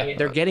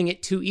getting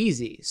it too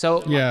easy.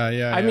 So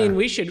I mean,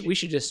 we should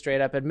just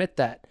straight up admit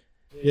that.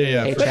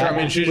 Yeah, for sure.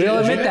 I mean, We'll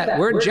admit that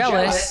we're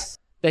jealous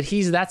that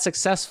he's that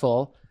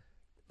successful,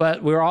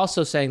 but we're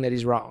also saying that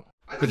he's wrong.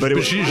 But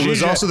it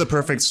was also the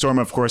perfect storm,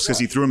 of course, because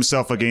he threw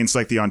himself against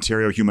like the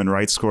Ontario Human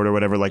Rights Court or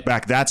whatever. Like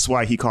back, that's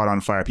why he caught on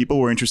fire. People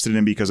were interested in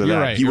him because of that.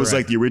 Right, he was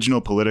like the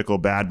original political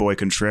bad boy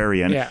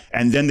contrarian. Yeah.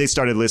 And then they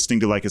started listening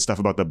to like his stuff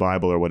about the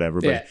Bible or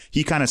whatever. But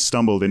he kind of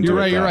stumbled into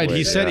it. You're right. Way.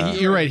 He said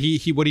you're right.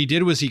 He what he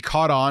did was he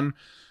caught on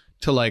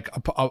to like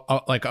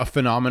a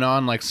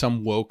phenomenon, like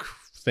some woke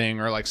thing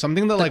or like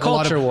something that like a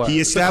lot of war. He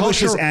established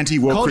his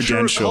anti-woke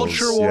credentials.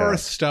 Culture war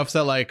stuff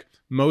that like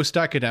most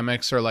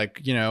academics are like,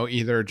 you know,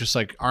 either just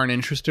like aren't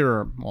interested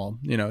or, well,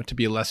 you know, to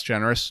be less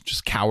generous,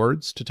 just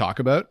cowards to talk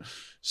about.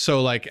 So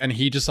like, and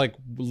he just like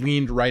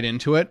leaned right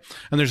into it.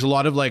 And there's a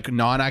lot of like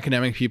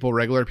non-academic people,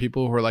 regular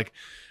people who are like,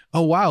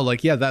 oh wow,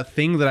 like yeah, that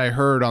thing that I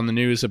heard on the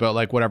news about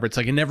like whatever, it's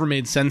like it never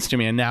made sense to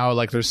me. And now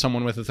like there's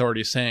someone with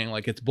authority saying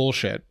like it's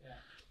bullshit.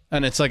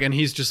 And it's like, and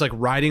he's just like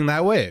riding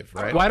that wave,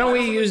 right? Why don't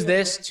we use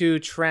this to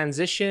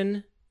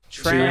transition?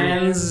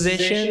 I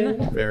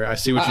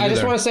see what you I do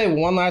just there. want to say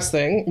one last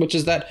thing, which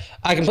is that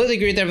I completely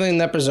agree with everything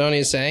that Brazzoni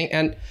is saying.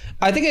 And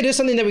I think it is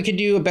something that we could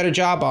do a better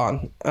job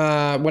on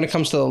when it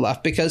comes to the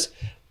left, because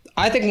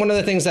I think one of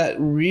the things that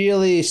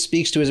really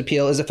speaks to his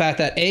appeal is the fact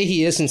that A,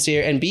 he is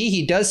sincere, and B,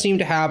 he does seem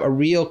to have a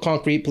real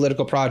concrete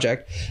political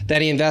project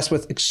that he invests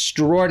with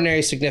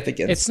extraordinary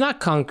significance. It's not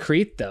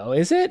concrete though,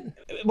 is it?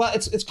 Well,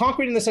 it's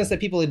concrete in the sense that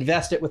people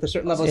invest it with a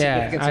certain level of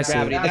significance and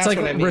gravity. It's That's like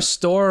what I mean.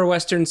 restore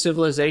Western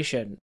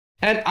civilization.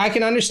 And I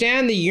can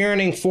understand the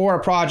yearning for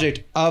a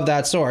project of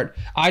that sort.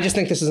 I just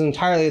think this is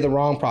entirely the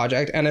wrong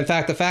project. And in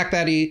fact, the fact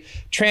that he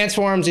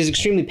transforms these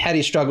extremely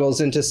petty struggles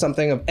into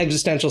something of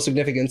existential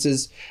significance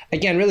is,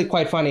 again, really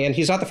quite funny. And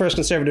he's not the first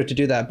conservative to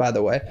do that, by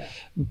the way.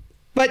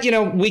 But, you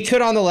know, we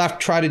could on the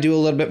left try to do a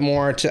little bit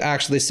more to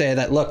actually say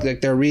that, look,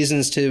 like, there are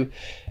reasons to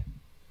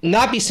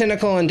not be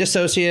cynical and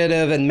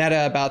dissociative and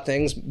meta about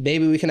things.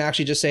 Maybe we can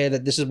actually just say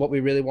that this is what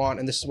we really want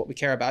and this is what we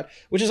care about,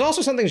 which is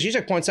also something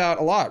Zizek points out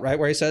a lot, right?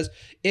 Where he says,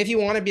 if you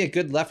want to be a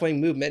good left-wing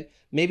movement,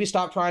 maybe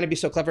stop trying to be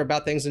so clever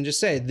about things and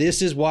just say,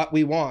 this is what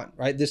we want,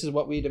 right? This is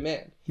what we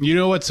demand. You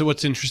know what's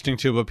interesting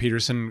too about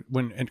Peterson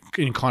when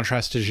in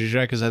contrast to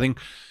Zizek is I think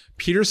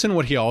Peterson,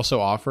 what he also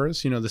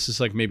offers, you know, this is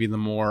like maybe the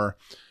more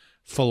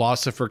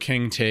philosopher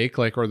king take,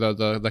 like, or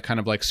the kind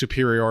of like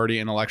superiority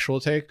intellectual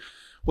take.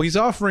 Well, he's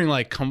offering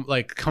like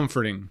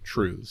comforting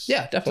truths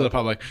to the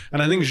public.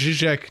 And I think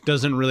Zizek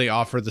doesn't really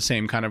offer the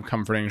same kind of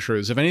comforting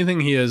truths. If anything,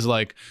 he is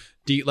like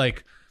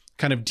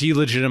kind of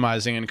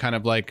delegitimizing and kind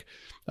of like,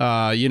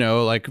 you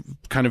know, like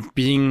kind of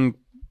being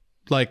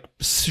like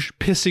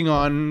pissing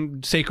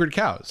on sacred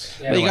cows.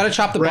 Yeah, you got to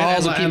chop the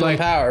balls of people in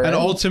power. Right? And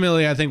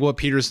ultimately, I think what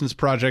Peterson's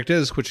project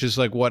is, which is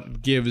like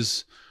what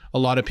gives a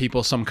lot of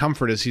people some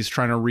comfort, is he's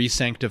trying to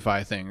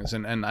re-sanctify things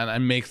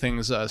and make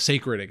things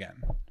sacred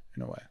again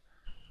in a way.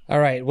 All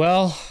right.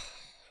 Well,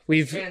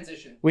 we've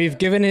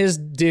given his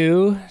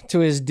due to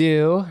his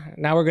due.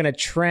 Now we're going to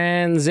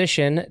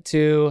transition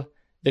to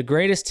the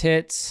greatest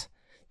hits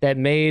that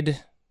made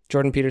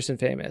Jordan Peterson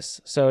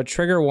famous. So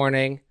trigger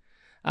warning.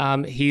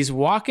 He's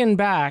walking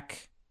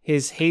back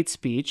his hate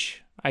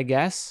speech, I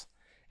guess,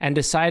 and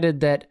decided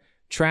that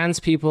trans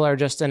people are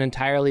just an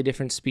entirely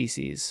different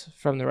species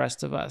from the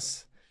rest of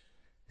us.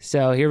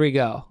 So here we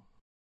go.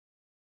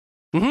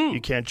 Mhm.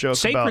 You can't joke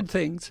Sacred about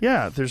things.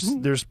 Yeah,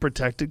 there's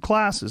protected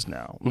classes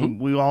now.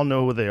 We all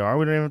know who they are.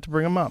 We don't even have to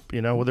bring them up.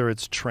 Whether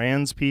it's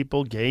trans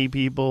people, gay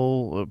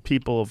people,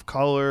 people of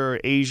color,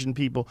 Asian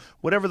people,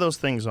 whatever those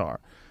things are.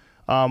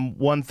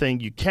 One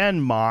thing you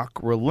can mock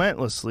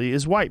relentlessly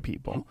is white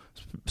people,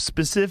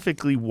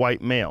 specifically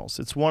white males.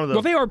 It's one of the.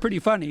 Well, they are pretty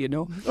funny,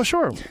 Oh,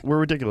 sure, we're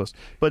ridiculous,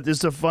 but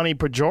it's a funny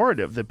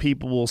pejorative that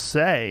people will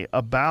say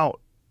about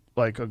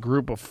like a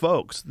group of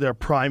folks. They're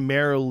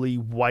primarily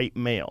white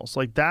males.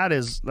 Like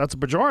that's a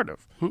pejorative.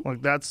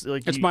 Like that's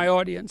like it's my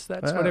audience.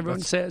 That's what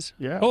everyone says.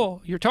 Yeah.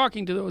 Oh, you're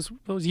talking to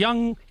those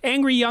young,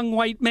 angry young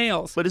white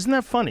males. But isn't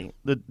that funny?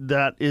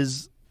 That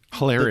is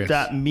Hilarious.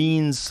 That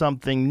means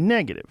something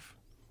negative.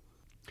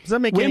 Does that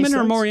make any sense? Women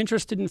are more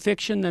interested in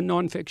fiction than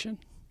nonfiction,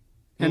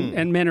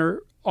 and men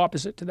are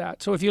opposite to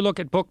that. So if you look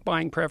at book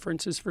buying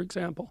preferences, for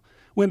example,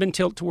 women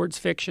tilt towards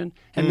fiction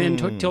and men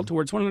tilt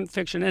towards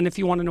nonfiction. And if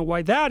you want to know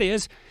why that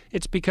is,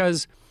 it's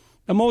because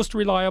the most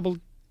reliable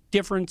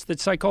difference that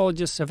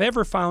psychologists have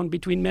ever found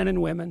between men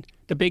and women,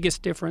 the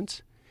biggest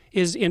difference,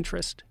 is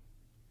interest.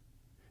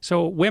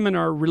 So women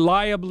are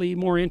reliably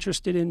more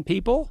interested in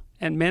people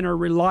and men are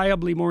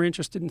reliably more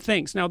interested in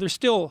things. Now, there's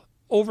still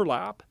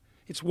overlap.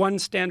 It's one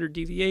standard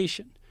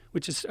deviation,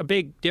 which is a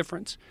big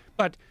difference.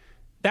 But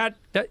that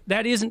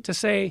isn't to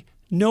say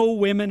no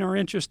women are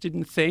interested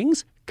in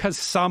things, because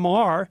some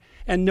are,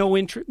 and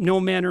no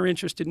men are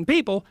interested in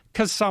people,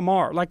 because some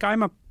are. Like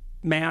I'm a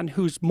man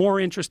who's more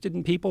interested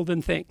in people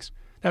than things.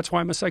 That's why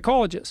I'm a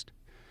psychologist.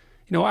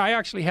 I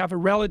actually have a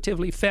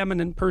relatively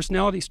feminine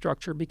personality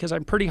structure because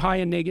I'm pretty high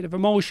in negative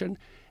emotion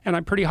and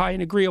I'm pretty high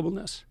in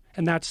agreeableness.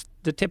 And that's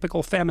the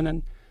typical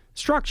feminine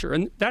structure.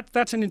 And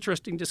that's an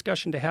interesting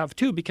discussion to have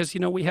too, because,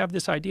 we have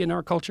this idea in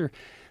our culture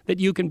that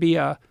you can be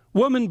a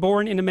woman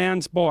born in a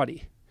man's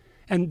body.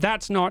 And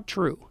that's not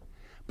true.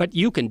 But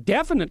you can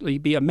definitely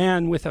be a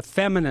man with a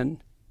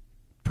feminine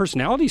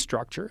personality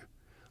structure.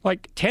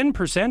 Like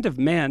 10% of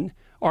men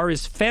are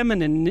as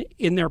feminine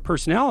in their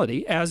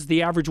personality as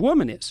the average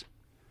woman is.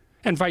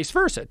 And vice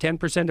versa.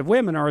 10% of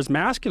women are as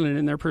masculine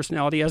in their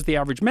personality as the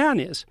average man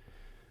is.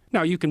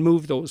 Now, you can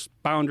move those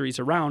boundaries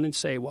around and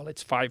say, well,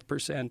 it's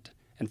 5%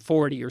 and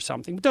 40 or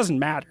something. It doesn't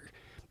matter.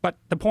 But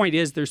the point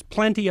is there's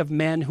plenty of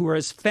men who are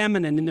as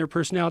feminine in their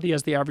personality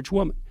as the average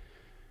woman.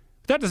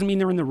 That doesn't mean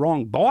they're in the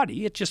wrong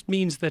body. It just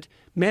means that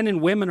men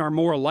and women are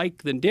more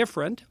alike than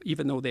different,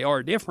 even though they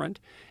are different,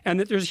 and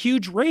that there's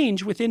huge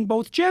range within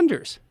both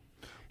genders.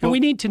 And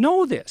we need to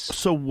know this.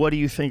 So what do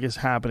you think is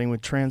happening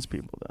with trans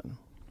people then?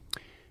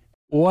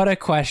 What a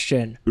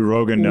question.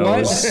 Rogan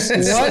knows.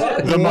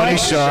 The money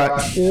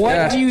shot.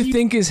 What do you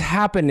think is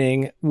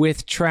happening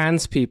with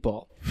trans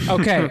people?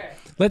 Okay,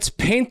 let's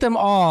paint them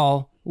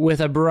all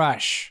with a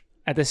brush.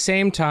 At the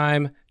same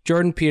time,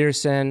 Jordan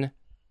Peterson,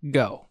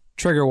 go.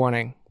 Trigger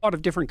warning. A lot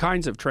of different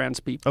kinds of trans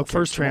people. Okay,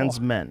 First trans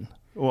of all. men.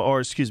 Or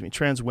excuse me,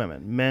 trans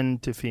women. Men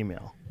to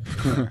female.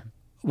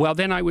 Well,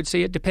 then I would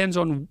say it depends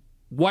on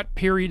what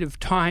period of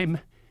time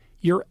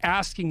you're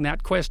asking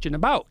that question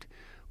about.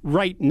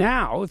 Right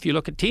now, if you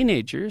look at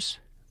teenagers,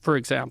 for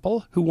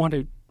example, who want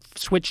to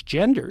switch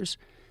genders,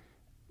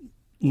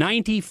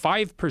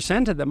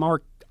 95% of them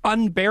are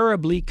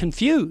unbearably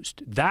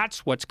confused.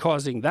 That's what's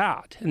causing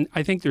that. And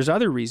I think there's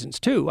other reasons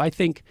too. I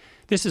think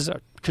this is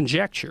a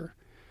conjecture.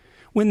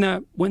 When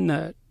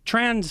the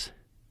trans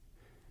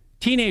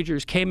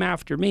teenagers came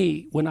after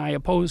me when I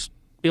opposed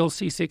Bill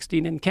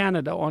C-16 in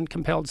Canada on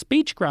compelled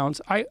speech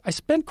grounds, I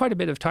spent quite a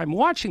bit of time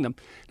watching them.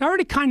 And I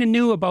already kind of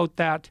knew about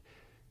that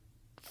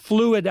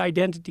fluid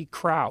identity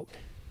crowd.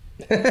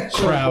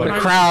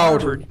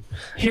 Crowd.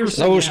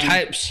 Those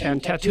types.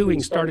 And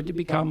tattooing started to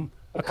become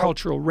a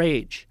cultural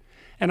rage.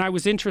 And I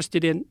was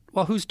interested in,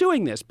 well, who's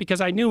doing this?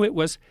 Because I knew it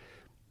was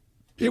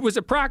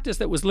a practice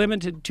that was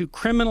limited to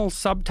criminal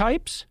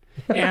subtypes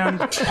and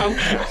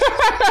outcasts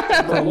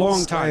for a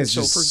long time. It's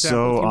So, just for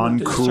example, so if you went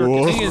to the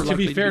uncool. circus, To you're be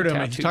likely fair to him,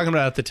 tattooed. he's talking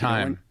about at the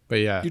time. But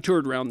yeah. You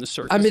toured around the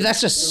circus. I mean,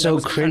 that's just so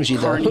cringy,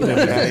 though.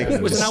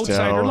 It was an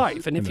outsider Still.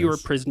 life. And if you were a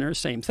prisoner,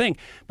 same thing.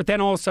 But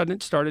then all of a sudden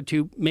it started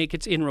to make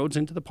its inroads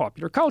into the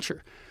popular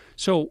culture.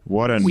 So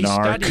What a we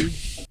narc.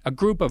 studied a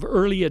group of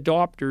early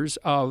adopters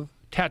of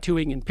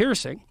tattooing and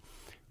piercing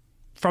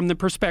from the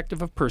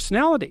perspective of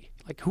personality.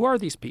 Like, who are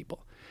these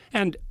people?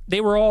 And they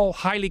were all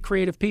highly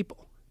creative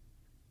people.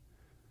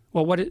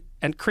 Well,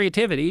 and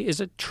creativity is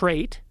a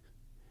trait.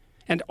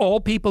 And all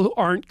people who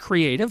aren't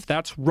creative,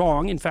 that's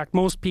wrong. In fact,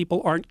 most people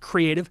aren't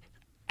creative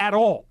at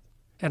all.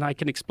 And I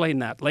can explain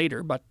that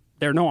later, but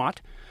they're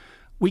not.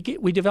 We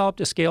developed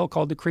a scale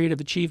called the Creative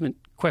Achievement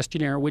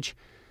Questionnaire, which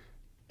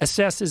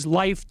assesses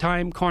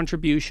lifetime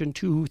contribution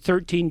to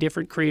 13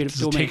 different creative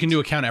domains. Take into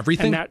account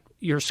everything? And that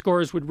your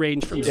scores would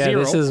range from Yeah,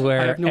 0. this is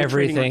where I have no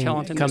training or everything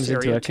talent in comes this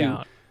into area,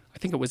 account. to, I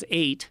think it was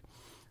 8.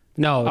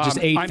 No, just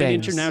 8 I'm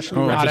things. an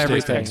internationally Not registered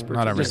everything. expert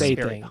Not in this Just 8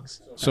 area.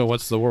 things. So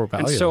what's the world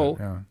value? And so of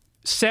that? Yeah.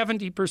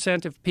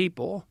 70% of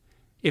people,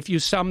 if you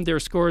sum their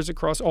scores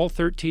across all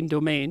 13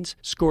 domains,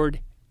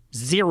 scored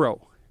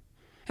 0.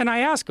 And I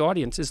ask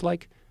audiences,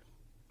 like,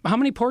 how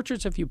many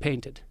portraits have you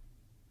painted?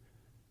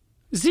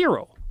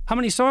 Zero. How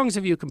many songs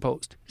have you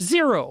composed?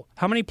 Zero.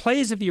 How many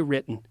plays have you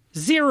written?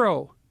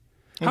 Zero.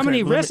 How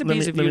many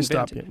recipes have you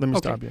invented? Let me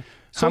stop you.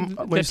 So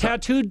the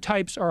tattooed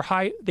types are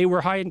high. They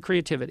were high in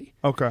creativity.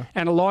 Okay.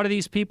 And a lot of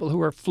these people who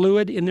are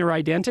fluid in their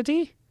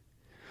identity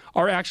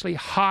are actually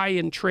high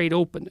in trait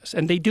openness,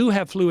 and they do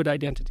have fluid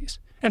identities.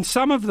 And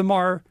some of them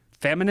are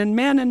feminine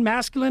men and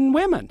masculine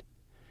women.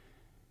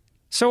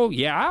 So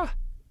yeah,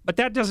 but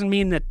that doesn't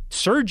mean that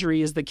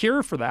surgery is the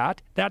cure for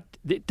that.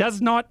 It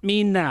does not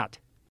mean that.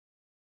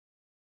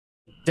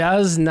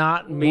 Does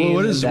not mean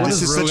what is that.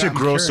 This is such a I'm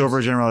gross curious.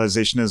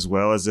 overgeneralization as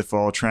well, as if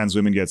all trans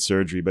women get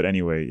surgery. But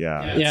anyway,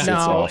 it's No,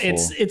 awful.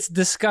 it's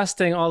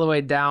disgusting all the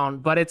way down.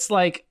 But it's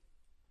like,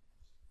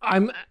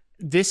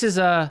 this is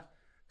a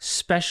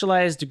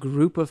specialized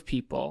group of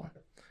people.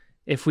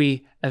 If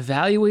we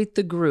evaluate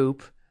the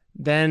group,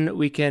 then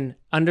we can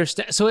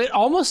understand. So it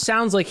almost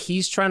sounds like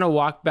he's trying to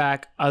walk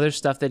back other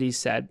stuff that he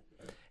said,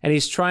 and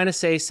he's trying to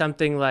say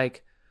something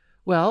like,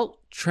 well,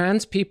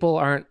 trans people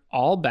aren't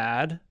all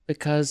bad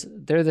because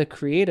they're the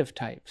creative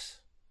types.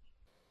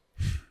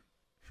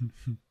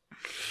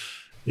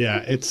 Yeah,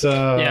 it's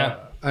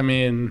I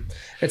mean,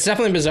 It's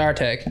definitely a bizarre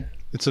take.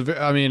 it's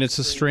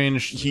a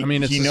strange. He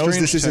it's a knows strange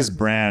this is his take.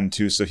 brand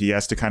too, so he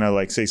has to kind of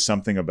like say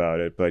something about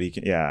it. But he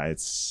can,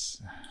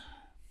 it's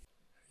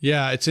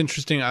Yeah, it's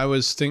interesting. I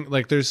was thinking,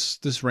 like, there's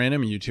this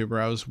random YouTuber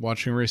I was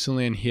watching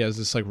recently, and he has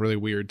this like really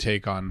weird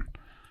take on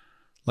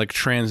like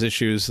trans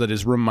issues that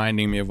is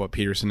reminding me of what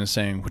Peterson is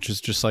saying, which is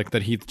just like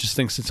that he just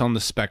thinks it's on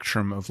the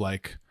spectrum of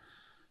like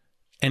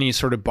any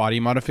sort of body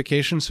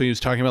modification. So he was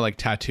talking about like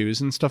tattoos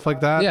and stuff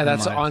like that. Yeah, and,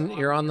 that's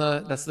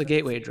like, that's the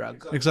gateway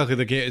drug.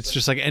 exactly it's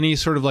just like any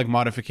sort of like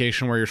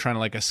modification where you're trying to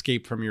like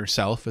escape from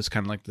yourself is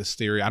kind of like this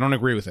theory. I don't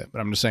agree with it,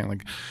 but I'm just saying,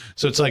 like,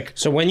 so it's like,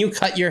 So when you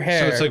cut your hair,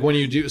 so it's like when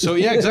you do, so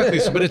yeah, exactly.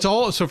 So, but it's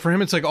all, so for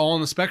him, it's like all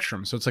on the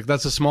spectrum. So it's like,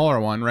 that's a smaller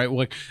one, right?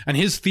 Like, and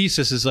his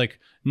thesis is like,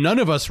 none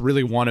of us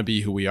really want to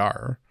be who we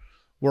are.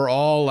 We're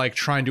all like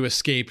trying to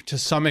escape to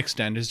some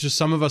extent. It's just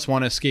some of us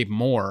want to escape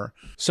more.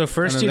 So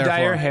first And you then dye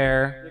your therefore-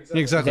 hair,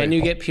 Exactly. then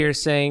you get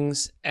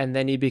piercings, and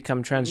then you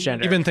become transgender.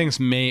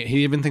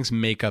 He even thinks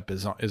makeup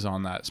is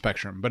on that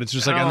spectrum, but it's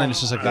just like, and then it's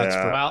just like, that's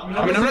for, Well,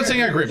 I mean, I'm not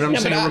saying I agree, but I'm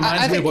saying it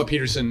reminds me of what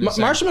Peterson is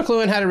saying. Marshall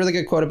McLuhan had a really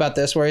good quote about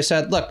this where he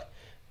said, look,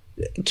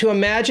 to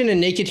imagine a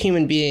naked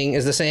human being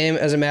is the same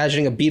as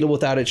imagining a beetle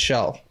without its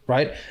shell,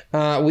 right?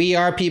 We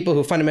are people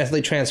who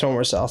fundamentally transform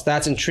ourselves.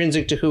 That's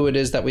intrinsic to who it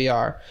is that we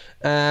are.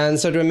 And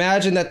so to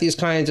imagine that these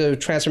kinds of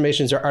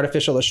transformations are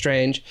artificial or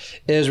strange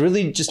is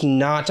really just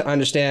not to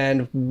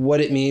understand what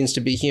it means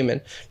to be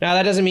human. Now,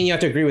 that doesn't mean you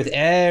have to agree with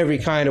every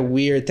kind of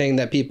weird thing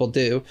that people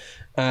do.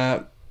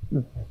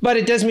 But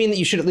it does mean that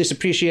you should at least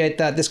appreciate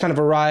that this kind of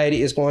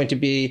variety is going to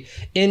be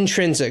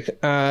intrinsic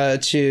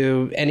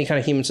to any kind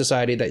of human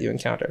society that you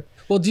encounter.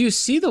 Well, do you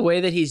see the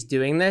way that he's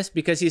doing this?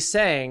 Because he's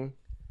saying,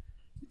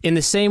 in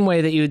the same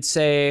way that you would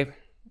say,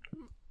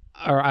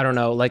 or I don't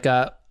know, like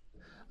a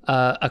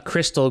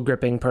crystal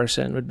gripping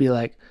person would be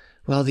like,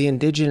 well, the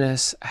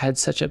indigenous had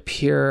such a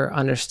pure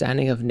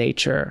understanding of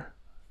nature,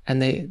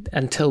 and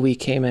until we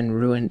came and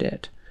ruined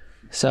it.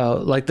 So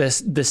like the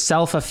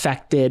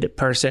self-affected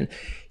person,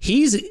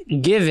 he's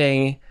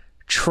giving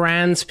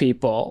trans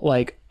people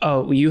like,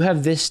 oh, you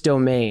have this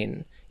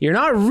domain. You're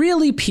not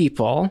really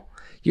people.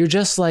 You're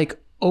just like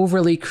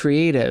overly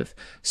creative.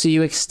 So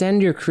you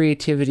extend your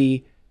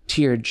creativity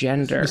to your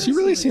gender. Is he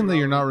really saying that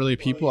you're not really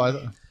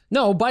people?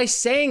 No, by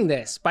saying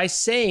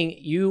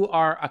you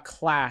are a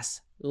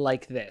class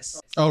like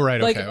this. Oh, right.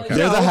 Like, Okay.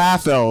 they're the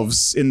half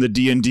elves in the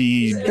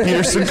D&D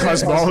Peterson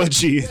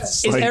cosmology.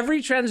 It's Is like,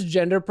 every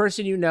transgender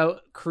person you know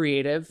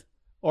creative,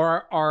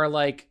 or are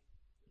like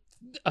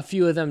a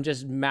few of them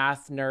just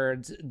math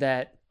nerds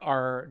that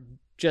are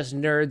just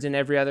nerds in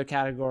every other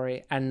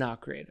category and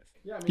not creative?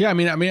 Yeah, I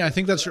mean, I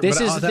think that's This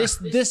but, is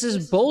this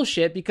is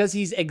bullshit because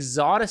he's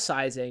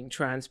exoticizing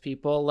trans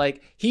people.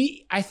 Like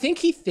I think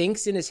he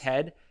thinks in his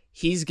head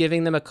he's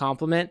giving them a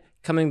compliment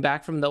coming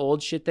back from the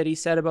old shit that he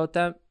said about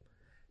them.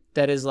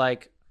 That is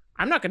like,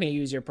 I'm not going to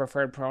use your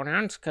preferred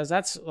pronouns because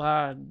that's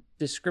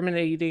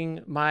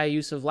discriminating my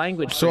use of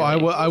language. So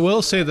I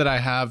will say that I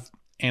have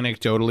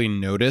anecdotally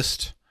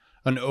noticed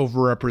an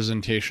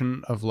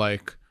overrepresentation of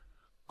like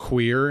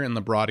queer in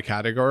the broad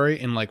category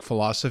in like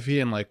philosophy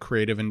and like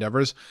creative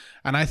endeavors,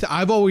 and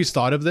I've always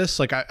thought of this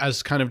like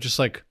as kind of just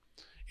like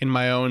in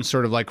my own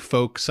sort of like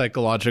folk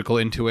psychological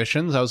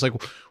intuitions. I was like,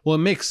 well, it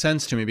makes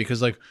sense to me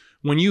because like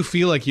when you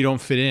feel like you don't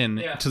fit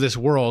in to this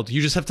world,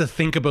 you just have to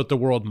think about the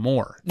world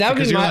more. That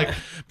would be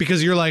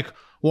because you're like,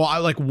 well, I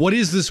like, what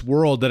is this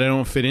world that I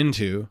don't fit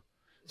into?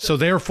 So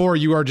therefore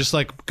you are just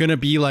like going to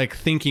be like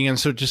thinking. And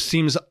so it just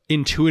seems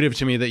intuitive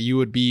to me that you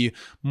would be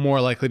more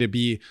likely to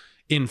be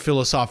in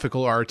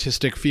philosophical or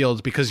artistic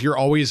fields because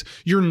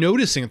you're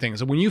noticing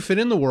things. When you fit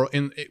in the world,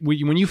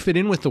 when you fit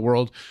in with the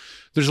world,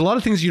 there's a lot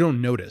of things you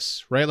don't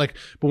notice, right? Like,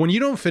 but when you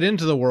don't fit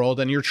into the world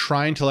and you're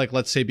trying to like,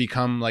 let's say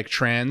become like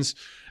trans.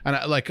 And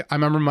I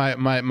remember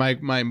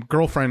my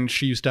girlfriend,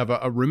 she used to have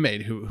a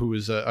roommate who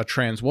was a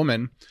trans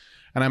woman.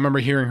 And I remember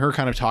hearing her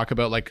kind of talk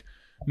about like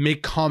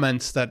make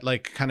comments that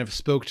like kind of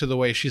spoke to the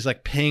way she's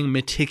like paying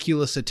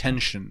meticulous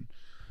attention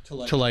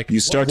to like You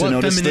start to what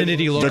notice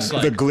femininity looks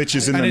like. the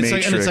glitches in and the it's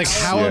matrix. like, and it's like,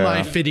 how am Yeah.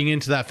 I fitting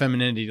into that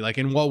femininity? Like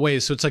in what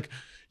ways? So it's like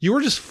you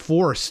were just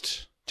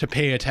forced to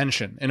pay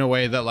attention in a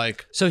way that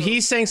like So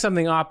he's saying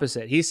something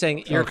opposite. He's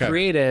saying you're Okay.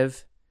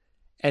 creative,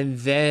 and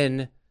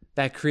then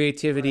that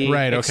creativity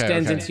Right, okay,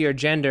 extends okay. into your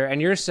gender.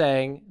 And you're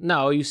saying,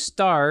 no, you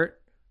start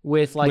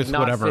with like With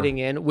not whatever. fitting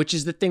in, which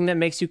is the thing that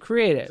makes you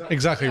creative.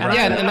 exactly And right.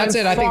 Yeah, I'm- and that's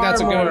I'm it. I think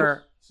that's a far good-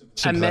 more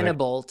Sympathetic.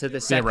 amenable to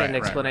the second right,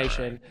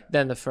 explanation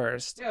than the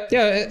first.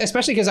 Yeah,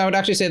 especially because I would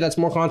actually say that's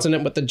more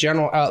consonant with the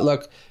general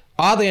outlook,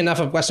 oddly enough,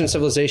 of Western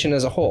civilization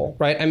as a whole,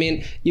 right? I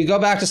mean, you go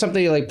back to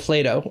something like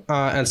Plato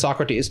and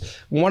Socrates.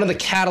 One of the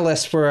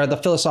catalysts for the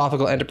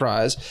philosophical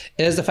enterprise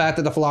is the fact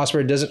that the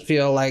philosopher doesn't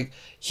feel like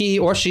he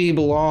or she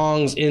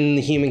belongs in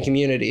the human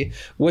community,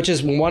 which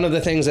is one of the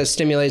things that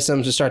stimulates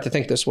them to start to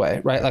think this way,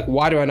 right? Like,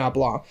 why do I not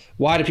belong?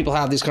 Why do people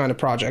have these kind of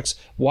projects?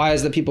 Why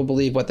is it that people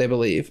believe what they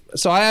believe?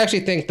 So I actually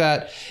think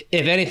that,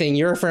 if anything,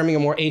 you're affirming a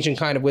more ancient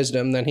kind of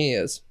wisdom than he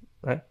is,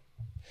 right?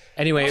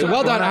 Anyway, So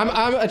well done.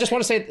 I just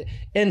want to say,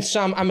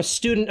 I'm a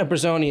student of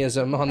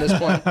Brezonianism on this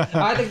point.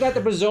 I think that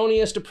the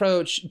Brezoniist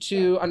approach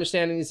to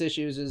understanding these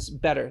issues is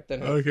better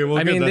than. Okay, well,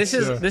 I mean, this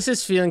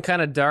is feeling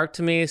kind of dark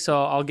to me,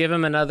 so I'll give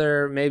him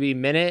another maybe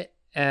minute,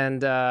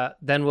 and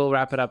then we'll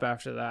wrap it up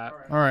after that.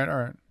 all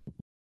right.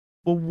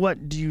 Well,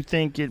 what do you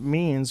think it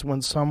means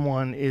when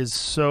someone is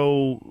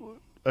so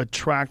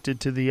attracted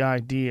to the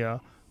idea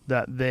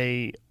that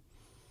they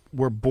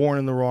were born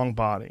in the wrong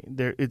body?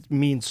 It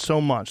means so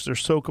much. They're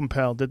so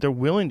compelled that they're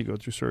willing to go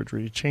through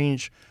surgery to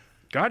change.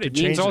 God, it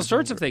to means change all their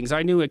sorts of things.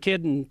 I knew a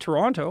kid in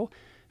Toronto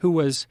who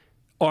was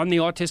on the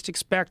autistic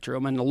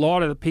spectrum, and a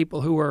lot of the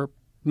people who are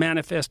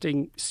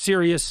manifesting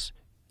serious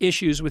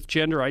issues with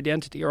gender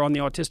identity are on the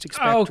autistic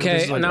spectrum. Okay,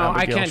 This is like no,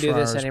 I Abigail can't do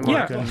this Schreier's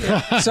anymore. book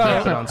and So,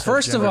 background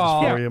first of gender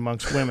all, dysphoria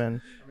amongst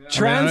women.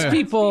 trans I-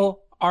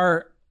 people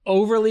are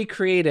overly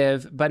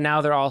creative, but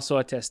now they're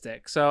also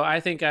autistic. So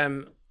I think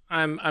I'm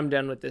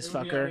done with this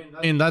fucker.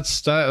 I mean, that's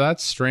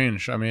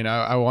strange. I mean,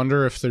 I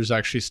wonder if there's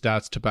actually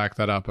stats to back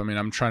that up. I mean,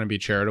 I'm trying to be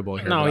charitable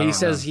here. No, but I he don't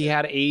says know. he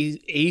had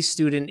a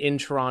student in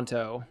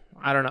Toronto.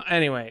 I don't know.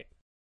 Anyway,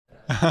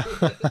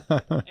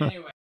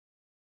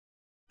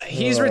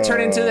 he's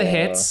returning to the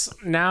hits.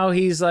 Now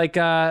he's like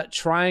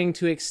trying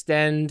to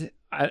extend.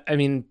 I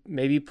mean,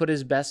 maybe put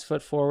his best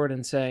foot forward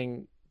and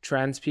saying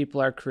trans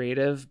people are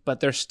creative, but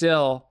they're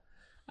still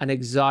an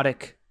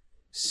exotic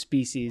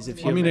species.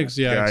 If you I mean,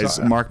 Guys,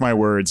 mark my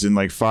words. In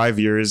like 5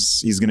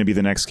 years, he's gonna be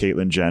the next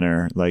Caitlyn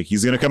Jenner. Like,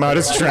 he's gonna come out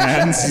as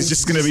trans. He's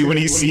just gonna be, when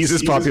he sees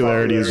his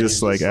popularity, is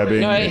just like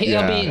ebbing. No, he'll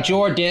Yeah. be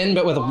Jordan,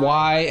 but with a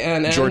Y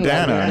and N.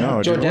 Jordana,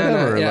 no, Jordana.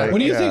 whatever, Yeah. like- What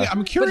do you Yeah. think? I'm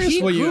But curious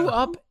he what grew you.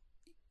 up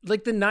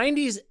like the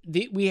 90s.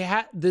 We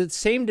had the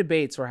same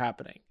debates were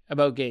happening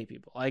about gay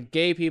people. Like,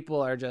 gay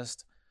people are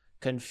just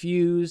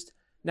confused.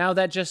 Now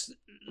that just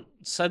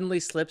suddenly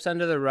slips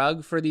under the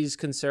rug for these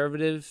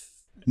conservative.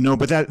 No,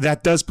 but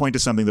that does point to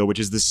something, though, which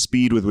is the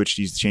speed with which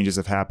these changes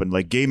have happened.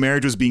 Like, gay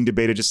marriage was being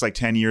debated just like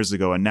 10 years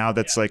ago, and now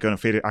that's like a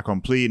fait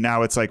accompli.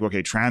 Now it's like,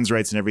 okay, trans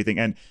rights and everything.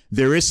 And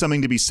there is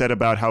something to be said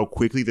about how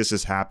quickly this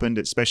has happened,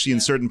 especially in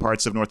certain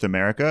parts of North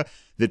America,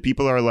 that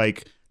people are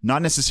like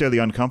not necessarily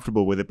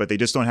uncomfortable with it, but they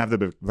just don't have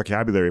the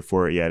vocabulary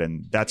for it yet.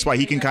 And that's why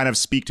he can kind of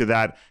speak to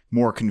that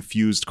more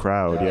confused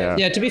crowd. Yeah.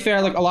 Yeah, to be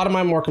fair, like a lot of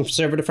my more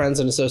conservative friends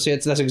and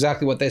associates, that's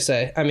exactly what they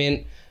say. I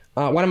mean,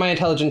 one of my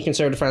intelligent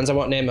conservative friends, I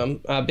won't name him,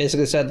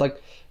 basically said,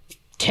 like,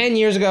 10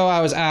 years ago, I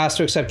was asked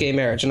to accept gay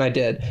marriage, and I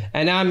did.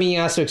 And now I'm being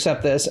asked to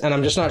accept this, and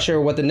I'm just not sure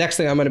what the next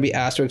thing I'm going to be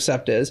asked to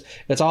accept is.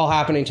 It's all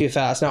happening too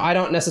fast. Now, I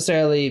don't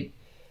necessarily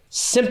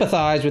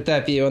sympathize with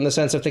that view in the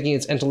sense of thinking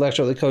it's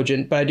intellectually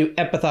cogent, but I do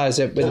empathize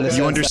it with the sense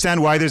You that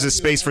understand why there's a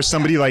space for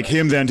somebody like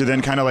him then to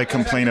then kind of like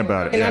complain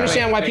about it. I Yeah.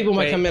 understand why people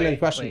might come in and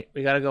question. Wait,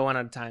 we got to go one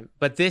at a time.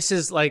 But this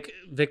is like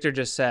Victor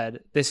just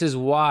said. This is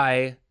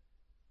why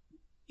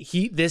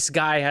this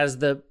guy has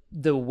the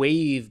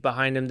wave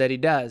behind him that he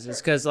does.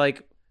 It's because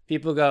like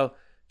people go,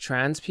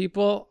 trans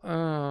people,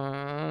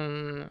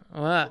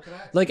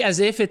 like as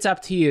if it's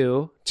up to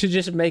you to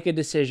just make a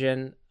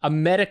decision, a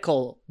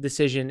medical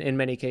decision in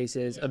many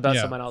cases, about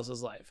Yeah. someone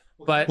else's life.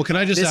 But Well, can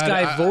I just this add-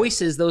 guy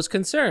voices those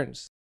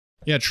concerns.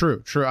 Yeah,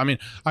 true. I mean,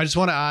 I just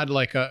want to add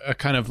like a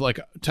kind of like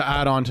to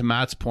add on to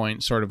Matt's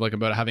point, sort of like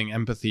about having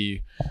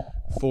empathy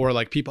for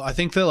like people. I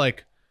think that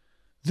like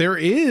there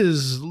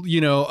is,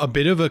 a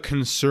bit of a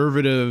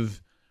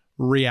conservative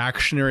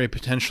reactionary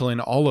potential in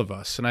all of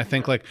us. And I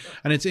think like,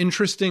 and it's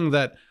interesting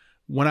that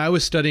when I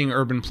was studying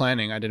urban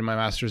planning, I did my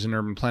master's in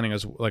urban planning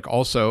as like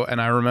also, and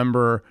I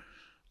remember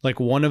like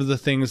one of the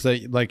things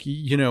that like,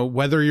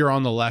 whether you're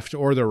on the left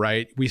or the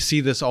right, we see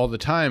this all the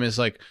time is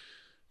like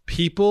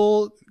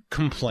people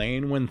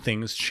complain when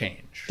things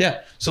change. Yeah.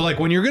 So like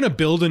when you're going to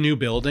build a new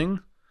building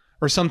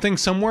or something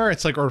somewhere,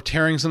 it's like, or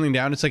tearing something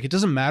down, it's like, it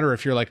doesn't matter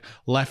if you're like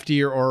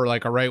lefty or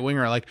like a right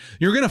winger, like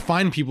you're going to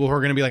find people who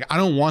are going to be like, I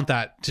don't want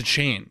that to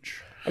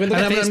change. I mean, look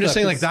And at I'm just Facebook.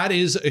 saying, like, that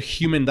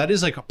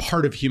is like a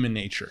part of human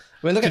nature.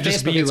 I mean, look To at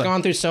just Facebook. be It's like-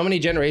 gone through so many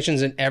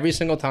generations, and every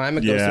single time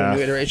it goes through Yeah. a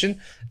new iteration.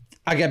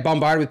 I get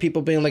bombarded with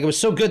people being like, "It was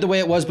so good the way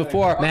it was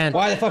before." Man,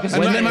 why the fuck is it?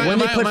 when my- they, when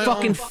they my- put my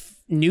fucking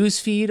news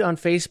feed on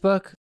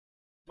Facebook,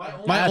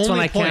 that's when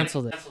I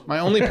canceled it. My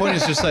only point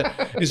is just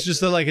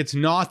that like it's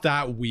not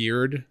that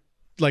weird.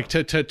 Like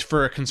to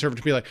for a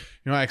conservative to be like,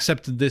 I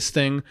accepted this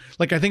thing.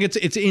 Like I think it's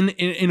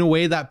in a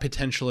way that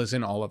potential is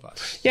in all of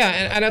us. Yeah,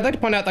 and I'd like to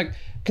point out, like,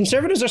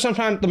 conservatives are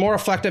sometimes the more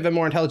reflective and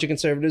more intelligent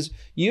conservatives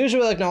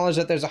usually acknowledge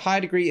that there's a high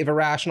degree of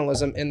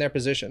irrationalism in their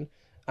position.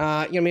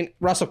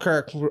 Russell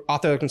Kirk,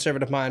 author of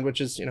Conservative Mind,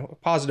 which is, a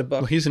positive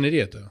book. Well, he's an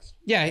idiot though.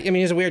 Yeah, I mean,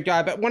 he's a weird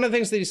guy, but one of the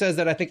things that he says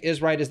that I think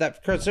is right is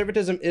that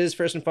conservatism is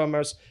first and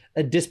foremost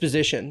a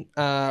disposition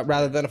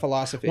rather than a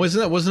philosophy.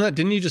 Wasn't that?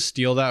 Didn't you just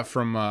steal that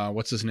from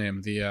what's his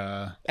name?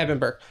 The Edmund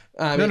Burke.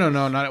 no,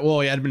 not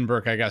well, Edmund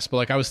Burke, I guess. But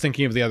like I was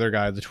thinking of the other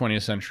guy, the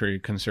 20th century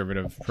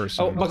conservative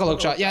person. Oh, Michael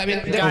Oakeshott. Yeah, I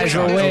mean, Guys,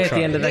 we're way at the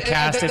end of the Yeah,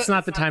 cast. It's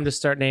not the time to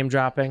start name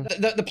dropping.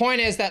 the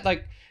point is that,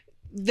 like,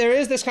 there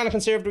is this kind of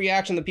conservative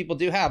reaction that people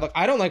do have. Like,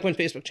 I don't like when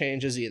Facebook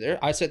changes either.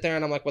 I sit there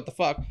and I'm like, what the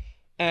fuck?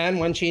 And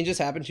when changes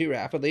happen too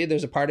rapidly,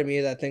 there's a part of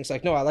me that thinks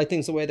like, no, I like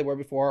things the way they were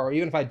before. Or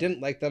even if I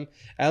didn't like them,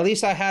 at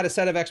least I had a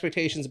set of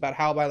expectations about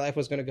how my life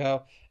was going to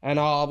go. And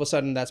all of a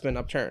sudden that's been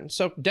upturned.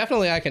 So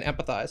definitely I can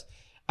empathize.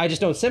 I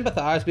just don't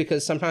sympathize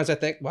because sometimes I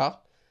think,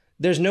 well,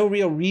 there's no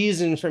real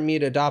reason for me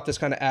to adopt this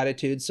kind of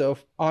attitude. So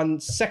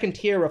on second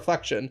tier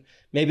reflection,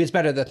 maybe it's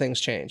better that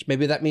things change.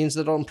 Maybe that means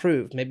that it'll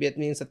improve. Maybe it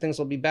means that things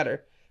will be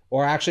better.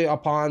 Or actually,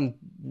 upon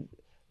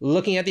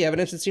looking at the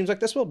evidence, it seems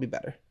like this will be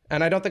better.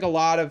 And I don't think a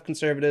lot of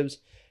conservatives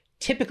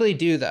typically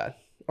do that,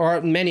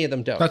 or many of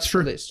them don't. That's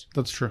true. At least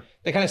That's true.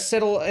 they kind of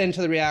settle into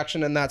the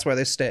reaction, and that's where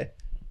they stay.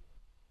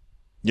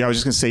 Yeah, I was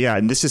just gonna say, yeah,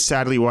 and this is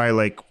sadly why,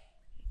 like,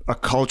 a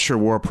culture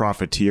war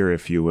profiteer,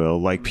 if you will,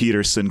 like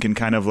Peterson, can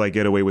kind of like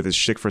get away with his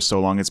shit for so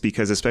long. It's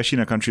because, especially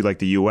in a country like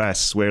the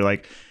US, where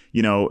like,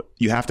 you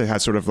have to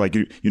have sort of like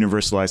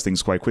universalize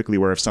things quite quickly,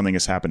 where if something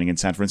is happening in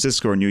San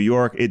Francisco or New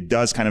York, it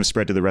does kind of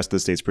spread to the rest of the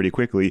states pretty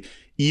quickly,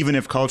 even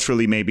if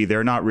culturally maybe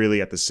they're not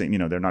really at the same,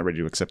 they're not ready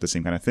to accept the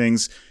same kind of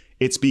things.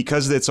 It's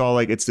because it's all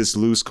like, it's this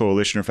loose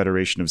coalition or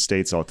federation of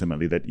states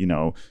ultimately that,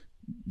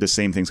 the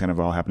same things kind of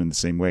all happen in the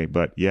same way.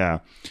 But yeah,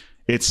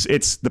 it's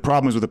the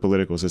problems with the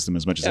political system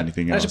as much as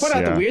anything And else. I should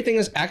point out the weird thing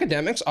is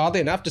academics, oddly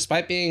enough,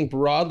 despite being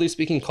broadly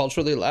speaking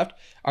culturally left,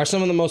 are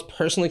some of the most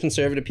personally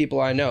conservative people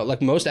I know.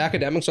 Like most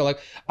academics are like,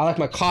 I like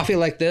my coffee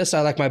like this.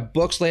 I like my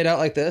books laid out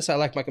like this. I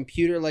like my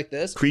computer like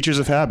this. Creatures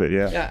of habit,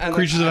 yeah. Yeah, and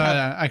Creatures of like,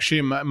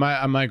 actually,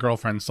 my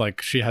girlfriend's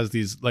like, she has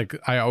these, like,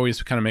 I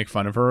always kind of make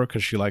fun of her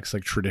because she likes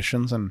like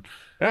traditions, and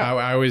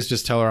I always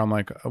just tell her, I'm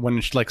like,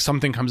 when she, like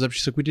something comes up,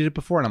 she's like, we did it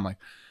before, and I'm like,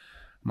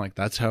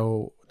 that's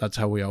how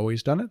we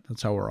always done it.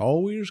 That's how we're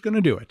always going to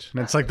do it.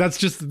 And it's like,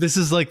 this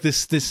is like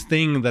this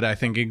thing that I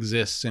think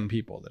exists in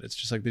people, that it's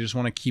just like, they just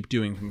want to keep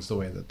doing things the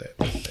way that they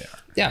are.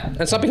 Yeah,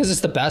 it's not because it's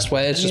the best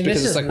way. It's just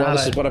because it's like, well,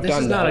 this is what I've done.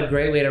 This is not now. a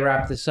great way to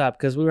wrap this up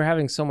because we were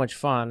having so much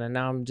fun, and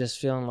now I'm just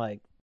feeling like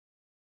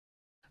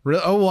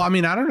Really? Oh, well, I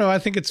mean, I don't know. I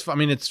think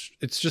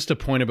it's just a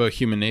point about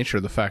human nature.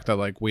 The fact that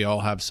like we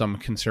all have some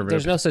conservative.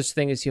 there's no such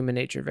thing as human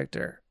nature,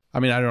 Victor. I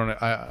mean, I don't.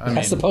 I mean,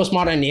 That's the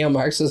postmodern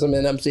neo-Marxism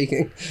and I'm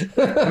seeking.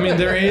 I mean,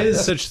 there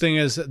is such thing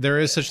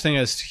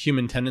as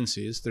human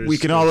tendencies. We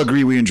can all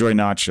agree we enjoy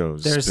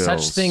nachos. There's such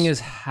Bills. thing as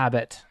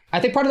habit.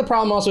 I think part of the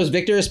problem also is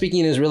Victor is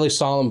speaking in his really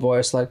solemn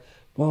voice, like,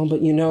 well,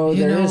 but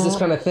there is this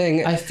kind of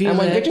thing. I feel and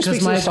when it Victor because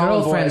speaks in my a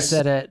solemn girlfriend voice,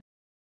 said it.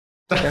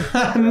 when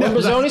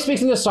Bozzoni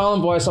speaks in a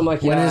solemn voice, I'm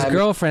like, yeah. When his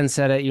girlfriend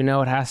said it,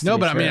 it has to No, be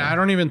but I mean, true. I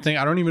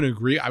don't even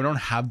agree. I don't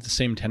have the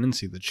same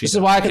tendency that she This does.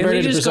 is why I Can we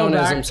converted to just go Bozzonism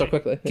back? so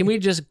quickly. Can we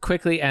just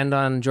quickly end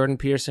on Jordan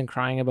Peterson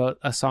crying about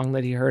a song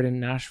that he heard in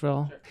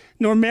Nashville?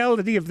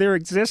 Normality of their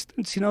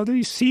existence.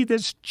 You see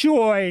this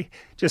joy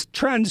just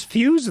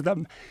transfuse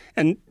them,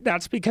 and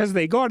that's because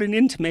they got an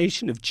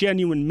intimation of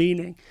genuine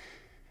meaning.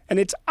 And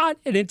it's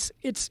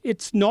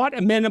not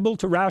amenable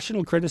to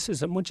rational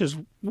criticism, which is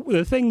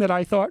the thing that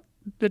I thought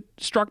that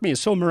struck me as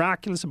so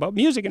miraculous about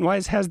music, and why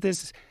it has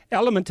this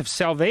element of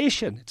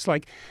salvation. It's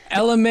like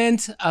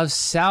Element of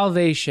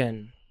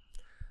salvation.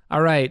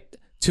 All right.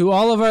 To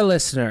all of our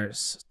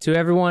listeners, to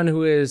everyone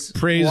who is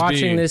Praise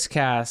watching be. this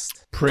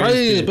cast,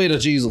 Praise be. to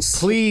Jesus.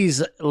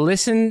 please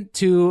listen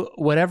to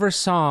whatever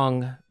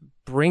song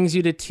brings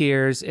you to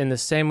tears in the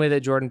same way that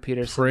Jordan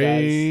Peterson does.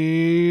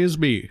 Praise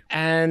be.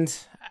 And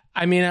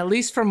I mean, at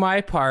least for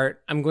my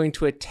part, I'm going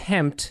to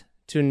attempt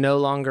to no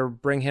longer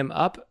bring him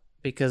up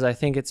because I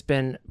think it's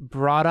been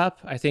brought up.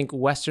 I think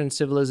Western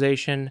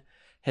civilization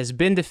has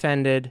been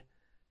defended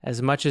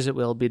as much as it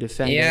will be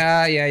defended.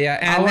 Yeah.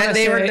 And wanna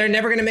they're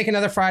never going to make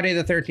another Friday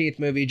the 13th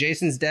movie.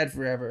 Jason's dead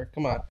forever.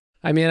 Come on.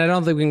 I mean, I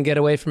don't think we can get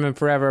away from him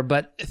forever,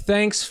 but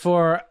thanks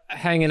for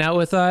hanging out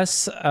with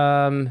us.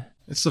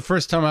 It's the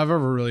first time I've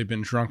ever really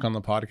been drunk on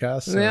the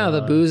podcast. So, Yeah,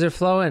 the booze are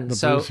flowing.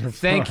 So booze are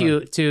thank flowing.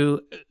 you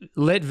to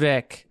Lit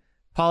Vic,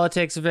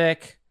 Politics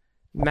Vic,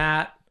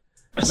 Matt,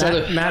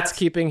 Matt's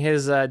keeping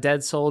his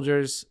dead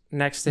soldiers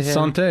next to him.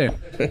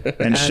 Santé.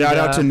 And shout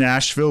out to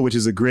Nashville, which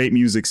is a great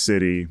music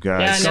city,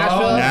 guys. Yeah,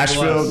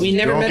 Nashville. We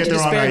never don't meant get to the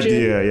wrong disparage you.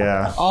 idea.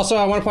 Yeah. Also,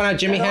 I want to point out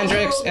Jimi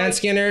Hendrix and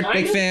Skinner,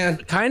 big fan.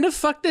 Kind of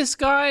fuck this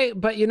guy,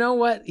 but you know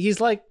what?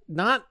 He's like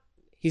not.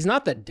 He's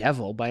not the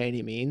devil by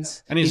any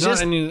means. And he's not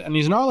just, and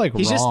he's not like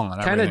he's just wrong on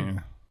kinda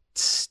everything.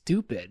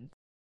 Stupid.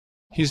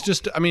 He's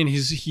just, I mean, he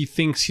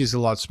thinks he's a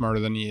lot smarter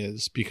than he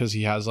is because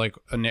he has like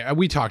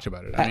we talked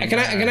about it. I mean,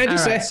 Can I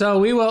just say? So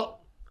we will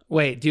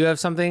wait. Do you have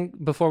something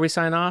before we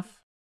sign off?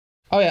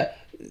 Oh yeah,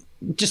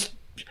 just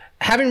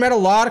having read a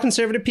lot of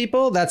conservative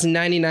people, that's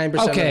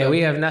 99%. Okay, we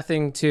have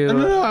nothing to.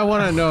 No, I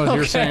want to know if you're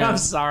Okay, saying I'm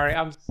sorry.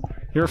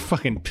 you're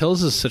fucking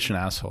Pills is such an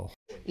asshole.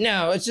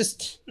 No, it's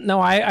just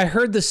No, I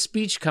heard the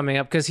speech coming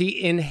up because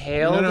he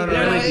inhaled No,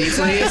 really it's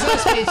deeply. not a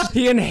speech.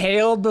 He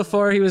inhaled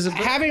before he was.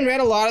 Having read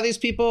a lot of these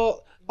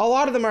people, a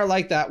lot of them are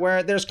like that,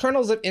 where there's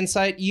kernels of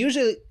insight,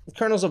 usually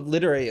kernels of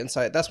literary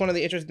insight. That's one of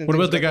the interesting What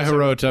things. about the guy who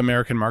wrote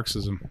American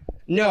Marxism?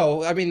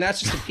 No, I mean, that's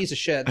just a piece of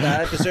shit.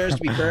 That deserves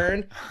to be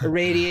burned,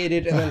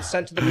 irradiated, and then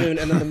sent to the moon,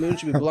 and then the moon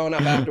should be blown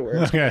up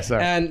afterwards. Okay,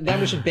 sorry. And then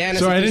we should ban it.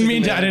 So I didn't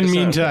mean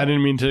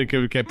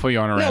to put you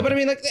on a rant. No, but I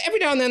mean, like every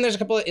now and then, there's a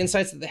couple of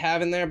insights that they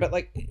have in there. But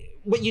like,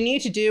 what you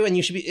need to do, and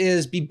you should be,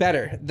 is be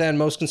better than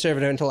most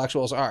conservative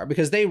intellectuals are,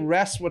 because they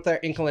rest with their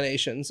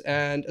inclinations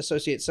and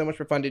associate so much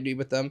profundity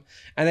with them,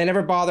 and they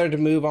never bother to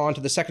move on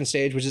to the second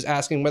stage, which is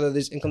asking whether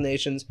these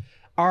inclinations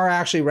are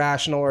actually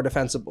rational or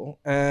defensible.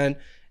 And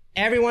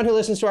everyone who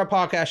listens to our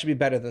podcast should be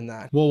better than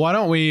that. Well, why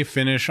don't we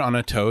finish on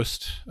a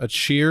toast? A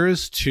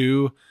cheers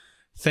to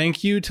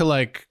thank you to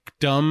like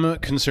dumb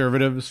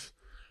conservatives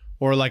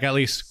or like at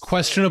least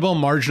questionable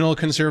marginal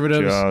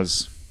conservatives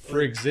Jaws.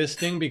 for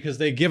existing because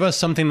they give us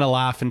something to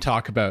laugh and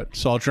talk about.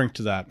 So I'll drink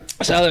to that.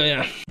 So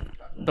yeah.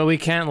 But we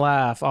can't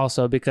laugh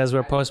also because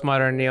we're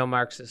postmodern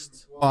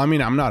neo-Marxists. Well, I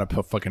mean, I'm not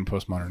a fucking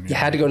postmodern. You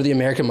had to go to the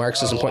American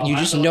Marxism point. You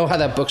just know how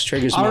that book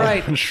triggers me. All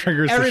right,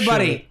 Triggers the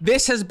everybody, shit.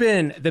 this has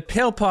been the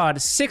Pill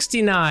Pod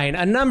 69,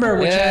 a number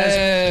which has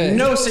Yay.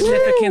 no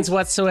significance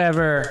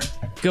whatsoever.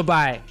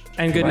 Goodbye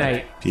and good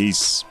night.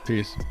 Peace.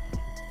 Peace.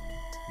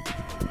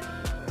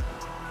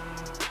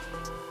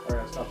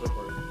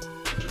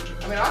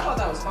 I mean, I thought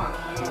that was fun.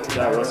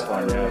 That was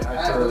fun, yeah.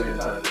 I thoroughly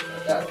enjoyed it.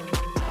 Yeah.